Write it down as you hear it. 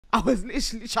I was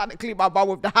literally trying to clean my bum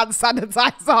with the hand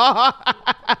sanitizer.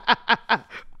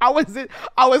 I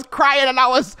was crying and I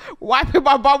was wiping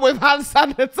my bum with hand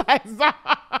sanitizer.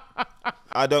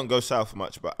 I don't go south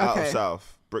much, but out of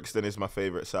south, Brixton is my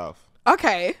favourite south.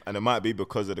 Okay. And it might be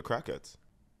because of the crackheads.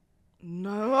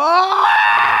 No.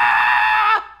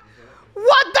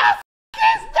 What the f***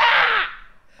 is that?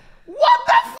 What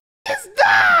the f*** is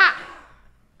that?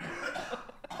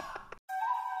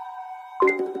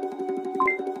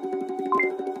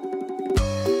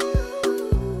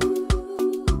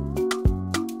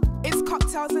 It's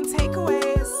cocktails and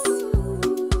takeaways.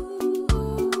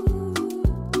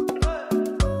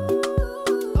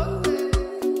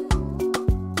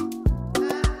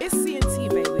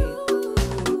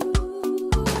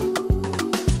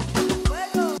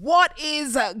 What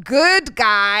is good,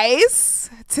 guys?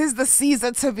 'Tis the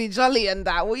season to be jolly and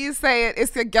that. What you saying?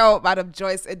 It's your girl, Madam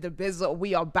Joyce in the bizzle.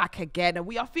 We are back again and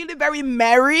we are feeling very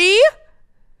merry.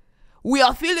 We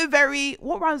are feeling very,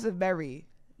 what rhymes with merry?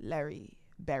 Larry,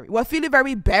 berry. We're feeling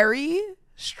very berry,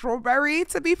 strawberry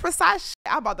to be precise.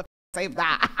 I'm about to save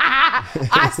that.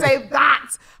 I saved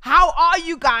that. How are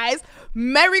you guys?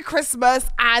 Merry Christmas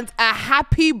and a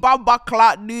happy Bumper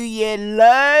Clock New Year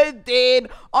loading.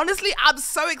 Honestly, I'm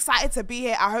so excited to be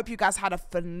here. I hope you guys had a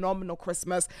phenomenal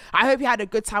Christmas. I hope you had a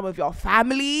good time with your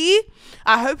family.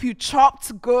 I hope you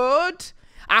chopped good.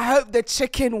 I hope the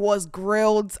chicken was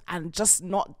grilled and just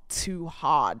not too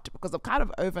hard, because I'm kind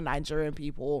of over Nigerian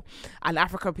people and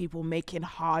African people making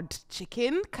hard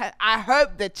chicken. I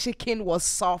hope the chicken was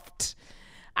soft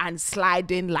and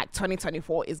sliding like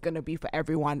 2024 is going to be for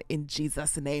everyone in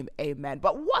Jesus' name. Amen.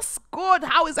 But what's good?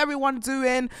 How is everyone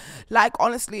doing? Like,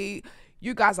 honestly,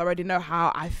 you guys already know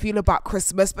how I feel about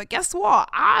Christmas, but guess what?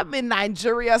 I'm in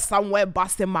Nigeria somewhere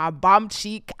busting my bum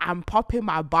cheek and popping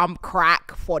my bum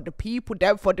crack for the people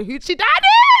there, for the hoochie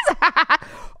daddies.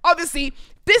 Obviously,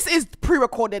 this is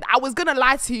pre-recorded. I was gonna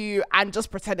lie to you and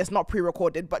just pretend it's not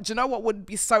pre-recorded, but do you know what would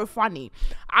be so funny?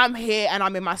 I'm here and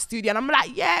I'm in my studio and I'm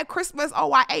like, yeah, Christmas,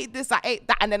 oh, I ate this, I ate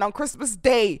that, and then on Christmas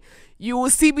Day, you will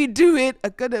see me do it. I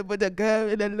could have put a girl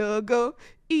in a logo.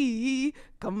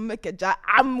 Come make a job.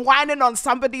 I'm whining on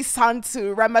somebody's son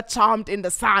to Rema Charmed in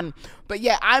the sun. But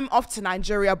yeah, I'm off to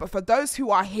Nigeria. But for those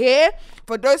who are here,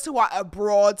 for those who are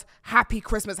abroad, happy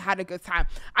Christmas. I had a good time.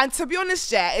 And to be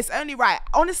honest, yeah, it's only right.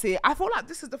 Honestly, I feel like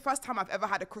this is the first time I've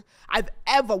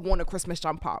ever worn a Christmas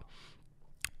jumper.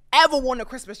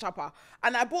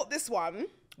 And I bought this one.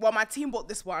 Well, my team bought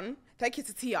this one. Thank you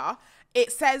to Tia.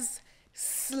 It says,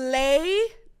 slay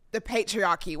the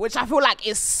patriarchy, which I feel like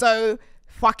is so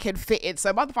fucking fitted.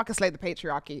 So motherfucker slay the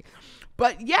patriarchy.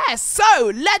 But yeah,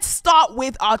 so let's start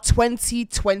with our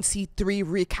 2023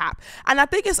 recap. And I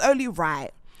think it's only right,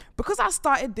 because I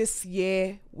started this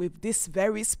year with this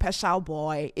very special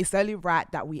boy, it's only right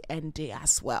that we end it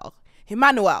as well.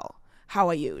 Emmanuel, how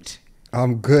are you?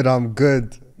 I'm good.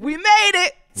 We made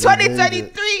it.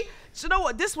 2023. So you know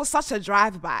what? This was such a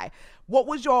drive-by. What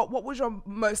was your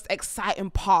most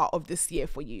exciting part of this year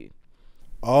for you?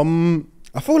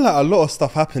 I feel like a lot of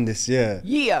stuff happened this year.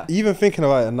 Yeah. Even thinking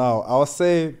about it now, I would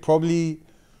say probably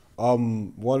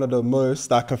one of the most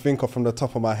that I can think of from the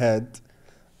top of my head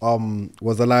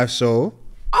was a live show.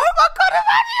 Oh my God,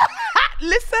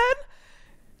 Emmanuel! Listen.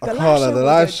 The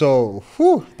live show,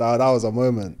 whew, that was a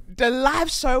moment. The live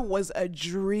show was a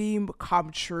dream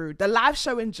come true. The live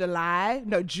show in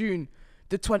June.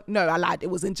 I lied. It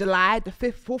was in July, the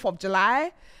 4th of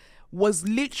July, was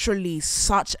literally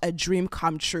such a dream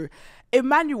come true.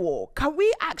 Emmanuel, can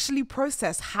we actually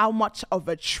process how much of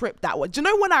a trip that was? Do you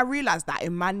know when I realized that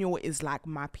Emmanuel is like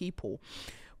my people?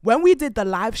 When we did the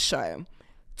live show,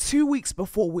 2 weeks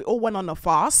before, we all went on a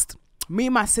fast. Me,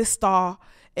 my sister,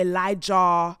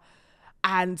 Elijah,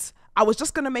 and I was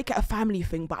just going to make it a family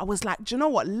thing, but I was like, do you know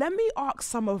what? Let me ask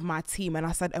some of my team. And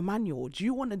I said, Emmanuel, do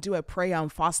you want to do a prayer and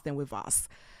fasting with us?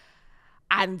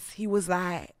 And he was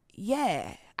like,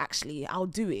 yeah, actually, I'll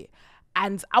do it.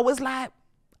 And I was like,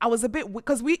 I was a bit,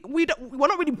 because we're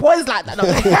not really boys like that.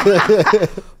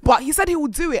 No. But he said he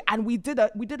would do it. And we did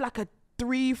like a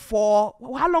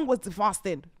 3-4, how long was the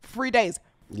fasting? 3 days.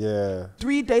 Yeah.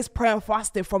 3 days prayer and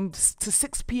fasting to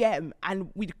 6 p.m. And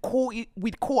we'd call,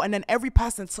 and then every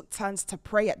person took turns to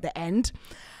pray at the end.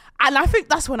 And I think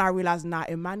that's when I realized,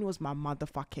 Emmanuel's my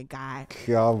motherfucking guy.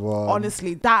 Come on.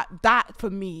 Honestly, that for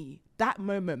me, that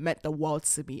moment meant the world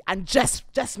to me. And just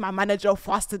my manager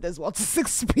fasted as well to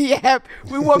 6 p.m.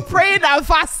 We were praying and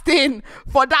fasting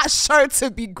for that show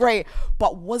to be great.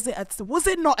 But was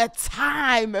it not a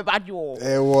time, Emmanuel?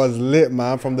 It was lit,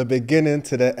 man, from the beginning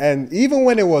to the end. Even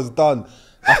when it was done,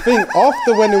 I think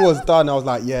after when it was done, I was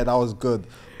like, yeah, that was good.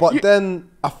 But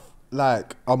then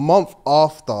like a month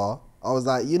after, I was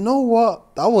like, you know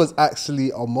what? That was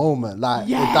actually a moment. Like,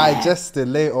 it digested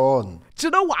later on. Do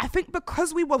you know what? I think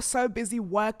because we were so busy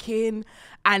working,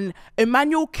 and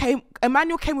Emmanuel came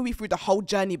with me through the whole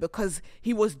journey because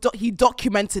he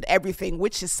documented everything,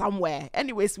 which is somewhere.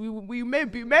 Anyways, we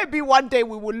maybe one day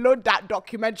we will load that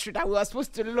documentary that we were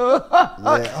supposed to load.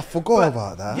 Yeah, I forgot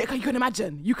about that. Yeah, you can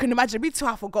imagine. Me too.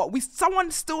 I forgot.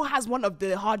 Someone still has one of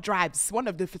the hard drives. One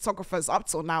of the photographers up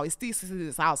till now is still sitting in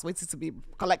his house waiting to be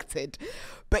collected.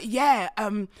 But yeah,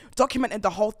 documenting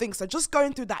the whole thing. So just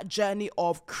going through that journey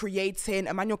of creating.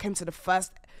 Emmanuel came to the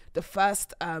first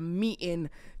meeting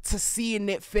to seeing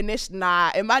it finished.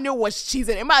 Nah, Emmanuel was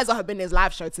cheesing. It might as well have been his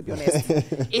live show, to be honest.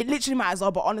 It literally might as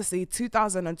well. But honestly,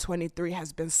 2023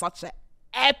 has been such an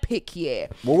epic year.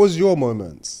 What was your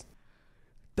moments?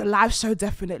 The live show,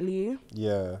 definitely.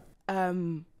 Yeah.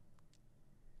 The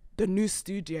new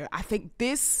studio. I think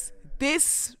this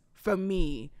for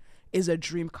me is a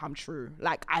dream come true.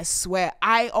 Like, I swear,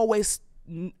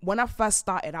 when I first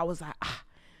started, I was like,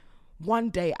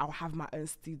 one day I'll have my own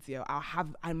studio.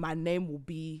 And my name will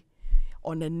be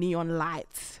on a neon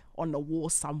light on the wall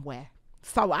somewhere.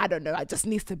 So I don't know. It just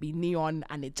needs to be neon,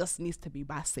 and it just needs to be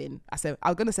bassing. I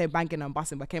was gonna say banging and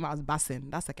bassing, but came out as bassing.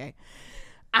 That's okay.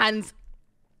 And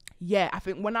yeah, I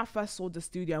think when I first saw the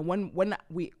studio, and when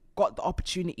we got the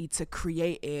opportunity to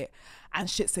create it, and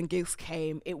Shits and Gigs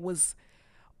came, it was.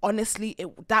 Honestly,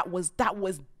 that was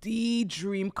the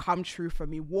dream come true for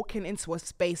me. Walking into a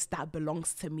space that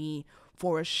belongs to me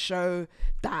for a show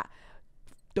that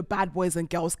the bad boys and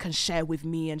girls can share with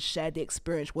me and share the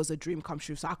experience was a dream come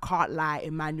true. So I can't lie,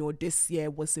 Emmanuel this year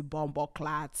was in Bombo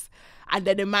Clats. And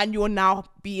then Emmanuel now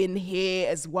being here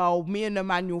as well. Me and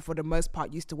Emmanuel, for the most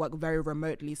part, used to work very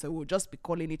remotely. So we'll just be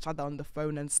calling each other on the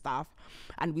phone and stuff.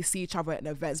 And we see each other at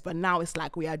events. But now it's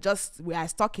like we are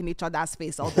stuck in each other's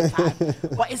face all the time.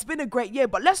 But it's been a great year.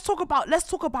 But let's talk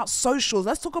about socials.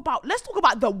 Let's talk about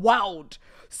the world.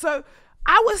 So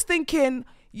I was thinking,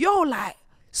 like,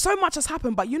 so much has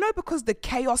happened, but because the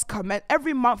chaos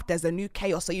every month there's a new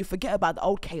chaos, so you forget about the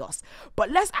old chaos. But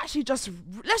let's just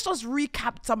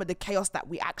recap some of the chaos that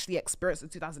we actually experienced in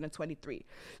 2023.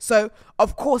 So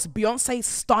of course, Beyonce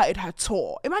started her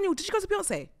tour. Emmanuel, did you go to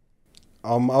Beyonce?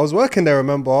 I was working there,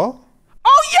 remember?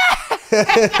 Oh yeah.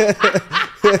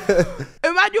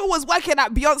 Emmanuel was working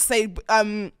at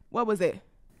Beyonce. Where was it?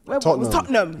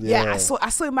 Tottenham. Yeah, I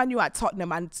saw Emmanuel at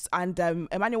Tottenham, and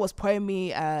Emmanuel was pouring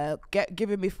me,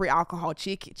 giving me free alcohol,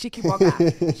 cheeky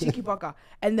bugger.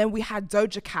 And then we had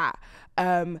Doja Cat,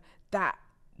 that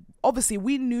obviously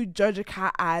we knew Doja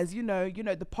Cat as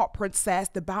the pop princess,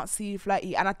 the bouncy,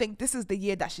 flirty, and I think this is the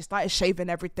year that she started shaving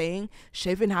everything,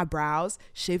 shaving her brows,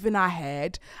 shaving her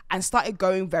head, and started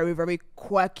going very, very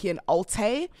quirky and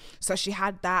alte. So she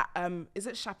had that, is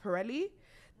it Schiaparelli?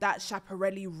 That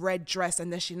Schiaparelli red dress,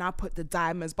 and then she now put the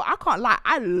diamonds. But I can't lie,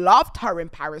 I loved her in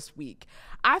Paris Week.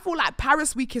 I feel like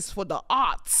Paris Week is for the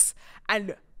arts,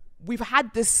 and we've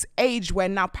had this age where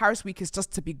now Paris Week is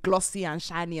just to be glossy and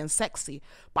shiny and sexy.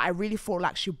 But I really feel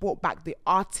like she brought back the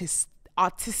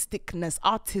artisticness,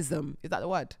 artism. Is that the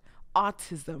word?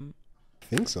 Artism. I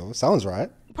think so. Sounds right.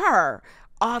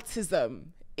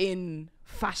 Artism in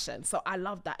fashion. So I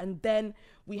love that. And then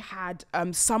we had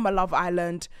Summer Love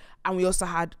Island, and we also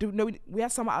had we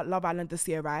had Summer Love Island this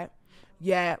year, right?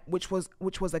 Yeah, which was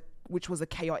a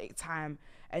chaotic time.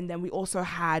 And then we also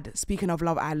had, speaking of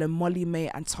Love Island, Molly May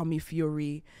and Tommy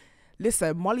Fury.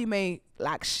 Listen, Molly May,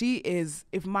 like, she is,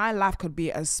 if my life could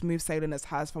be as smooth sailing as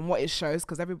hers from what it shows,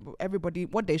 because everybody,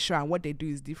 what they show and what they do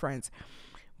is different.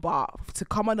 But to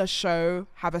come on a show,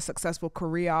 have a successful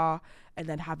career, and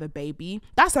then have a baby,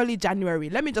 that's only January.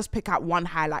 Let me just pick out one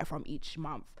highlight from each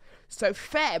month. So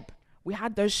Feb, we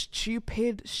had those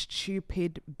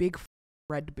stupid big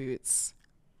red boots.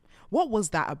 What was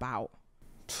that about?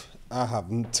 I have,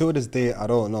 till this day, I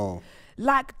don't know.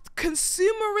 Like,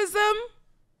 consumerism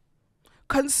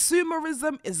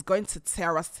is going to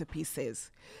tear us to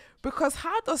pieces. Because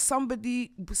how does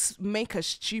somebody make a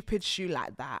stupid shoe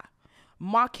like that,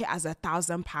 mark it as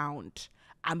 £1,000,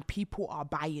 and people are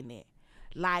buying it?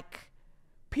 Like,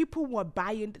 people were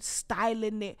buying,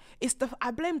 styling it.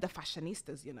 I blame the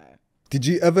fashionistas, Did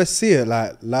you ever see it,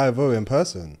 like, live or in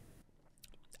person?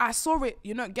 I saw it,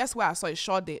 guess where I saw it?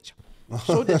 Shoreditch.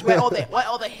 Shoreditch, where all the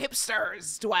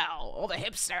hipsters dwell, all the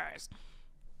hipsters.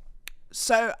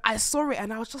 So I saw it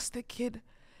and I was just thinking,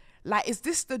 like, is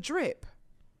this the drip?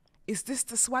 Is this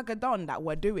the swagger-don that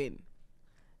we're doing?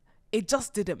 It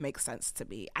just didn't make sense to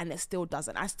me, and it still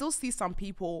doesn't. I still see some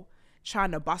people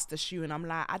trying to bust a shoe, and I'm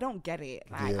like, I don't get it.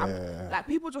 Like, like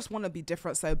people just want to be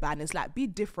different so bad. And it's like, be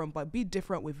different, but be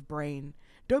different with brain.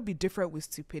 Don't be different with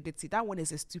stupidity. That one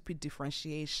is a stupid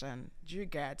differentiation. Do you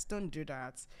get? Don't do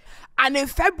that. And in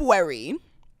February,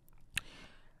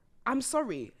 I'm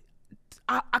sorry,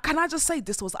 can I just say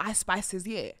this was Ice Spice's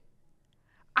year?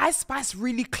 Ice Spice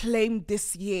really claimed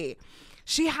this year.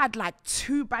 She had like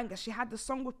 2 bangers. She had the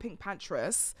song with Pink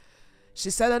Pantress. She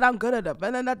said that I'm good at it.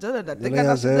 What?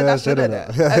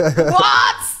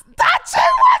 That tune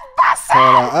was busting.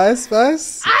 Ice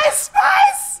Spice. Ice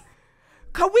Spice.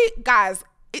 Can we, guys?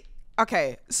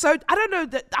 Okay, so I don't know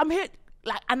that I'm here,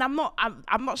 like, and I'm not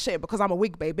shitting because I'm a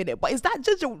wig babe, innit? But is that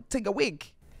Ginger thing a wig?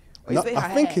 Or is it her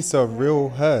I think hair? it's a real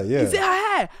hair. Yeah. Is it her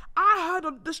hair? I heard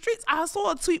on the streets. I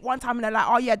saw a tweet one time, and they're like,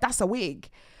 "Oh yeah, that's a wig,"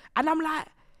 and I'm like,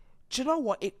 "Do you know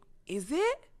what? It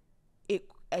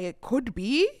could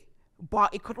be."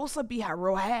 But it could also be her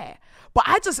real hair. But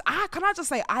I just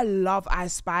say I love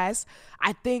Ice Spice.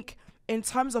 I think in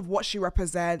terms of what she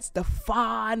represents, the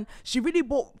fun, she really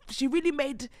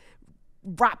made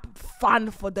rap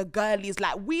fun for the girlies.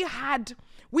 Like we had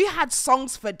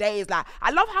songs for days. Like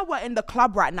I love how we're in the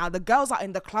club right now. The girls are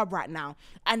in the club right now,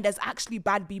 and there's actually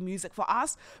bad B music for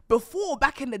us. Before,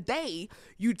 back in the day,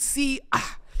 you'd see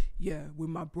yeah, with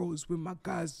my bros, with my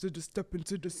guys, to just step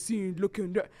into the scene,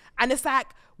 looking there. And it's like,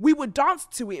 we would dance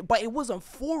to it, but it wasn't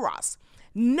for us.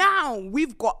 Now,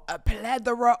 we've got a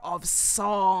plethora of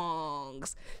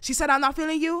songs. She said, I'm not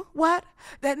feeling you. What?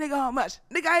 That nigga, how much?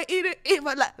 Nigga, I eat it,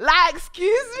 but like,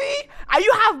 excuse me? And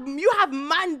you have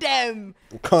man them.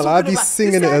 Can't I be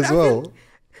singing it as well?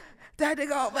 That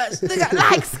nigga, how much? Nigga,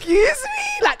 like, excuse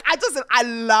me? Like, I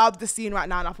love the scene right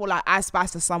now, and I feel like Ice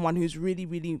Spice is someone who's really,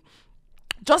 really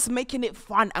just making it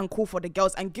fun and cool for the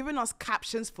girls and giving us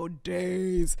captions for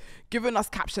days.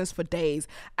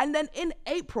 And then in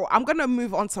April, I'm going to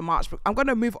move on to March. I'm going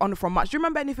to move on from March. Do you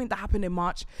remember anything that happened in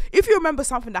March? If you remember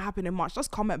something that happened in March, just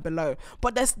comment below.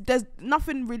 But there's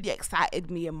nothing really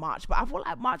excited me in March. But I feel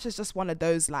like March is just one of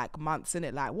those like months,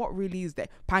 innit? Like what really is there?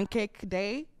 Pancake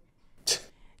day?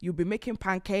 You'll be making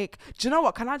pancake. Do you know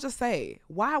what? Can I just say,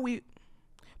 why are we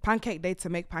pancake day to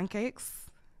make pancakes?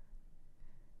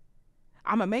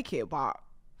 I'm gonna make it, but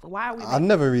why are we? I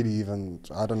don't even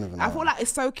know. I feel like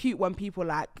it's so cute when people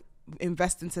like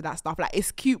invest into that stuff. Like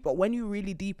it's cute, but when you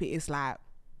really deep it, it's like,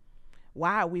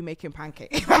 why are we making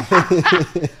pancakes?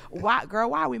 Why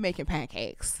are we making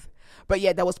pancakes? But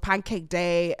yeah, there was Pancake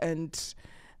Day, and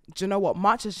do you know what?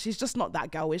 March she's just not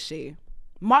that girl, is she?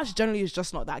 March generally is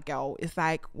just not that girl. It's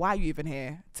like, why are you even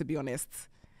here? To be honest.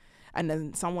 And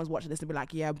then someone's watching this and be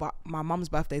like, yeah, but my mum's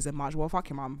birthday's in March. Well, fuck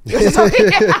your mum. No,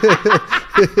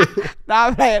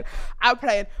 I'm playing.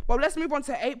 But let's move on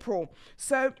to April.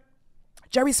 So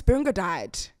Jerry Springer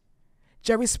died.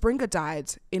 Jerry Springer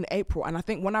died in April. And I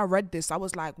think when I read this, I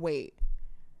was like, wait,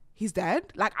 he's dead?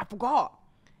 Like, I forgot.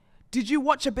 Did you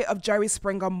watch a bit of Jerry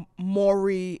Springer,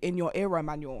 Maury in your era,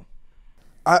 Manuel?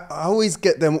 I always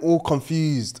get them all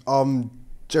confused.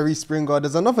 Jerry Springer,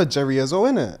 there's another Jerry as well,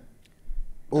 innit?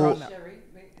 Or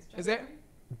is it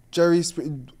Jerry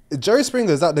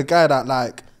Springer? Is that the guy that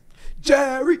like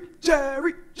Jerry?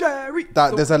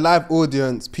 That there's a live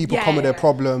audience, people come with their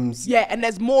problems. Yeah, and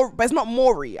there's more, but it's not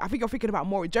Maury. I think you're thinking about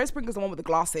Maury. Jerry Springer's the one with the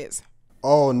glasses.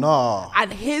 Oh no!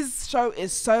 And his show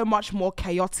is so much more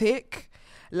chaotic.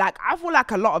 Like I feel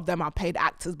like a lot of them are paid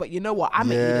actors, but you know what? I'm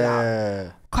an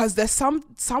idiot. Cause there's some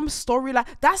story like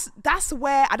that's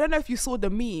where I don't know if you saw the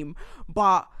meme,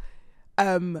 but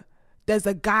there's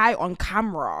a guy on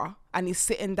camera and he's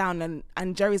sitting down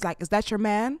and Jerry's like, is that your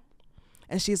man?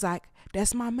 And she's like,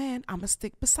 that's my man. I'ma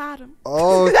stick beside him.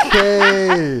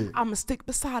 Okay. I'ma stick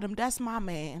beside him. That's my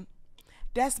man.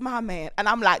 That's my man. And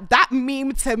I'm like, that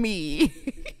meme to me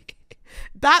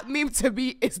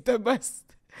is the most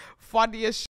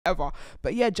funniest shit ever.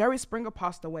 But yeah, Jerry Springer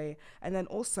passed away. And then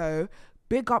also,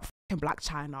 big up fucking Black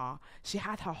China. She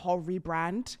had her whole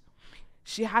rebrand.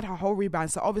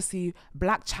 So obviously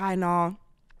Black China,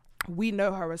 we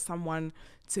know her as someone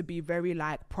to be very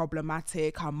like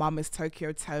problematic. Her mum is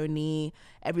Tokyo Tony.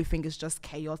 Everything is just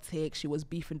chaotic. She was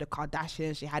beefing the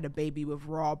Kardashians. She had a baby with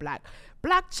Rob. Like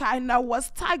Black China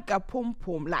was Tiger Pum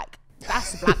Pum. Like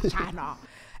that's Black China.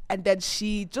 And then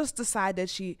she just decided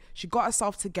she got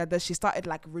herself together. She started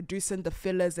like reducing the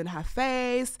fillers in her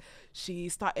face. She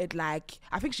started like,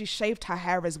 I think she shaved her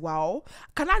hair as well.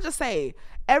 Can I just say,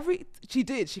 she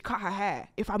cut her hair.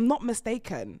 If I'm not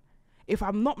mistaken,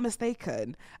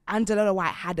 Angela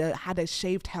White had a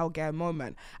shaved hair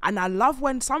moment. And I love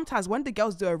when sometimes when the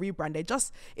girls do a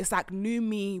rebrand, it's like new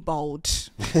me bold,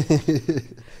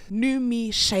 new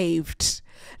me shaved.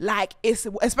 Like, it's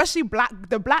especially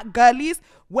the black girlies,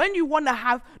 when you want to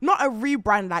have not a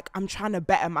rebrand, like I'm trying to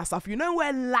better myself. You know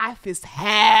where life is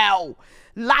hell.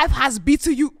 Life has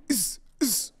beaten you.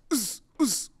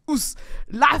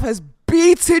 Life has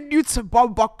beaten you to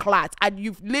bumper clat, and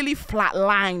you've literally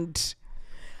flatlined.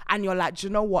 And you're like, do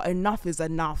you know what? Enough is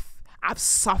enough. I've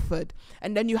suffered.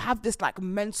 And then you have this like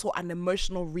mental and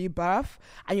emotional rebirth,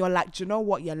 and you're like, do you know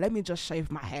what? Yeah, let me just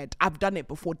shave my head. I've done it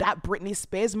before. That Britney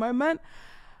Spears moment,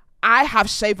 I have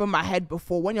shaven my head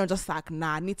before, when you're just like,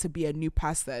 nah, I need to be a new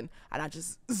person. And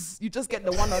you just get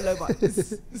the one all over,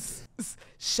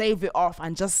 shave it off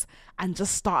and just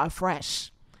start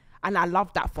afresh. And I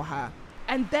love that for her.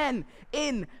 And then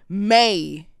in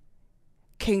May,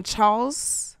 King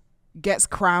Charles gets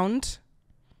crowned.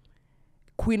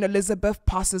 Queen Elizabeth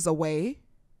passes away.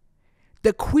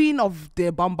 The Queen of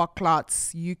the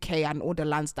Bumperclats, UK, and all the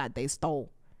lands that they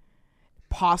stole,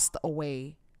 passed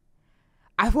away.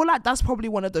 I feel like that's probably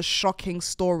one of the shocking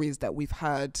stories that we've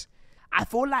heard. I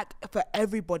feel like for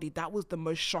everybody, that was the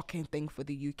most shocking thing for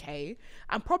the UK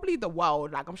and probably the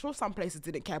world. Like, I'm sure some places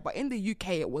didn't care, but in the UK,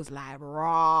 it was like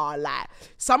raw. Like,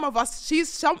 some of us,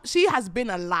 she has been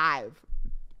alive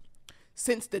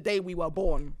since the day we were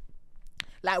born.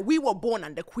 Like, we were born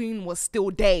and the Queen was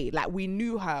still there. Like, we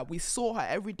knew her. We saw her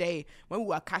every day when we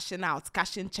were cashing out,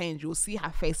 cashing change. You'll see her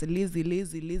face, Lizzie,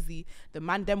 Lizzie, Lizzie. The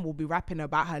man them will be rapping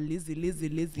about her, Lizzie, Lizzie,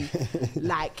 Lizzie.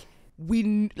 like we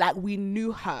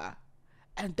knew her.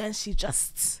 And then she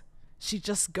just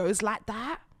goes like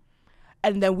that.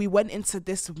 And then we went into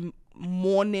this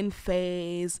mourning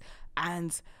phase,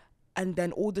 and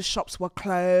then all the shops were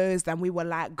closed, and we were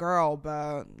like, girl,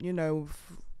 but, you know,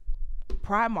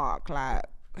 Primark, like,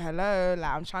 hello,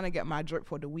 like, I'm trying to get my drip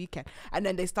for the weekend. And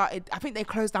then they started, I think they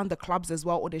closed down the clubs as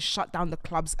well, or they shut down the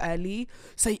clubs early.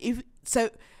 So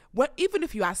even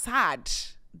if you are sad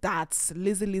that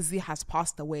Lizzie has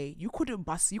passed away, you couldn't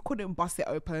bust it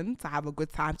open to have a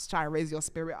good time, to try and raise your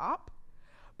spirit up,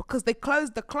 because they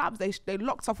closed the clubs. They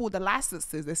locked off all the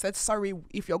licenses. They said, sorry,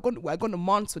 we're going to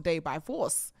mourn today by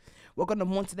force. We're going to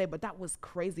mourn today. But that was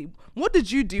crazy. What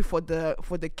did you do for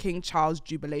the King Charles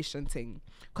jubilation thing?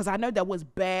 Because I know there was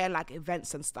bare like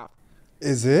events and stuff.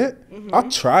 Is it? Mm-hmm. I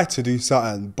tried to do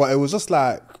something, but it was just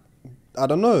like, I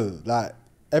don't know, like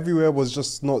everywhere was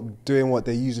just not doing what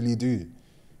they usually do.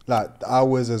 Like the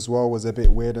hours as well was a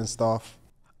bit weird and stuff.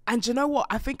 And you know what?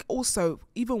 I think also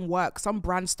even work, some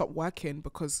brands stopped working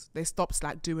because they stopped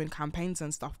like doing campaigns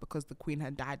and stuff because the Queen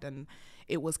had died, and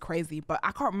it was crazy. But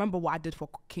I can't remember what I did for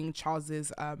King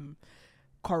Charles's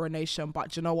coronation.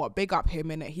 But you know what? Big up him,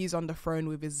 innit? He's on the throne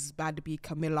with his bad bee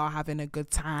Camilla, having a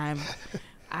good time.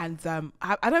 And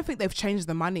I don't think they've changed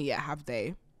the money yet, have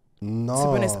they? No. To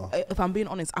be honest, if I'm being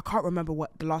honest, I can't remember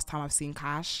what the last time I've seen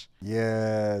cash.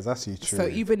 Yeah, that's actually true. So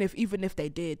even if they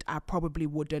did, I probably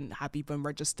wouldn't have even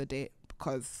registered it,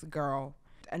 because girl.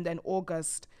 And then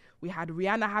August, we had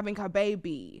Rihanna having her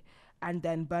baby, and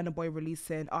then Burna Boy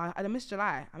releasing. Oh, I missed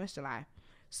July.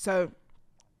 So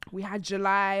we had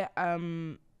July.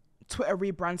 Twitter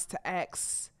rebrands to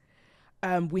X.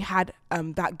 We had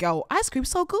that girl Ice Cream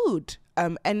So Good.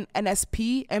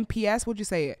 NSP, MPS. What'd you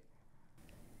say it?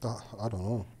 I don't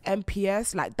know.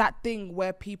 MPS, like that thing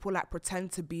where people like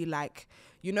pretend to be like,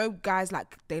 you know, guys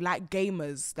like they like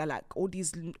gamers. They're like all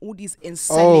these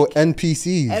insane. Oh,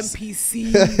 NPCs.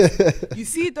 NPCs. You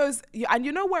see those, and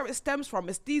you know where it stems from?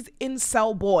 It's these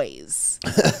incel boys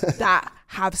that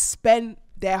have spent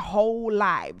their whole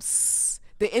lives.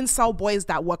 The incel boys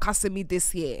that were cussing me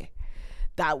this year.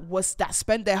 That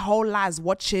spent their whole lives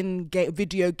watching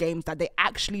video games that they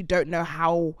actually don't know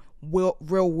how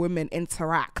real women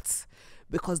interact,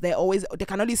 because they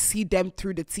can only see them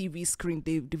through the TV screen,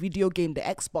 the video game, the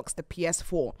Xbox, the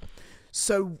PS4.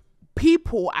 So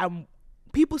people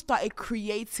started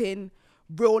creating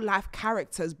real life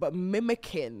characters but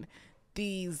mimicking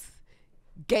these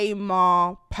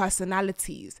gamer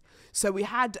personalities. So we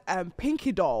had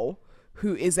Pinky Doll,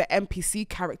 who is an NPC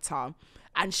character,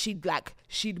 and she'd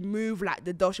move like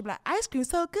the doll. She'd be like, ice cream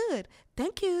so good,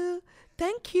 thank you.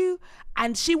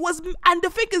 And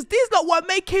the thing is, these lot were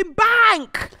making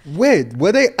bank. Wait,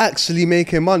 were they actually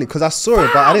making money? Because I saw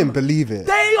it, but I didn't believe it.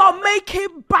 They are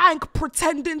making bank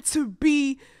pretending to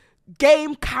be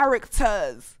game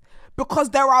characters. Because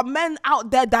there are men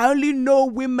out there that only know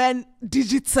women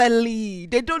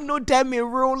digitally. They don't know them in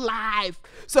real life.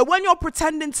 So when you're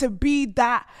pretending to be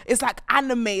that, it's like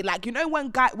anime. Like, you know,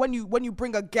 when you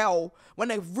bring a girl,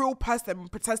 when a real person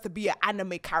pretends to be an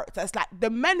anime character, it's like the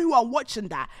men who are watching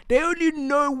that, they only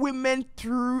know women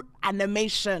through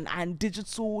animation and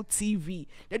digital TV.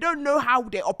 They don't know how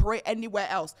they operate anywhere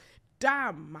else.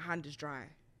 Damn, my hand is dry.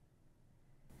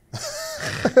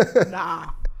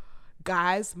 Nah.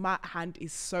 Guys, my hand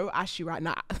is so ashy right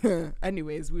now.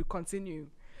 Anyways, we'll continue.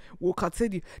 They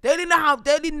didn't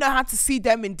know how to see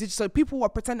them in digital. People were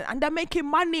pretending and they're making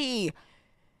money.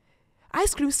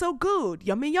 Ice cream so good.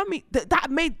 Yummy, yummy.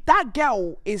 That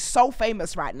girl is so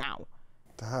famous right now.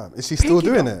 Damn. Is she still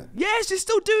doing it? Yeah, she's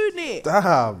still doing it.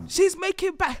 Damn. She's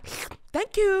making back.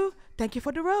 Thank you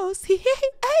for the rose.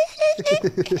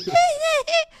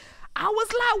 I was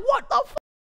like, what the fuck?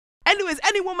 Anyways,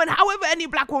 any woman, however any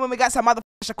black woman we get some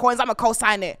motherfucking coins, I'ma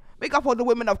co-sign it. Make up all the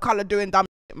women of color doing dumb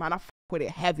shit, man. I fuck with it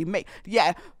heavy.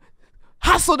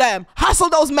 Hustle them. Hustle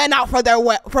those men out for their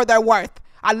worth.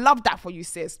 I love that for you,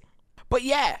 sis. But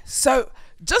yeah, so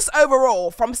just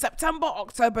overall, from September,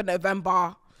 October,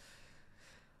 November,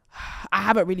 I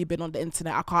haven't really been on the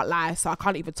internet, I can't lie, so I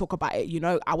can't even talk about it. You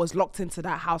know, I was locked into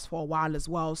that house for a while as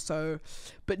well. So,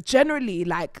 but generally,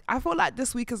 like, I feel like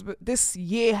this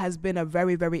year has been a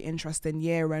very, very interesting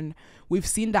year, and we've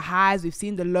seen the highs, we've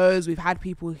seen the lows, we've had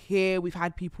people here, we've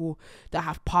had people that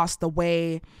have passed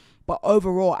away. But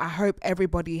overall, I hope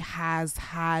everybody has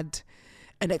had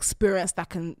an experience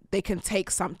that they can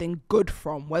take something good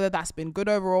from, whether that's been good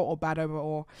overall or bad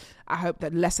overall. I hope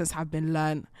that lessons have been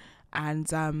learned.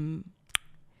 And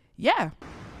yeah,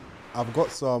 I've got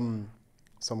some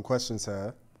questions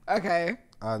here. Okay.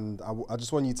 And I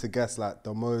just want you to guess like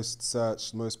the most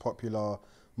searched, most popular,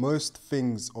 most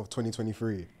things of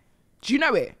 2023. Do you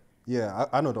know it? Yeah,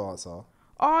 I know the answer.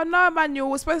 Oh no,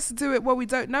 Manuel, we're supposed to do it where we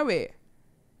don't know it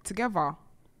together.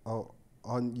 Oh,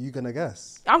 aren't you gonna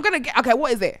guess? I'm gonna get. Okay,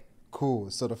 what is it? Cool.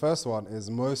 So the first one is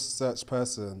most searched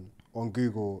person on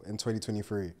Google in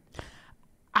 2023.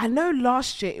 I know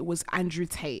last year it was Andrew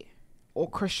Tate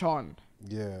or Krishan.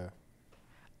 Yeah.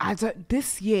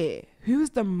 This year, who's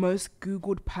the most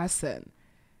Googled person?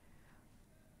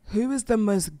 Who is the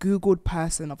most Googled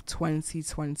person of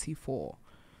 2024?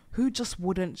 Who just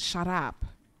wouldn't shut up?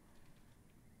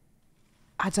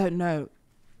 I don't know.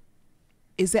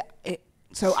 Is it?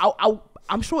 So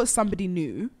I'm sure it's somebody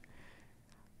new.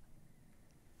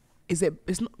 It's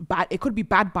not bad. It could be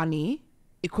Bad Bunny.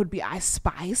 It could be Ice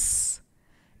Spice.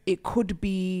 It could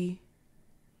be,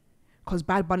 because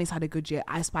Bad Bunny's had a good year.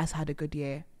 Ice Spice had a good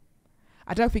year.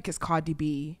 I don't think it's Cardi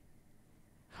B.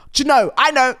 Do you know?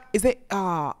 I know. Is it?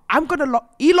 I'm going to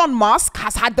Elon Musk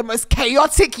has had the most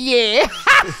chaotic year.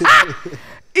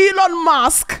 Elon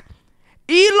Musk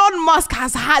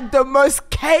has had the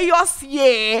most chaos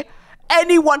year.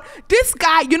 This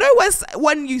guy, you know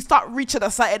when you start reaching a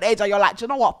certain age and you're like, do you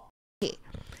know what?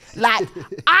 Like,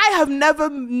 I have never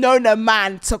known a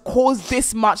man to cause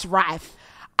this much rife.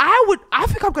 I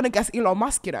think I'm going to guess Elon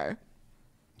Musk, you know.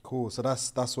 Cool. So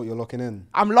that's what you're locking in.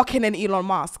 I'm locking in Elon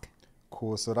Musk.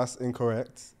 Cool. So that's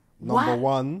incorrect. Number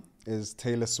one is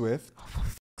Taylor Swift. Oh, for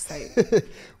fuck's sake.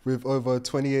 With over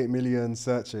 28 million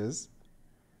searches.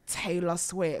 Taylor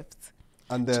Swift.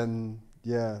 And then,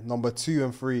 yeah, number 2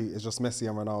 and 3 is just Messi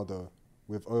and Ronaldo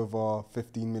with over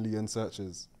 15 million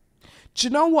searches. Do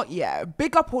you know what? Yeah,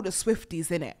 big up all the Swifties,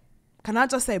 innit? Can I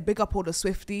just say big up all the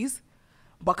Swifties?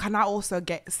 But can I also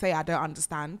say I don't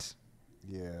understand?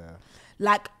 Yeah.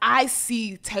 Like, I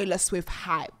see Taylor Swift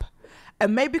hype.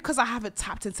 And maybe because I haven't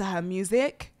tapped into her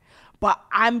music, but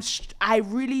I'm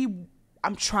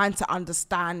trying to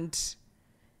understand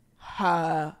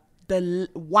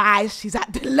why she's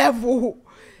at the level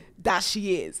that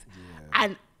she is. Yeah.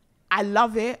 And I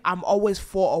love it. I'm always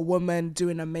for a woman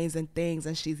doing amazing things,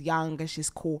 and she's young and she's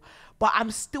cool. But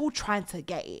I'm still trying to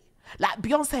get it. Like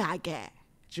Beyonce, I get.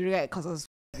 Do you get it? Because I was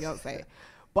Beyonce.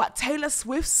 But Taylor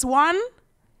Swift's one,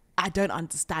 I don't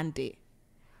understand it.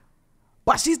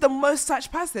 But she's the most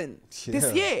searched person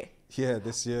this year. Yeah,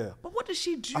 this year. But what does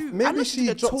she do? Maybe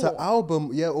she dropped an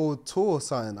album, or tour or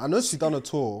something. I know she done a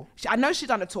tour. I know she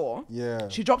done a tour. Yeah.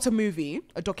 She dropped a movie,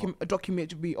 a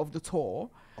documentary of the tour.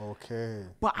 Okay.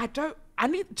 But do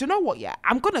you know what? Yeah,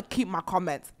 I'm gonna keep my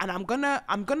comments, and I'm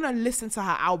gonna listen to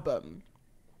her album.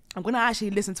 I'm gonna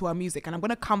actually listen to her music, and I'm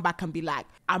gonna come back and be like,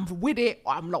 I'm with it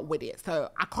or I'm not with it. So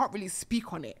I can't really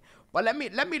speak on it. But let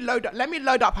me load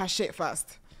up her shit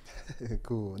first.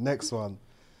 Cool. Next one.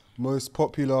 Most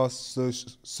popular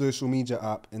social media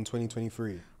app in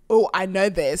 2023. Oh, I know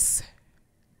this.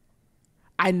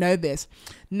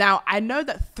 Now, I know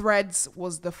that Threads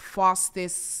was the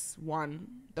fastest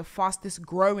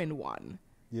growing one.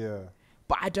 Yeah.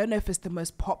 But I don't know if it's the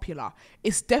most popular.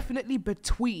 It's definitely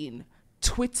between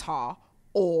Twitter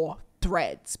or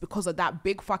Threads because of that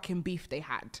big fucking beef they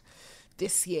had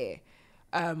this year,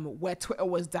 where Twitter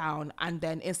was down and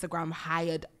then Instagram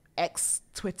hired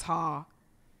ex-Twitter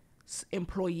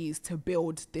employees to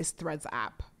build this Threads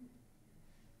app.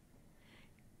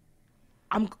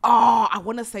 I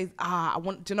want to say, do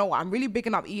you know what? I'm really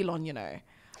bigging up Elon, you know.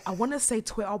 I want to say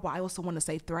Twitter, but I also want to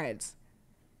say Threads.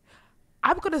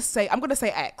 I'm going to say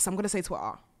X. I'm going to say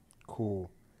Twitter.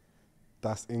 Cool.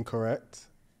 That's incorrect.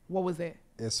 What was it?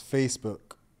 It's Facebook.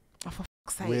 Oh, for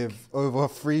fuck's sake. With over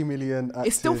 3 million active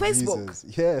It's still Facebook. users.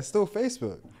 Yeah, it's still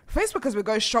Facebook. Facebook has been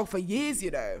going strong for years, you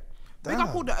know. Big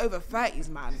up all the over 30s,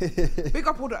 man. Big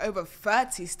up all the over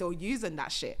 30s still using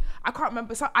that shit. I can't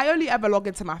remember. So I only ever log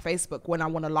into my Facebook when I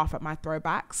want to laugh at my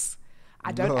throwbacks.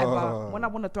 I don't ever, when I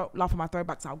want to laugh at my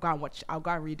throwbacks, I'll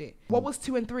go and read it. What was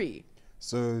 2 and 3?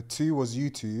 So 2 was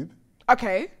YouTube.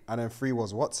 Okay. And then 3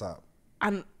 was WhatsApp.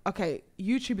 And, okay,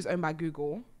 YouTube is owned by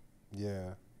Google.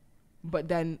 Yeah. But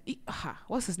then,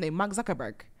 what's his name? Mark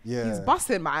Zuckerberg. Yeah. He's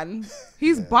busting, man.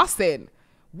 He's busting.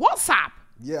 WhatsApp.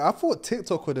 Yeah, I thought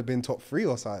TikTok would have been top 3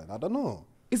 or something. I don't know.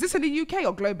 Is this in the UK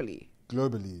or globally?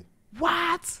 Globally.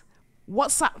 What?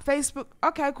 WhatsApp, Facebook.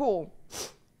 Okay, cool.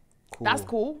 That's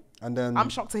cool. And then I'm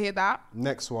shocked to hear that.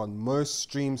 Next one, most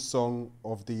streamed song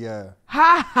of the year.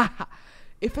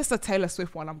 If it's a Taylor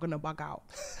Swift one, I'm gonna bug out.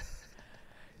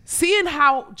 Seeing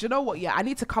how, do you know what? Yeah, I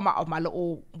need to come out of my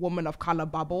little woman of color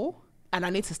bubble and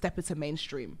I need to step into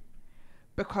mainstream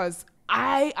because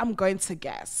I am going to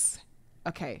guess.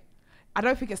 Okay, I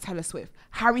don't think it's Taylor Swift.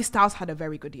 Harry Styles had a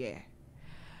very good year.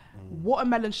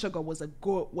 Watermelon Sugar was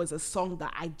a song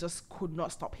that I just could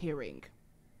not stop hearing.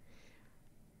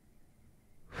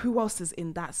 Who else is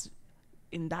in that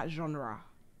genre?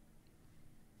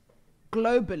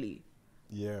 Globally.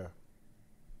 Yeah.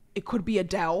 It could be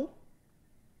Adele.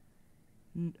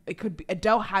 It could be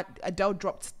Adele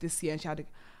dropped this year and she had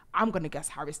I'm gonna guess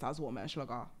Harry Styles Watermelon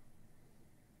Sugar.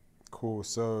 Cool.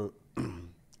 So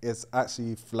it's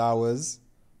actually Flowers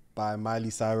by Miley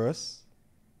Cyrus.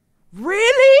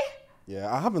 Really?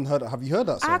 Yeah, I haven't heard. Have you heard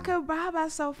that song? I could buy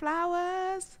myself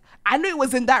flowers. I knew it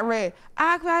was in that red.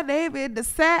 I got name in the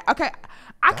set. Okay,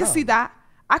 I can see that.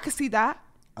 I can see that.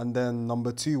 And then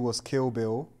number 2 was Kill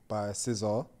Bill by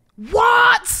SZA.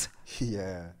 What?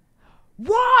 Yeah.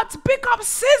 What? Big up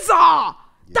SZA. Yeah.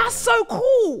 That's so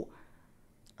cool.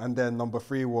 And then number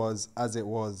 3 was As It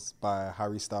Was by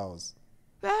Harry Styles.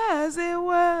 As it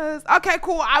was. Okay,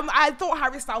 cool. I thought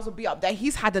Harry Styles would be up there.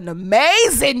 He's had an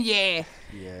amazing year.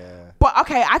 Yeah. But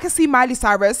okay, I can see Miley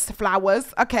Cyrus,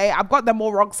 Flowers. Okay, I've got them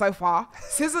all wrong so far.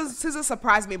 SZA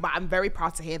surprised me, but I'm very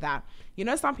proud to hear that. You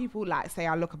know, some people like say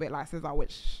I look a bit like SZA,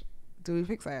 which do we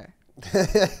think so?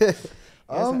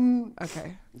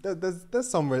 Okay. There's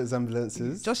some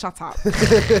resemblances. Just shut up.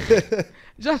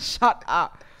 Just shut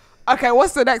up. Okay,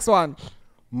 what's the next one?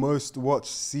 Most watched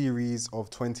series of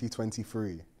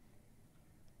 2023.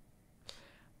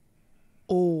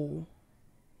 Oh.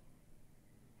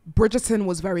 Bridgerton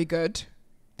was very good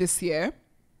this year.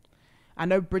 I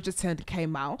know Bridgerton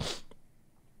came out.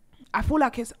 I feel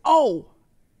like it's I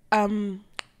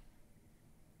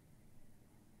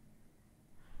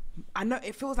know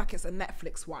it feels like it's a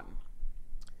Netflix one.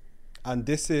 And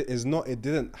this is not, it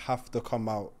didn't have to come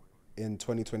out in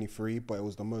 2023, but it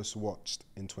was the most watched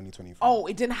in 2023. Oh,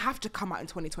 it didn't have to come out in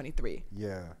 2023.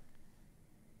 Yeah.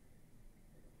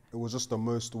 It was just the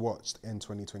most watched in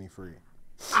 2023.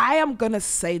 I am going to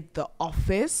say The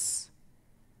Office.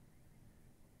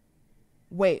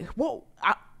 Wait, what?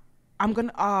 I'm going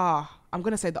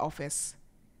to say The Office.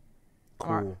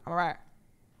 Cool. All right.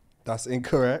 That's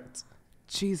incorrect.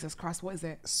 Jesus Christ, what is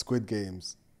it? Squid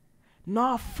Games.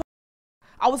 Nah,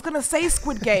 I was going to say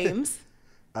Squid Games.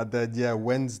 And then,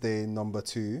 Wednesday, number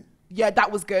 2. Yeah,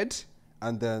 that was good.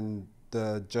 And then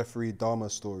the Jeffrey Dahmer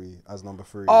story as number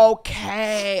 3.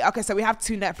 Okay, so we have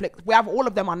 2 Netflix. We have all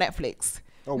of them on Netflix.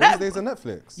 Oh, Wednesday's a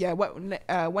Netflix?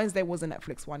 Yeah, Wednesday was a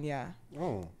Netflix one, yeah.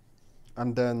 Oh.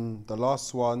 And then the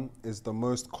last one is the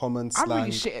most common slang. I'm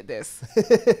really shit at this.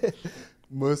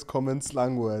 Most common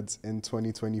slang words in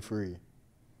 2023.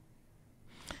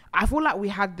 I feel like we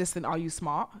had this in Are You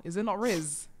Smart? Is it not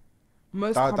Riz?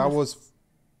 That was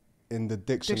in the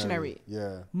dictionary.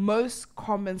 Yeah. Most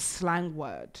common slang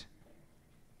word.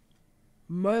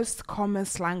 Most common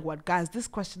slang word. Guys, this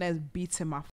questionnaire is beating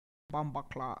my bumper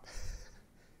clock.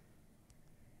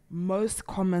 Most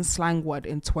common slang word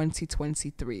in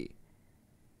 2023.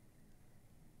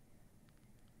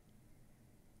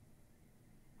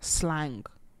 Slang.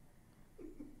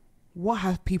 What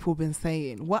have people been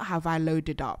saying? What have I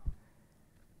loaded up?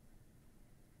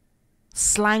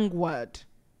 Slang word.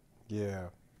 Yeah.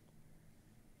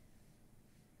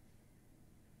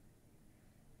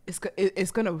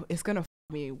 It's gonna f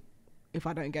me if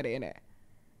I don't get it in it.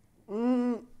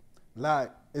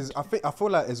 I feel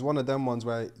like it's one of them ones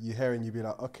where you hear and you be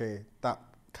like, okay, that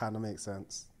kind of makes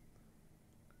sense.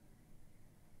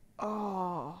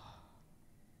 Oh,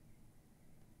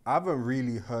 I haven't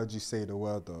really heard you say the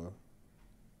word though.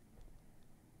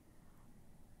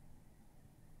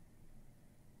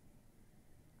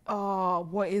 Oh,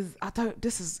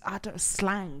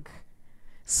 slang.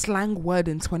 Slang word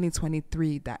in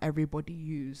 2023 that everybody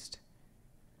used.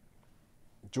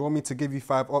 Do you want me to give you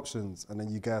 5 options and then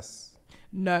you guess?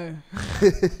 No.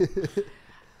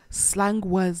 Slang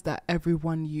words that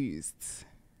everyone used.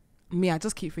 Me, I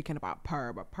just keep thinking about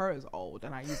purr, but purr is old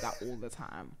and I use that all the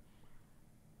time.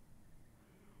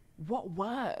 What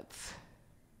words?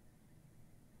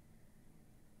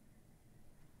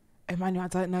 Emmanuel, I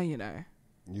don't know, you know.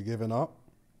 You giving up?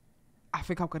 I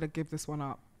think I'm going to give this one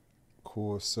up.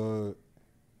 Cool. So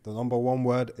the number 1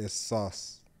 word is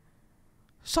sus.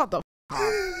 Shut the up.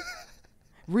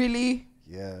 Really?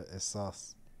 Yeah, it's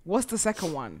sus. What's the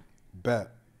second one?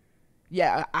 Bet.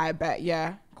 Yeah, I bet.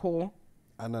 Yeah, cool.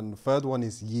 And then the third one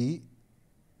is yeet.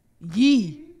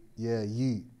 Yee. Yeah,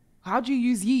 yeet. How do you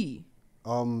use yee?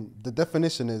 The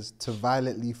definition is to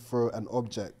violently throw an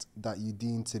object that you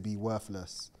deem to be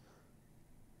worthless.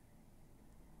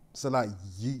 So like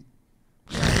yeet.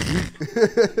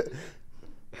 Yeet.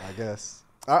 I guess.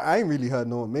 I ain't really heard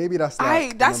no. Maybe that's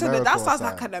like that sounds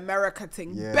like an America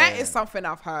thing. Yeah. Bet is something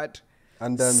I've heard.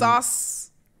 And then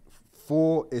sus.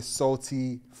 4 is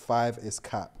salty. 5 is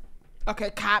cap. Okay,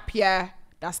 cap. Yeah,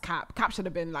 that's cap. Cap should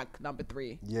have been like number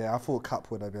 3. Yeah, I thought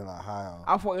cap would have been like higher.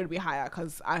 I thought it would be higher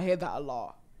because I hear that a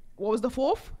lot. What was the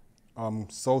 4th?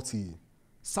 Salty.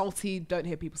 Salty. Don't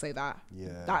hear people say that.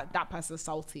 Yeah. That person's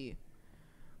salty.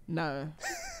 No.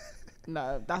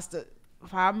 No, that's the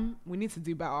fam. We need to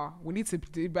do better. We need to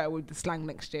do better with the slang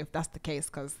next year if that's the case,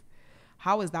 because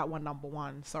how is that one number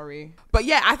 1? Sorry. But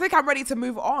yeah, I think I'm ready to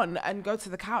move on and go to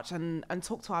the couch and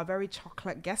talk to our very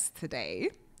chocolate guest today.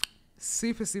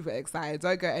 Super, super excited.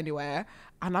 Don't go anywhere.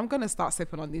 And I'm going to start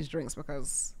sipping on these drinks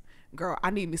because, girl,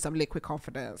 I need me some liquid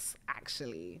confidence,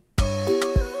 actually.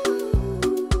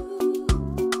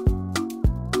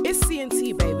 It's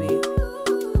C&T, baby.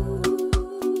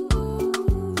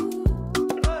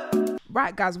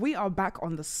 Right, guys, we are back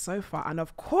on the sofa. And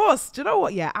of course, do you know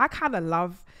what? Yeah, I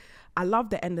love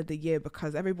the end of the year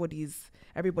because everybody's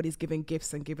giving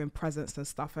gifts and giving presents and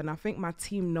stuff. And I think my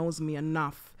team knows me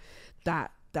enough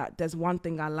that there's one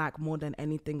thing I like more than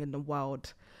anything in the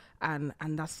world. And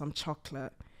that's some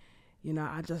chocolate. You know,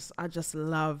 I just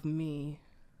love me.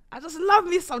 I just love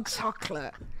me some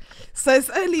chocolate. So it's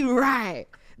only right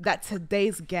that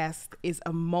today's guest is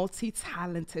a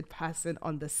multi-talented person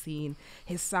on the scene.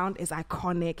 His sound is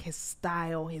iconic, his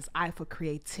style, his eye for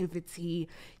creativity.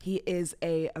 He is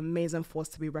an amazing force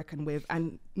to be reckoned with.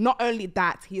 And not only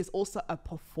that, he is also a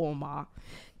performer.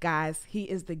 Guys, he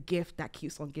is the gift that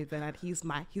keeps on giving, and he's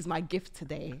my gift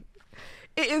today.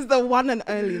 It is the one and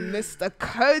only Mr.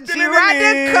 Kojey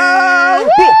Radical.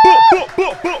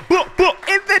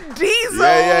 In the diesel.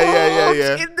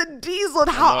 Yeah. In the diesel.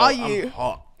 How are you? I'm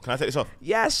hot. Can I take this off?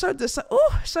 Yeah, show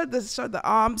the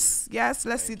arms. Yes,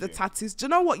 let's see the tattoos. Do you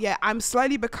know what? Yeah, I'm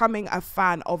slowly becoming a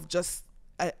fan of just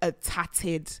a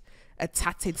tatted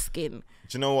skin.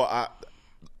 Do you know what? I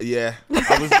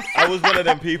was one of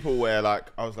them people where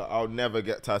like I was like I'll never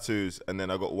get tattoos, and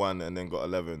then I got 1 and then got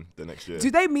 11 the next year.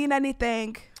 Do they mean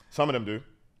anything? Some of them do.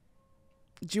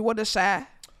 Do you want to share?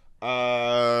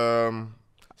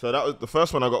 So that was the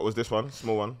first one I got was this one,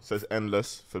 small one. It says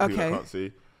endless for people that can't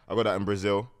see. I got that in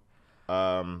Brazil,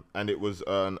 and it was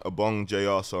a Bong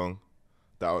JR song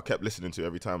that I kept listening to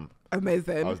every time.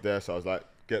 Amazing. I was there, so I was like,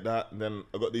 get that. And then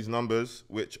I got these numbers,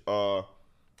 which are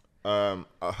I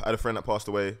had a friend that passed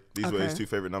away. These were his 2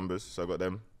 favorite numbers, so I got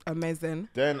them. Amazing.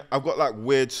 Then I've got like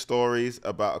weird stories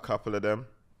about a couple of them,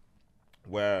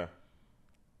 where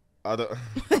I don't.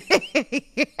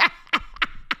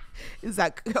 It's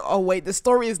like, oh wait, the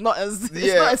story is not as clean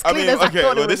as I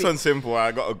thought it would this be. one's simple.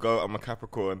 I got a goat. I'm a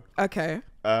Capricorn. Okay.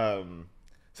 So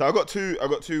I got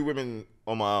two women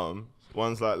on my arm.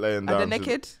 One's like laying down. Are they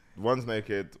naked? One's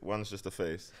naked. One's just a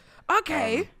face.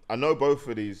 Okay. I know both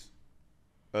of these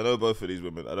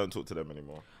women. I don't talk to them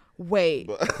anymore. Wait,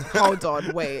 hold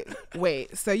on.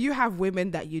 Wait. So you have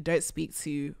women that you don't speak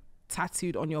to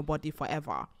tattooed on your body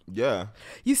forever? Yeah.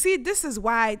 You see, this is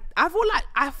why I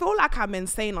feel like I'm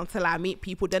insane until I meet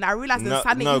people. Then I realize the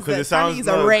sanity is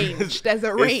a range. There's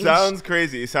a range. It sounds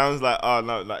crazy. It sounds like, oh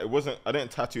no, like it wasn't. I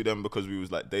didn't tattoo them because we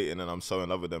was like dating and I'm so in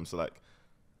love with them. So like,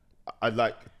 I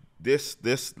like this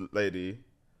lady.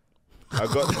 I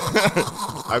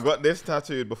got this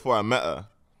tattooed before I met her.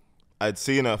 I'd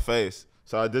seen her face,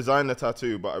 so I designed the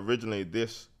tattoo. But originally, the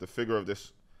figure of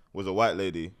this was a white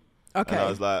lady. Okay. And I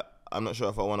was like, I'm not sure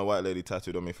if I want a white lady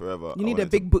tattooed on me forever. You need a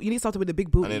big boot. You need something with a big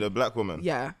booty. I need a black woman.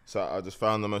 Yeah. So I just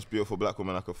found the most beautiful black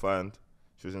woman I could find.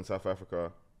 She was in South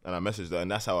Africa, and I messaged her,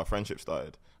 and that's how our friendship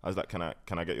started. I was like, can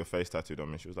I get your face tattooed on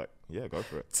me? She was like, yeah, go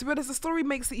for it. To be honest, the story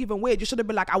makes it even weird. You should have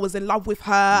been like, I was in love with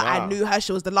her. I knew her.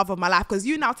 She was the love of my life. Because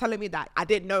you now telling me that I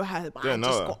didn't know her, but I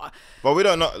just got her. But we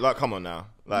don't know. Like, come on now.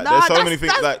 Like, there's so many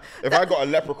things. Like, if I got a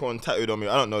leprechaun tattooed on me,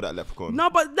 I don't know that leprechaun. No,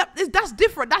 but that's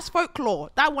different. That's folklore.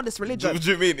 That one is religion. What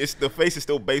do you mean? The face is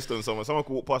still based on someone. Someone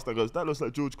could walk past and goes, that looks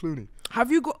like George Clooney.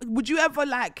 Would you ever,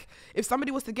 like, if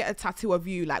somebody was to get a tattoo of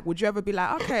you, like, would you ever be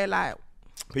like, okay, like.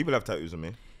 People have tattoos on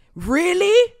me.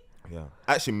 Really? Yeah.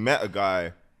 I actually met a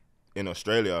guy in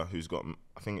Australia who's got,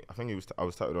 I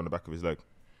was tattooed on the back of his leg.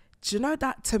 Do you know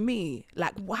that, to me,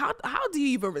 like, how do you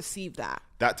even receive that?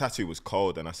 That tattoo was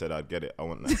cold, and I said, I'd get it. I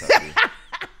want that tattoo.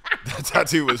 That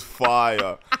tattoo was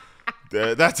fire.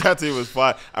 That tattoo was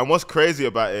fire. And what's crazy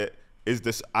about it is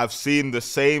this, I've seen the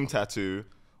same tattoo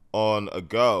on a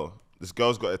girl. This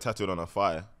girl's got it tattooed on her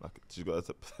thigh. Like, she's got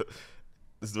it.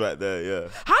 It's right there, yeah.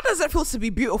 How does it feel to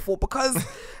be beautiful? Because,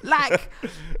 like,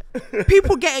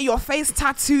 people getting your face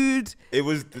tattooed. It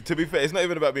was, to be fair, it's not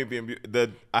even about me being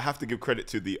beautiful. I have to give credit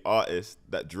to the artist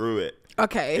that drew it.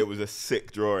 Okay. It was a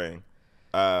sick drawing.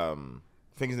 I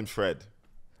think his name's Fred.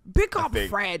 Big up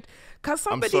Fred.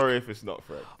 I'm sorry if it's not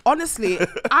Fred. Honestly,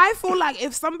 I feel like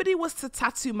if somebody was to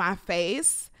tattoo my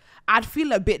face, I'd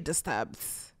feel a bit disturbed.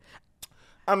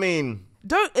 I mean...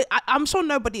 I'm sure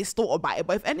nobody's thought about it,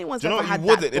 but if anyone's ever had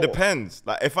that thought, it depends.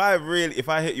 Like, if I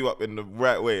hit you up in the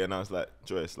right way and I was like,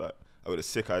 Joyce, like, I got a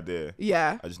sick idea.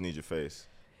 Yeah. I just need your face.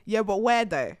 Yeah, but where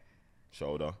though?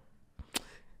 Shoulder.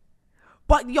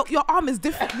 But your arm is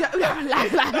different.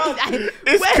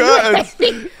 It's curtains.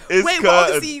 But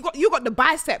obviously you got the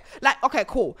bicep. Like, okay,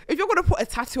 cool. If you're gonna put a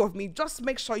tattoo of me, just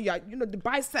make sure the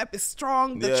bicep is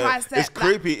strong, the tricep. It's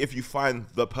creepy if you find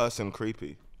the person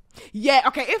creepy. Yeah,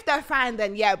 okay, if they're fine,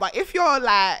 then yeah. But if you're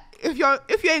like, if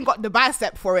you ain't got the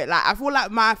bicep for it, like, I feel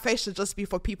like my face should just be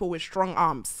for people with strong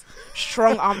arms.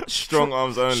 Strong arms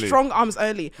only. Strong arms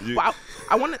only. But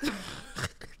I want to.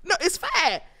 No, it's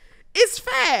fair. It's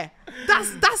fair.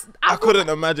 That's. I couldn't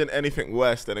imagine anything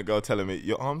worse than a girl telling me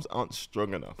your arms aren't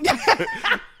strong enough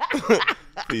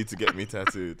for you to get me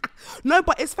tattooed. No,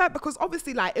 but it's fair because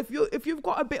obviously, like, if you've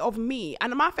got a bit of meat,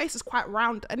 and my face is quite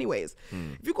round, anyways.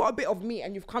 If you've got a bit of meat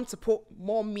and you've come to put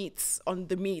more meats on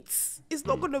the meats, it's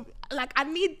not gonna, like, I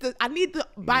need the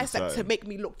bicep to make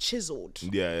me look chiseled.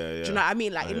 Yeah. Do you know what I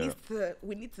mean? Like,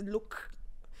 we need to look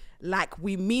like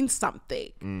we mean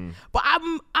something. But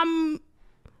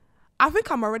I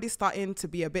think I'm already starting to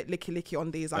be a bit licky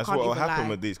on these. That's what will happen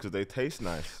with these because they taste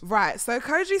nice. Right. So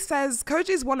Kojey says,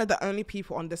 Kojey's one of the only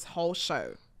people on this whole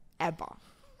show ever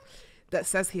that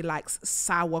says he likes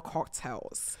sour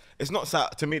cocktails. It's not sour.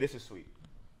 To me, this is sweet.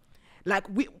 Like,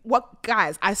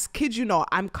 guys, I kid you not,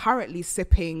 I'm currently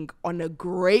sipping on a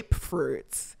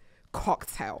grapefruit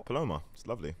cocktail. Paloma. It's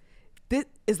lovely.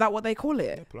 Is that what they call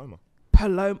it? Yeah, Paloma.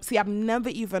 Paloma. See, I've never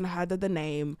even heard of the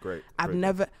name. Great.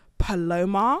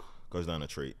 Paloma. Goes down a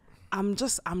treat. I'm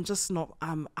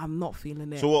not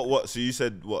feeling it. So what? So you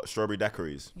said what? Strawberry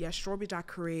daiquiris? Yeah, strawberry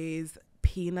daiquiris,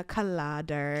 pina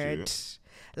colada.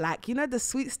 Like, the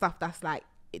sweet stuff that's like,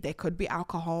 there could be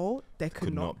alcohol, there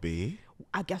could not be.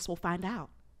 I guess we'll find out.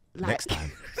 Like, next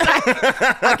time.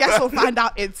 I guess we'll find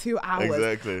out in 2 hours.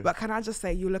 Exactly. But can I just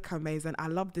say, you look amazing. I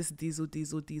love this diesel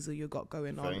you got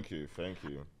going on. Thank you.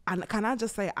 And can I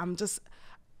just say, I'm just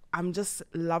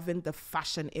loving the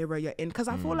fashion era you're in, because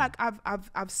I feel like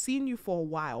I've seen you for a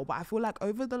while, but I feel like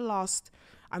over the last,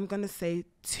 I'm gonna say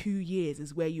 2 years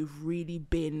is where you've really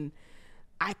been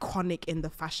iconic in the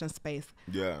fashion space.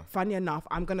 Yeah. Funny enough,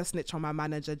 I'm gonna snitch on my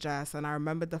manager Joyce, and I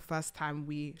remember the first time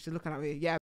she's looking at me.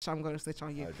 Yeah, I'm gonna snitch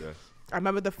on you. I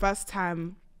remember the first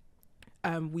time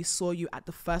we saw you at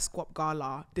the first Squat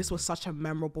Gala. This was such a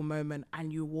memorable moment,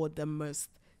 and you wore the most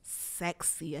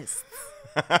sexiest.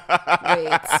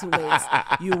 wait.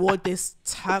 You wore this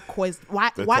turquoise.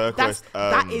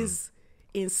 That is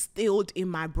instilled in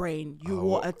my brain. You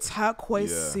wore a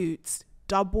turquoise suit,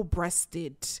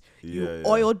 double-breasted. You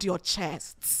oiled your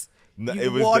chests. No,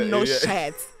 you wore no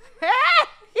shirts.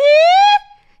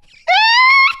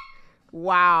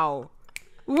 Wow.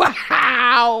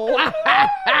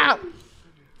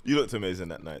 You looked amazing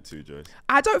that night too, Joyce.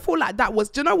 I don't feel like that was,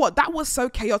 do you know what? That was so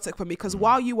chaotic for me because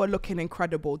while you were looking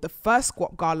incredible, the first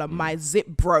Squat Gala, my zip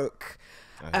broke.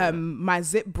 My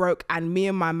zip broke and me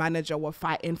and my manager were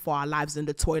fighting for our lives in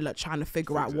the toilet trying to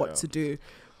figure out what to do.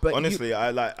 But honestly,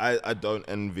 I don't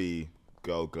envy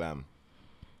girl glam.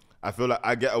 I feel like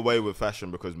I get away with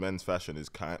fashion because men's fashion is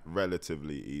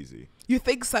relatively easy. You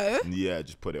think so? Yeah,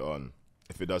 just put it on.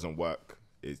 If it doesn't work,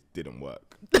 it didn't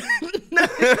work.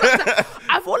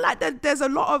 I feel like there's a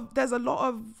lot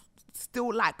of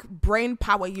still like brain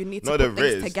power you need to No, put there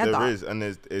things is, together. there is, and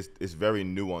it's very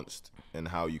nuanced in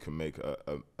how you can make a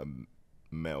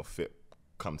male fit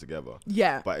come together.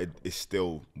 Yeah. But it's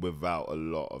still without a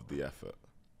lot of the effort.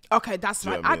 Okay, that's Do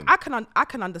you right. know what I mean? I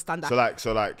can understand that.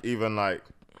 So like even like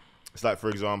it's like, for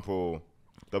example,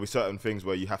 there'll be certain things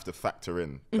where you have to factor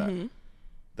in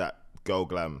that girl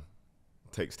glam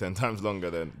takes 10 times longer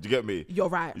than, do you get me? You're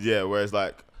right. Yeah, whereas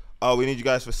like, oh, we need you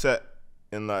guys for set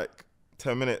in like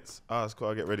 10 minutes. Oh, it's cool,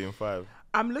 I'll get ready in 5.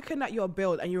 I'm looking at your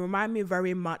build and you remind me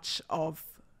very much of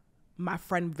my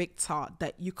friend Victor,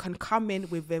 that you can come in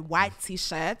with the white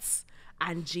t-shirts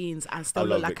and jeans and still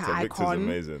look like Victor. an Victor's icon.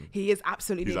 amazing. He is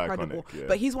absolutely He's incredible. iconic, yeah.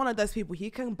 But he's one of those people, he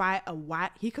can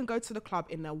go to the club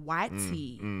in a white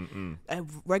tee, a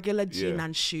regular jean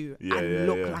and shoe and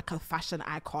look like a fashion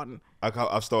icon.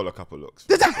 I've stole a couple looks.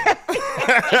 Keep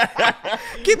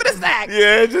it a stack.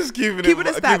 Yeah, just keeping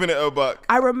it a buck.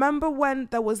 I remember when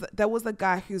there was a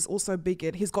guy who's also big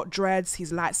in, he's got dreads,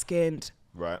 he's light skinned.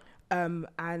 Right. And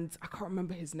I can't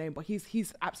remember his name, but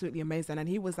he's absolutely amazing. And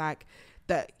he was like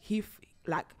that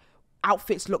like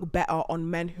outfits look better on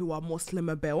men who are more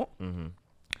slimmer built. And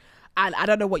I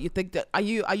don't know what you think. That are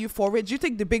you for it? Do you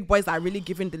think the big boys are really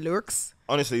giving the looks?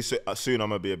 Honestly, soon I'm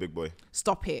gonna be a big boy.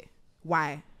 Stop it.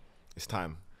 Why? It's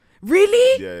time.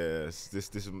 Really? Yeah. This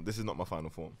is not my final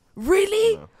form.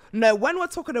 Really? No. When we're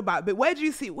talking about, but how do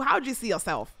you see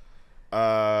yourself?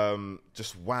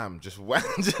 Just wham, just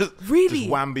Really? just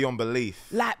wham beyond belief.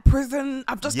 Like prison.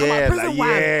 I've just come out of prison. Like,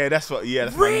 wham. yeah, that's my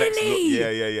next Really?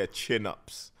 look. Yeah. Chin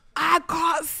ups. I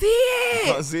can't see it.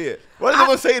 I can't see it. Why does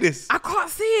everyone say this? I can't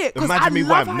see it. Imagine me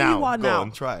wham how now. you are Go now.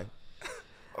 on, try.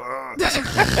 Not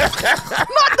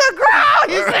the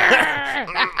ground.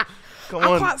 Come I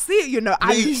on. can't see it. You know,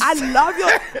 Please.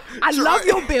 I love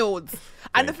your builds.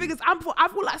 And the thing is, I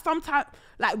feel like sometimes,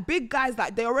 like big guys,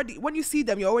 like they already, when you see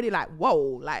them, you're already like, whoa,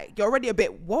 like you're already a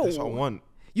bit whoa. That's what I want.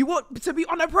 You want to be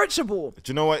unapproachable. Do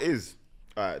you know what it is?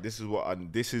 All right, this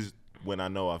is when I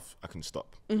know I can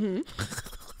stop.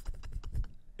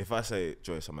 If I say,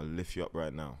 Joyce, I'm gonna lift you up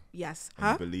right now. Yes.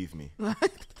 And you believe me.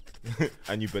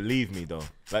 And you believe me though.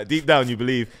 Like deep down, you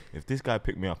believe if this guy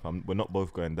picked me up, we're not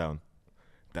both going down.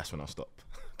 That's when I stop.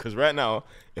 Because right now,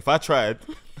 if I tried,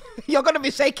 you're gonna be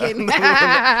shaking.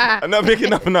 I'm not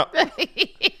picking up and up.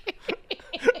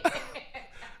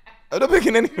 I'm not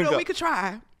picking anything You know, up. we could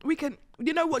try. We can.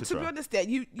 You know what? To be honest, yeah,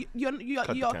 you're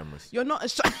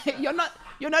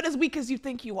not as weak as you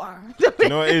think you are. You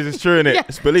know what it is? It's true, innit? Yeah.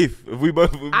 It's belief. If we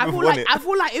both want it. I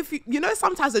feel like if you know,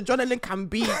 sometimes adrenaline can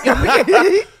be.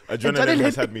 Adrenaline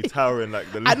has had me towering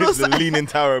like the leaning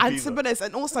tower of and Pisa. to be honest,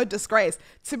 and also disgrace.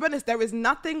 To be honest, there is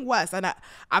nothing worse, and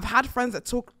I've had friends that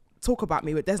talk about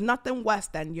me, but there's nothing worse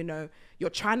than, you know,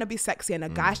 you're trying to be sexy and a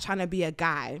guy's trying to be a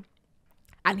guy,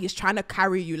 and he's trying to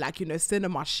carry you like, you know,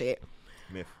 cinema shit.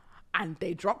 Myth. And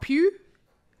they drop you.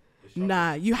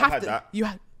 Nah, you have to. that. You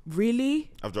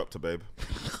really? I've dropped a babe.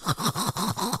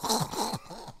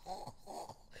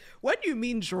 When you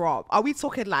mean drop, are we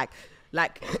talking like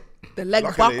the leg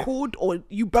Luckily- buckled, or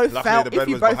you both Luckily, fell? the bed If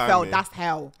you was both behind fell, me. that's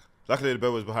hell. Luckily, the bed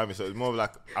was behind me, so it was more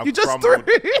like You just threw.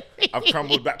 I've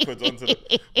crumbled backwards onto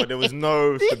but there was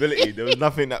no stability. There was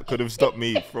nothing that could have stopped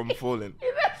me from falling.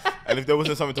 And if there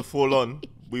wasn't something to fall on,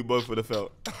 we both would have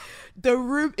felt. The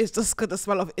room is just gonna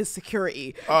smell of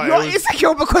insecurity. Oh, You're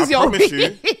insecure because I you're promise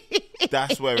weak. you,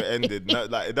 that's where it ended. No,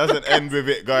 like it doesn't end with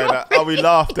it going like, oh, we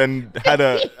laughed and had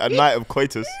a night of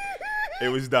coitus. It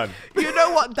was done. You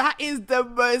know what? That is the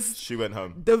most. She went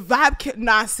home. The vibe.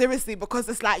 Nah, seriously, because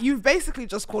it's like you've basically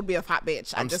just called me a fat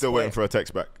bitch. I'm still waiting for a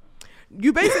text back.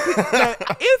 You basically, no,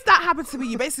 if that happened to me,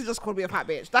 you basically just called me a fat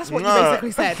bitch. That's what you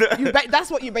basically said. That's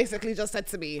what you basically just said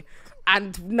to me,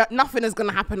 and nothing is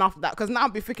gonna happen after that. Because now I'll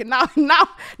be thinking, now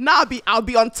I'll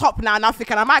be on top now. Now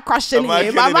thinking, am I crushing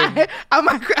him?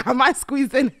 Am I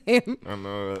squeezing him? I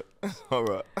know. All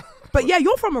right. But yeah,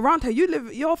 you're from around here.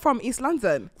 You're from East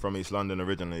London. From East London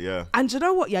originally, yeah. And you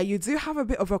know what? Yeah, you do have a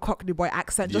bit of a Cockney boy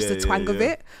accent, just the twang of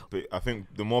it. But I think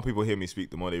the more people hear me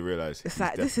speak, the more they realise It's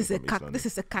like this is a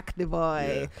Cockney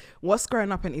boy. Yeah. What's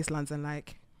growing up in East London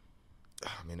like?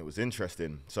 I mean, it was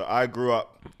interesting. So I grew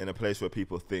up in a place where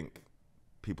people think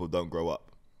people don't grow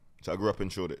up. So I grew up in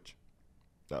Shoreditch,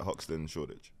 like Hoxton,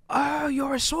 Shoreditch. Oh,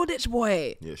 you're a Shoreditch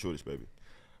boy. Yeah, Shoreditch, baby.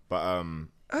 But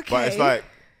Okay. but it's like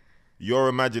you're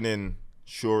imagining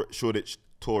Shoreditch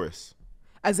tourists.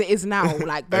 As it is now,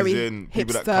 like very As in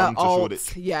people hipster, that come to alt,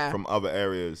 Shoreditch yeah. from other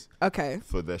areas Okay.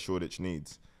 for their Shoreditch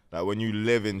needs. Like when you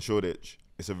live in Shoreditch,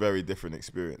 it's a very different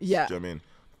experience. Yeah. Do you know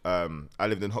what I mean? I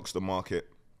lived in Hoxton Market.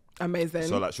 Amazing.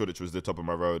 So like Shoreditch was the top of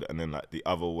my road, and then like the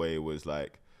other way was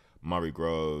like Murray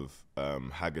Grove,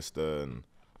 Haggerston,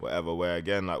 whatever. Where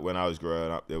again, like when I was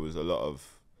growing up, there was a lot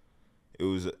of, it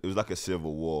was like a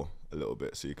civil war a little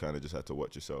bit. So you kind of just had to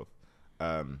watch yourself.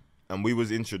 And we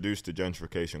was introduced to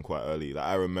gentrification quite early. Like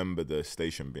I remember the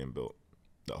station being built,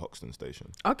 the Hoxton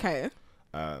station. Okay.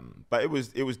 But it was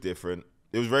different.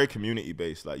 It was very community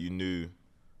based. Like you knew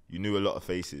a lot of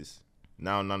faces.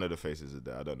 Now none of the faces are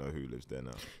there. I don't know who lives there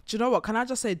now. Do you know what? Can I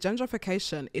just say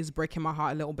gentrification is breaking my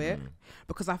heart a little bit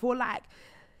because I feel like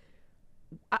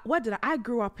where did I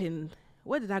grow up?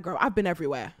 I've been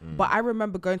everywhere, but I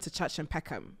remember going to church in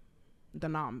Peckham, the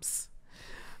Nams.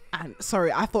 And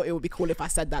sorry, I thought it would be cool if I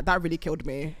said that. That really killed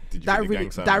me. Did you that think really,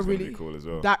 the gang that sign was really, gonna be cool as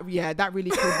well? That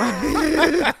really killed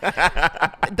me.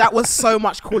 That was so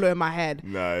much cooler in my head.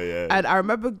 No, yeah. And I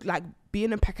remember like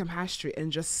being in Peckham High Street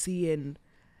and just seeing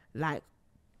like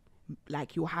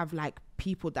you'll have like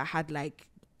people that had like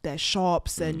their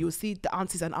shops and you'll see the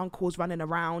aunties and uncles running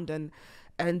around and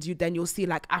you'll see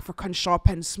like African shop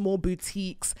and small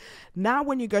boutiques. Now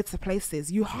when you go to places,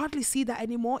 you hardly see that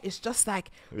anymore. It's just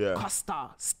like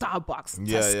Costa, Starbucks,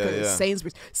 Tesco,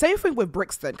 Sainsbury's. Same thing with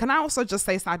Brixton. Can I also just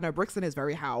say, side note, Brixton is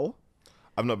very hell.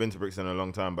 I've not been to Brixton in a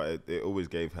long time, but it always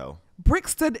gave hell.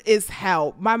 Brixton is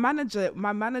hell. My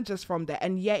manager's from there,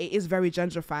 and yeah, it is very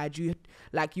gentrified.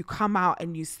 You come out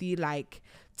and you see like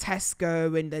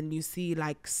Tesco, and then you see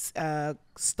like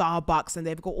Starbucks, and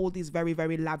they've got all these very,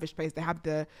 very lavish places. They have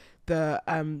the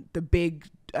big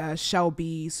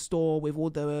Shelby store with all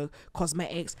the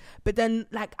cosmetics, but then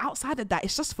like outside of that,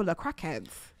 it's just full of crackheads.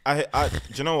 Do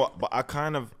you know what? But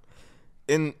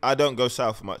I don't go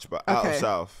south much, but out of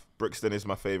south, Brixton is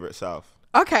my favorite south.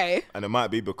 Okay. And it might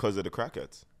be because of the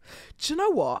crackheads. Do you know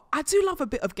what? I do love a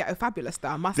bit of ghetto fabulous though,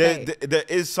 I must say. There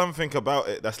is something about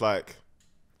it that's like,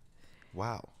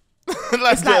 wow.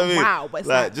 Like, it's like, wow, but it's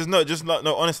like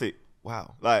no, honestly,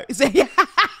 wow. Like,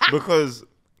 because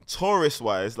tourist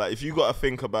wise, like if you got to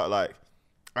think about like,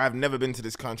 I've never been to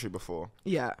this country before.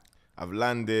 Yeah. I've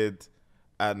landed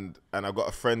and I've got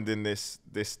a friend in this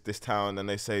town and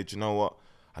they say, do you know what?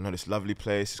 I know this lovely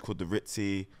place. It's called the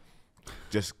Ritzy.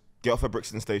 Just get off at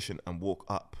Brixton Station and walk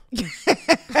up.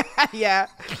 Yeah.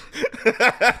 You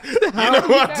know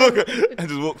what I'm talking? And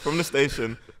just walk from the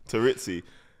station to Ritzy.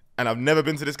 And I've never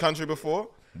been to this country before.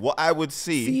 What I would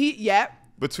see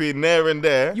between there and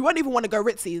there. You won't even want to go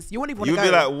Ritzy's. You won't even want to go.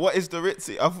 You'd be like, what is the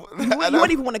Ritzy? You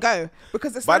won't even want to go.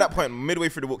 Because it's by that point, midway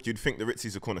through the walk, you'd think the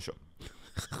Ritzy's a corner shop.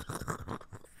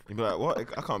 You'd be like, what?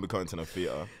 I can't be going to no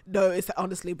theatre. No, it's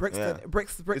honestly Brixton. Yeah.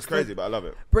 Brixton. It's crazy, but I love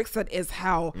it. Brixton is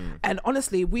hell. And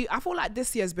honestly, I feel like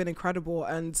this year has been incredible.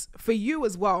 And for you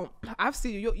as well, I've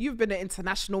seen you've been an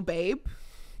international babe.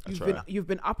 You've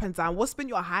been up and down. What's been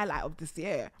your highlight of this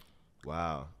year?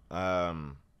 Wow.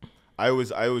 I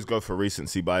always go for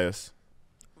recency bias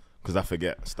because I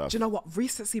forget stuff. Do you know what?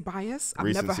 Recency bias? I've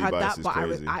never heard that, but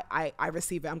I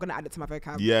receive it. I'm going to add it to my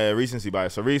vocab. Yeah, recency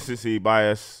bias. So recency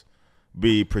bias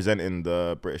be presenting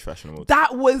the British Fashion Awards.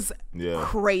 That was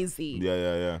crazy.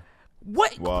 Yeah.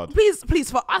 What? Wild. Please,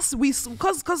 for us,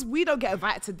 because we don't get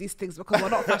invited to these things because we're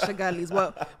not fashion girlies.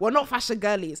 We're not fashion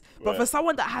girlies. But for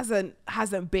someone that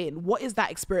hasn't been, what is that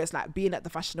experience like being at the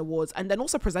Fashion Awards and then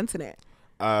also presenting it?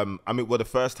 I mean, well, the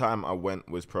first time I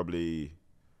went was might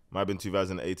have been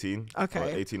 2018.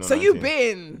 Okay. 18 or so 19. you've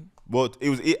been. Well, it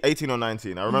was 18 or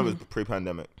 19. I remember it was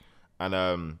pre-pandemic, and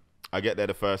I get there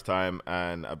the first time,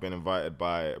 and I've been invited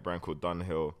by a brand called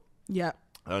Dunhill. Yeah.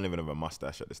 I don't even have a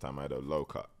mustache at this time. I had a low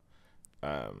cut.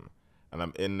 And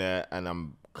I'm in there and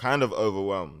I'm kind of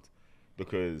overwhelmed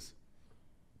because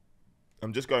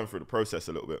I'm just going through the process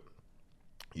a little bit.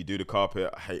 You do the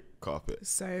carpet. I hate carpet.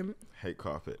 Same. Hate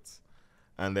carpets.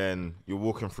 And then you're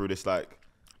walking through this like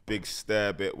big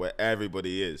stair bit where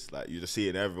everybody is. Like you're just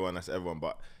seeing everyone, that's everyone,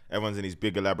 but everyone's in these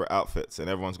big elaborate outfits and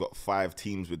everyone's got 5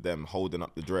 teams with them holding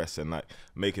up the dress and like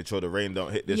making sure the rain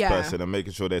don't hit this person and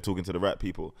making sure they're talking to the right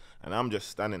people. And I'm just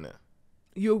standing there.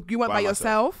 You went by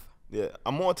yourself? Yeah,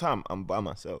 and more time, I'm by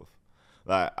myself.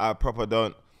 Like, I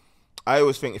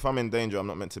always think if I'm in danger, I'm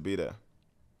not meant to be there.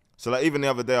 So, like, even the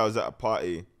other day, I was at a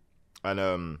party,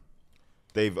 and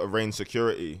they've arranged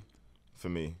security for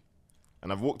me.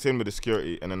 And I've walked in with the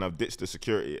security, and then I've ditched the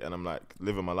security, and I'm, like,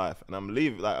 living my life. And I'm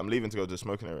leaving to go to the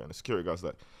smoking area, and the security guy's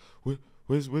like,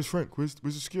 where's Frank? Where's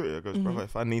the security? I goes, brother,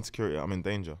 if I need security, I'm in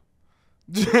danger.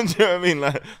 Do you know what I mean?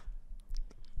 Like,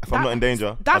 if I'm not in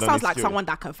danger, that sounds like someone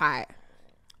that can fight.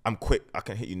 I'm quick. I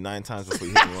can hit you 9 times before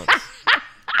you hit me once.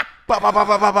 Ba, ba, ba,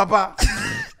 ba, ba, ba, ba.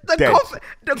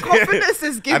 The confidence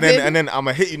is given. And then I'm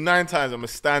going to hit you 9 times. I'm going to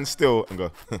stand still and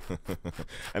go.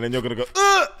 And then you're going to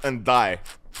go, and die.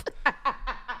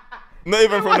 Not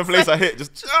even from the place I hit.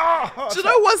 Just. Do you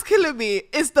know what's killing me?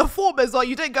 It's the form as well.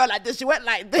 You didn't go like this. You went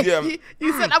like this. Yeah.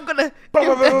 You said, I'm gonna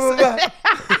give this.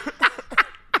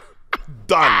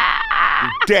 Done.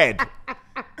 You're dead.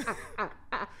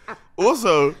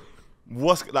 Also,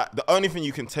 what's like the only thing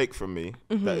you can take from me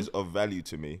that is of value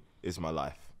to me is my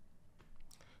life.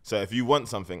 So if you want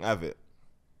something, have it.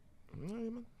 There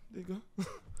you go.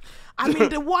 I mean,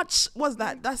 the watch was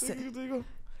that. That's it. There you go.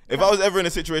 If I was ever in a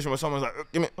situation where someone's like,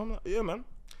 give me, I'm like, yeah, man.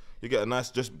 You get a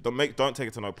nice, just don't take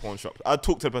it to no pawn shop. I'd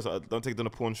talk to the person, don't take it to the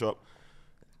pawn shop.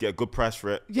 Get a good price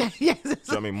for it. Yeah. Do you know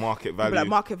what I mean? Market value. Like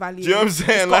market value. Do you know what I'm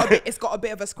saying? It's got a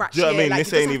bit of a scratch. Do you know what I mean? Like,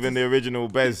 This ain't even the original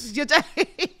Bez. You're just,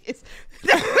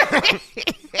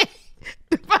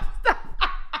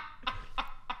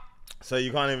 So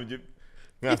you can't even, you're going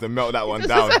to have to melt that one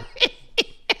down.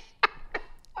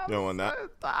 You don't want that.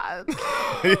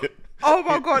 Oh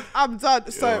my God, I'm done.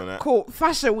 want So that. cool.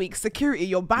 Fashion Week, security,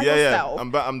 you're by Yeah, yourself.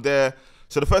 I'm there.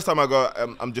 So the first time I go,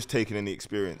 I'm just taking in the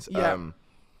experience. Yeah.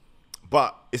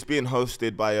 But it's being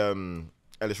hosted by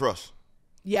Ellis Ross.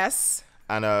 Yes.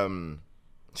 And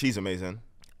she's amazing.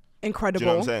 Incredible. Do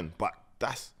you know what I'm saying? But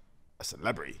that's a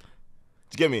celebrity.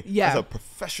 Do you get me? Yeah. That's a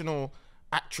professional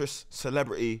actress,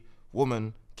 celebrity,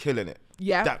 woman killing it.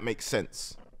 Yeah. That makes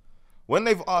sense. When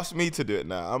they've asked me to do it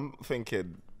now, I'm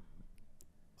thinking,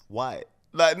 why?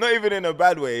 Like, not even in a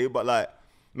bad way, but like,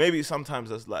 maybe sometimes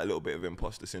there's like a little bit of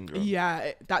imposter syndrome.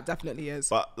 Yeah, that definitely is.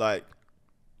 But like,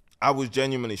 I was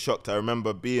genuinely shocked. I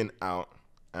remember being out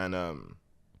and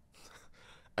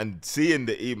seeing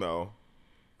the email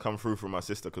come through from my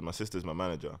sister, because my sister's my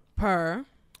manager.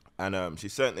 And she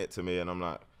sent it to me, and I'm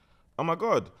like, oh my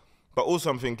God. But also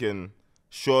I'm thinking,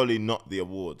 surely not the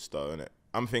awards though, innit?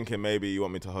 I'm thinking maybe you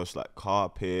want me to host like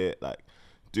carpet, like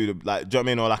do the, like, do you know what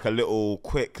I mean? Or like a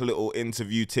quick little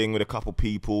interview thing with a couple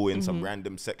people in some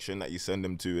random section that you send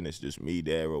them to, and it's just me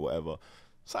there or whatever.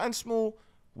 Something small,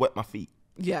 wet my feet.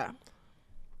 Yeah.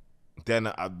 Then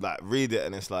I like read it,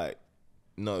 and it's like,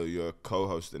 no, you're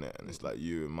co-hosting it, and it's like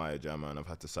you and Maya Jama, and I've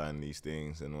had to sign these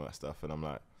things and all that stuff, and I'm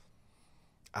like,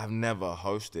 I've never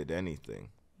hosted anything.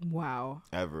 Wow.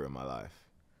 Ever in my life.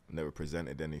 Never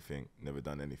presented anything, never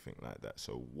done anything like that.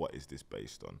 So what is this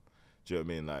based on? Do you know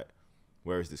what I mean? Like,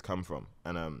 where has this come from?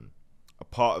 And a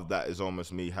part of that is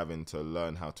almost me having to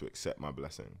learn how to accept my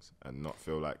blessings and not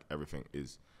feel like everything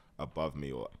is above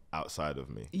me or outside of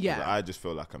me. Yeah. 'Cause I just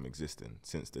feel like I'm existing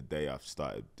since the day I've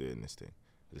started doing this thing.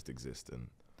 Just existing.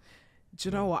 Do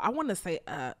you know what? I want to say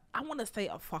a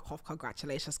fuck off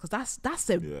congratulations, because that's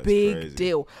a Yeah, it's big crazy.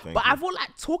 deal. Thank But you. I feel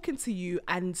like talking to you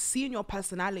and seeing your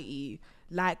personality,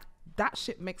 like that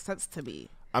shit makes sense to me.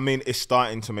 I mean, it's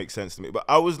starting to make sense to me. But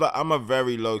I was like, I'm a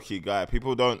very low-key guy.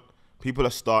 People are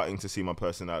starting to see my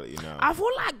personality now. I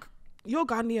feel like you're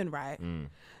Ghanaian, right?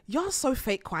 You're so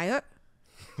fake quiet.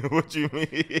 What do you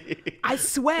mean? I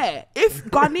swear, if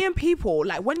Ghanaian people,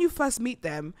 like when you first meet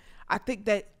them, I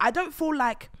don't feel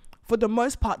like, for the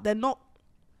most part, they're not,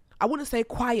 I wouldn't say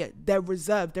quiet, they're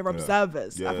reserved, they're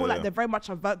observers. Yeah, I feel like they're very much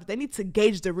observed. They need to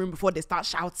gauge the room before they start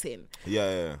shouting.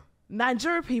 Yeah.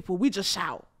 Nigerian people, we just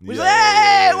shout. We just,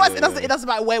 Yeah, hey, what's it? It doesn't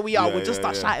matter where we are. Yeah, We'll just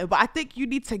start shouting. But I think you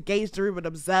need to gauge the room and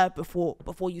observe before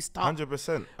you start.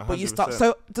 100%. But you start.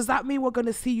 So does that mean we're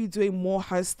gonna see you doing more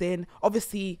hosting?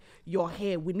 Obviously, you're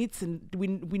here. We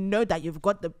know that you've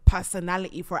got the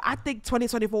personality for it. I think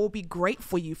 2024 will be great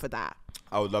for you for that.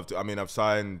 I would love to. I mean, I've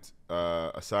signed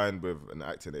with an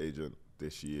acting agent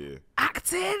this year.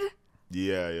 Acting?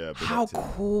 Yeah. big How acting.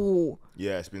 cool.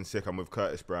 Yeah, it's been sick. I'm with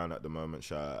Curtis Brown at the moment.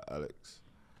 Shout out Alex.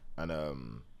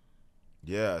 And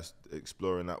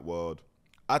exploring that world.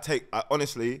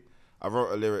 Honestly, I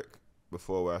wrote a lyric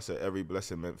before where I said every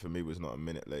blessing meant for me was not a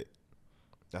minute late.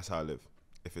 That's how I live.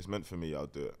 If it's meant for me, I'll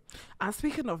do it. And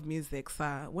speaking of music,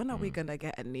 sir, when are we gonna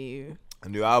get a new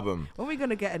album? When are we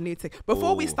gonna get a new thing?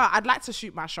 Before we start, I'd like to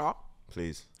shoot my shot.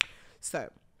 Please. So,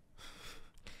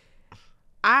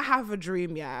 I have a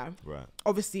dream, yeah. Right.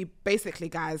 Obviously, basically,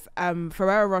 guys,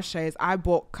 Ferrero Rochers, I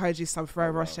bought Kojey some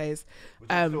Ferrero Rochers. Which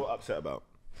I'm still upset about.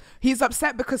 He's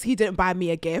upset because he didn't buy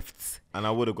me a gift. And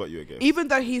I would have got you a gift. Even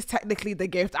though he's technically the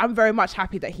gift, I'm very much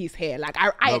happy that he's here. Like,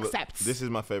 I accept. This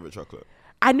is my favorite chocolate.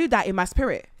 I knew that in my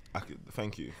spirit.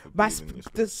 Thank you. For My believing in your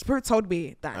the spirit. spirit told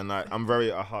me that. And I'm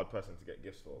a hard person to get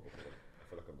gifts for because I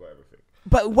feel like I've got everything.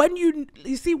 But when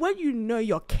when you know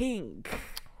you're king,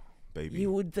 Baby.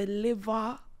 you will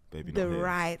deliver Baby, the not here.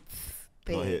 right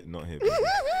thing. Not here. Baby.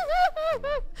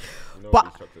 You know But-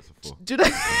 what these chocolates are for. Do you know?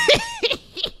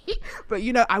 But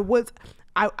you know, I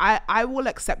will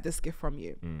accept this gift from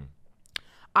you.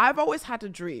 I've always had a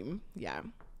dream,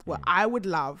 where I would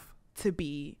love to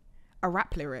be a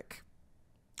rap lyric.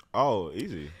 Oh,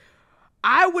 easy.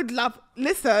 I would love,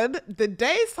 listen, the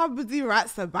day somebody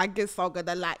writes a banging song and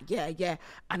they're like, yeah,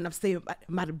 and I'm saying,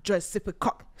 Madam Joyce sipping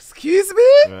cock, excuse me?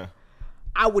 Yeah.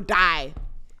 I would die.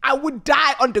 I would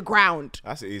die on the ground.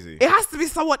 That's easy. It has to be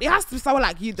someone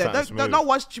like you there. Something Not smooth.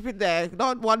 one stupid there.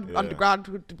 Not one Yeah.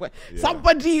 underground. Yeah.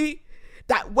 Somebody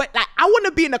that went, like, I want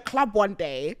to be in a club one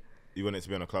day. You want it to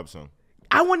be on a club song?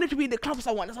 I wanted to be in the club with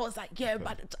someone. And someone's like, yeah,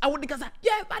 but I want the guys like,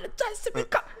 yeah, but just sipping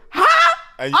cup. Huh?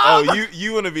 And, my-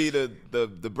 you want to be the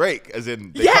break, as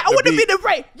in they yeah, cut I want to beat be the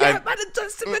break. Yeah, and- but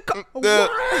just sipping cup.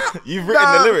 You've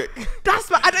written the lyric. That's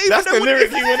what I don't even That's know the what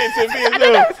lyric it is. you want it to be I as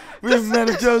don't well. know. With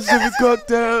Madam sipping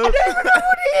cocktail. I don't even know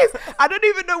what it is. I don't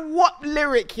even know what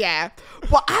lyric, yeah.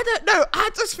 But I don't know. I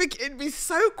just think it'd be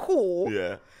so cool.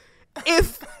 Yeah.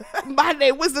 If my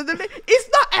name was in the it's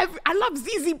not every. I love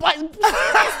ZZ, but it's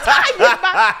tired,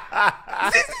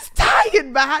 man. ZZ's tired,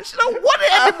 man. She don't want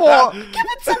it anymore. Give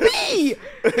it to me.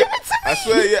 Give it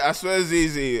to me. I swear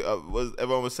ZZ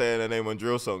everyone was saying her name on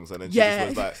drill songs, and then she Yeah.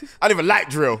 just was like, I don't even like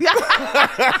drill.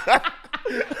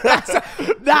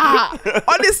 Nah,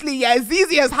 honestly, yeah,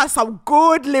 ZZ has had some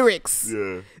good lyrics.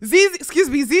 Yeah.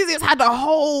 ZZ has had a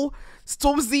whole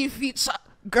Stormzy feature.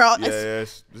 Girl, Yeah,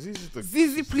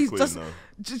 ZZ, please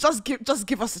just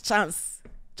give us a chance.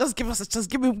 Just give us a chance.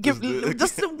 Give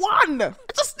just one. I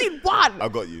just need one. I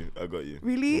got you.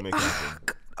 Really? We'll make it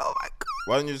happen. Oh my god.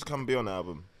 Why don't you just come be on the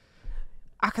album?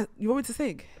 You want me to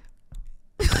sing?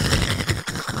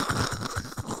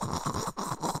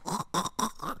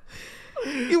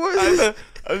 You want me to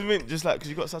I mean, just like, because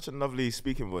you got such a lovely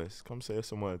speaking voice. Come say us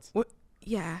some words. what?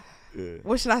 Yeah. Yeah.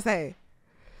 What should I say?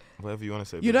 Whatever you want to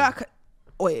say. You know, baby. I could.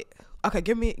 Wait. Okay,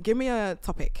 give me a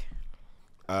topic.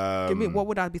 Give me what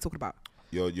would I be talking about?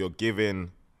 You're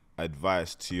giving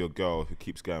advice to your girl who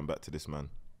keeps going back to this man.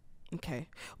 Okay.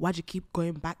 Why'd you keep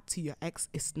going back to your ex?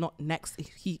 It's not next.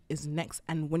 He is next.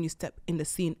 And when you step in the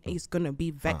scene, he's gonna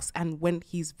be vexed. And when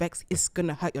he's vexed, it's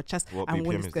gonna hurt your chest. What and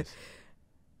when BPM it's is good. this?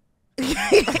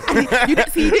 You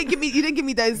didn't give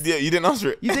me those. Yeah, you didn't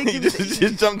answer it. You didn't give just, me-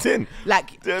 just jumped in.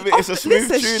 Like, Do you know what I mean? It's a smooth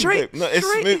listen, tune. straight- babe. No, it's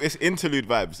straight- smooth. It's interlude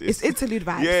vibes. It's interlude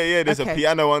vibes. Yeah. There's Okay. a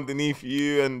piano underneath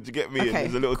you, and do you get me? Okay, And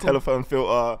there's a little cool. telephone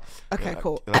filter. Okay, Yeah,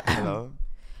 cool. like, hello.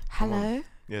 Hello,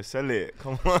 Yeah, sell it.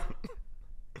 Come on.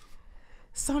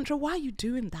 Sandra. Why are you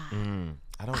doing that?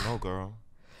 I don't know, girl.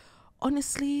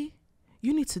 Honestly,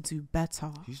 you need to do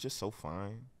better. He's just so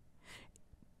fine.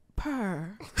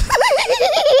 Purr.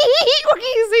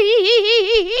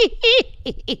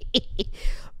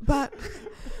 But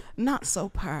not so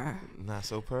purr. Not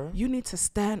so purr. You need to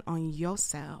stand on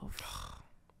yourself,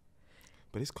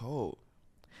 But it's cold.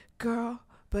 girl.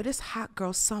 But it's hot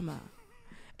girl summer,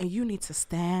 and you need to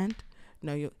stand.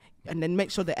 No, and then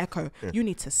make sure the echo. You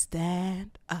need to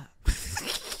stand up.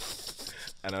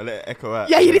 And I'll let it echo out.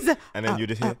 Yeah, you need to- And then you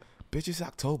just hear, bitch, it's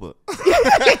October.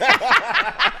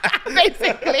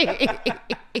 Basically.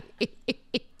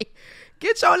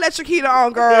 Get your electric heater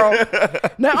on, girl.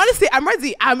 No, honestly, I'm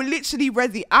ready. I'm literally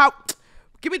ready.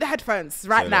 Give me the headphones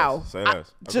right Say now. less, say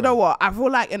less. Do you know what? I feel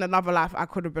like in another life I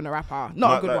could have been a rapper.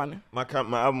 Not a good one. My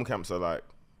album camps are like,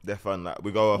 they're fun. Like,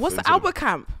 we go off. What's into the album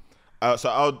camp?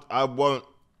 I won't.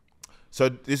 So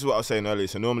this is what I was saying earlier.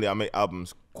 So normally I make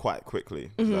albums quite quickly.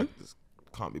 Mm-hmm. Like, just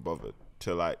can't be bothered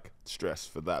to like stress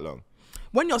for that long.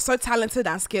 When you're so talented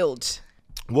and skilled.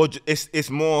 Well, it's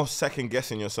more second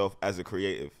guessing yourself as a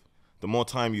creative. The more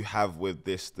time you have with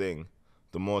this thing,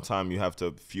 the more time you have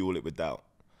to fuel it with doubt.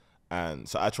 And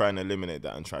so I try and eliminate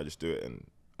that and try to just do it in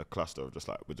a cluster of just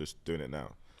like, we're just doing it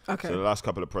now. Okay. So the last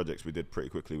couple of projects we did pretty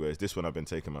quickly, whereas this one I've been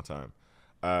taking my time.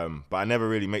 But I never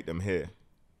really make them here.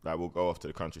 Like, we'll go off to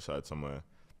the countryside somewhere,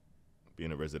 be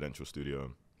in a residential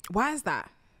studio. Why is that?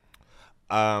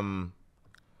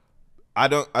 I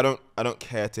don't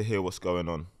care to hear what's going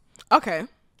on. Okay.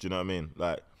 Do you know what I mean?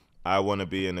 Like, I want to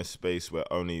be in a space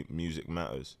where only music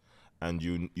matters, and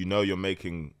you know you're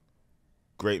making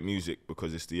great music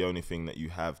because it's the only thing that you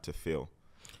have to feel.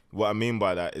 What I mean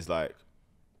by that is like,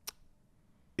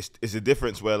 it's a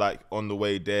difference where like on the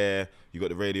way there you got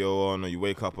the radio on, or you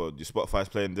wake up or your Spotify's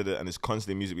playing, and there's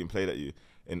constantly music being played at you,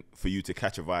 and for you to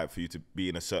catch a vibe, for you to be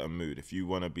in a certain mood. If you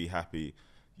want to be happy,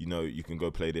 you know, you can go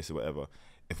play this or whatever.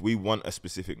 If we want a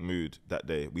specific mood that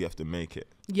day, we have to make it.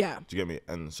 Yeah. Do you get me?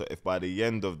 And so if by the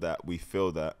end of that we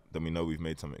feel that, then we know we've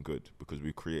made something good because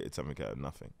we created something out of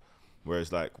nothing.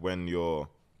 Whereas like when you're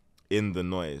in the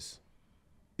noise,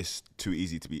 it's too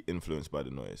easy to be influenced by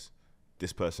the noise.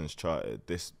 This person's charted,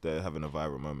 they're having a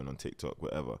viral moment on TikTok,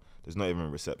 whatever. There's not even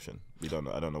reception. We don't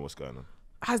know. I don't know what's going on.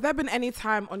 Has there been any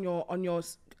time on your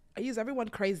is everyone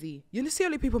crazy? You see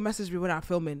only people message me when I'm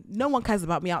filming. No one cares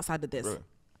about me outside of this. Really?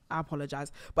 I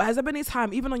apologize. But has there been any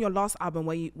time, even on your last album,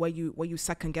 where you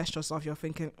second guessed yourself? You're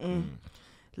thinking,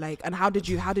 like, and how did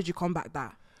you combat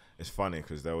that? It's funny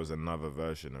because there was another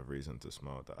version of Reason to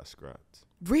Smile that I scrapped.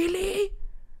 Really?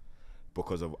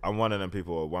 Because I'm one of them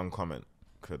people where one comment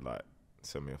could like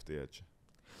send me off the edge.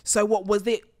 So what was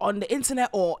it, on the internet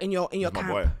or in your camp? My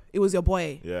boy. It was your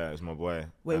boy. Yeah, it was my boy.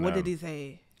 Wait, And, what did he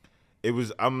say? It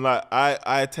was, I'm like,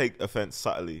 I take offense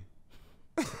subtly.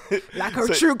 Like a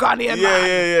true Ghanaian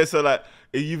man. Yeah. So like,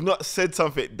 if you've not said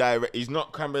something direct, he's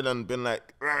not come in and been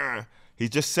like, "Rrr." He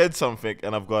just said something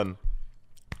and I've gone,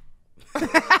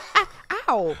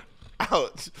 Ow.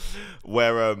 ouch.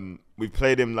 Where we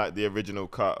played him like the original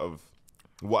cut of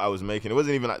what I was making. It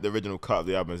wasn't even like the original cut of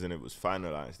the album, and it was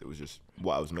finalized. It was just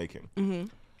what I was making. Mm-hmm.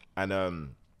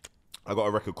 And I got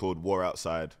a record called War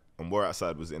Outside, and War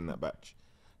Outside was in that batch.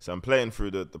 So I'm playing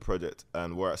through the project,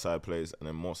 and War Outside plays, and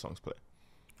then more songs play.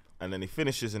 And then he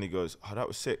finishes, and he goes, "Oh, that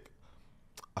was sick.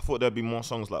 I thought there'd be more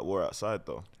songs like War Outside,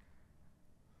 though."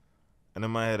 And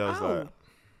in my head, I was like,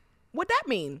 "What'd that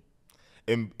mean?"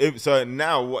 So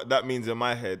now what that means in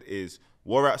my head is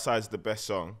War Outside's the best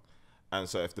song. And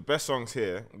so if the best song's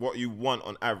here, what you want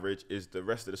on average is the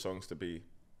rest of the songs to be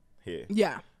here.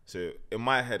 Yeah. So in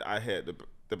my head, I hear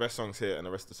the best songs here and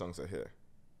the rest of the songs are here.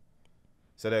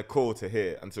 So they're cool to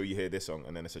hear until you hear this song,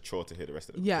 and then it's a chore to hear the rest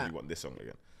of them. Yeah. You want this song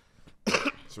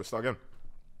again. So we start again.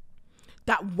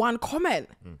 That one comment.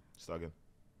 Start again.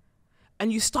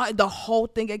 And you started the whole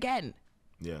thing again.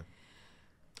 Yeah.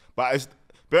 But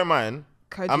bear in mind,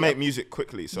 Kojey, I make music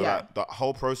quickly. So yeah. like the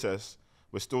whole process,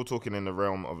 we're still talking in the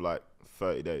realm of like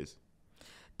 30 days.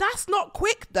 That's not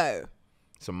quick though.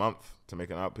 It's a month to make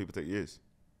an album. People take years.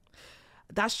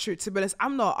 That's true. To be honest,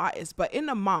 I'm not an artist, but in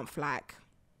a month, like,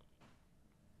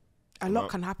 a lot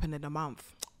can happen in a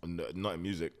month. Not in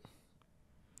music.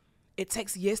 It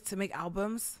takes years to make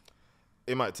albums.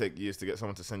 It might take years to get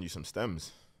someone to send you some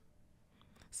stems.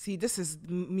 See, this is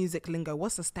music lingo.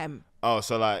 What's a stem? Oh,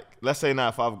 so like, let's say now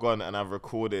if I've gone and I've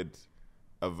recorded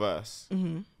a verse,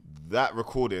 that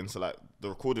recording, so like the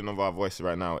recording of our voice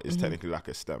right now is technically like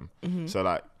a stem. So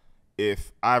like,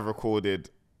 if I've recorded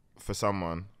for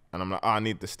someone and I'm like, I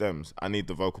need the stems, I need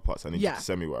the vocal parts, I need you to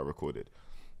send me what I recorded.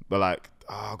 But like,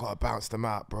 I gotta bounce them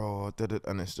out, bro.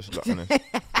 And it's just like,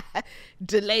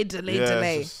 delay.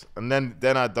 and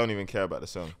then I don't even care about the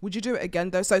song. Would you do it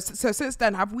again though? So since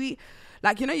then, have we,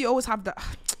 like, you know, you always have the,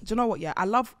 do you know what? Yeah, I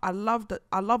love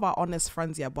our honest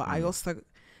friends. Yeah, but I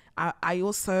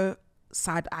also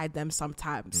side eye them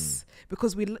sometimes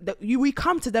because we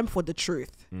come to them for the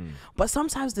truth, but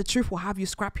sometimes the truth will have you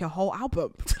scrap your whole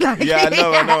album. Yeah,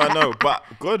 I know, but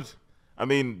good. I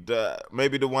mean,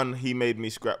 maybe the one he made me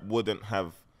scrap wouldn't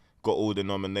have got all the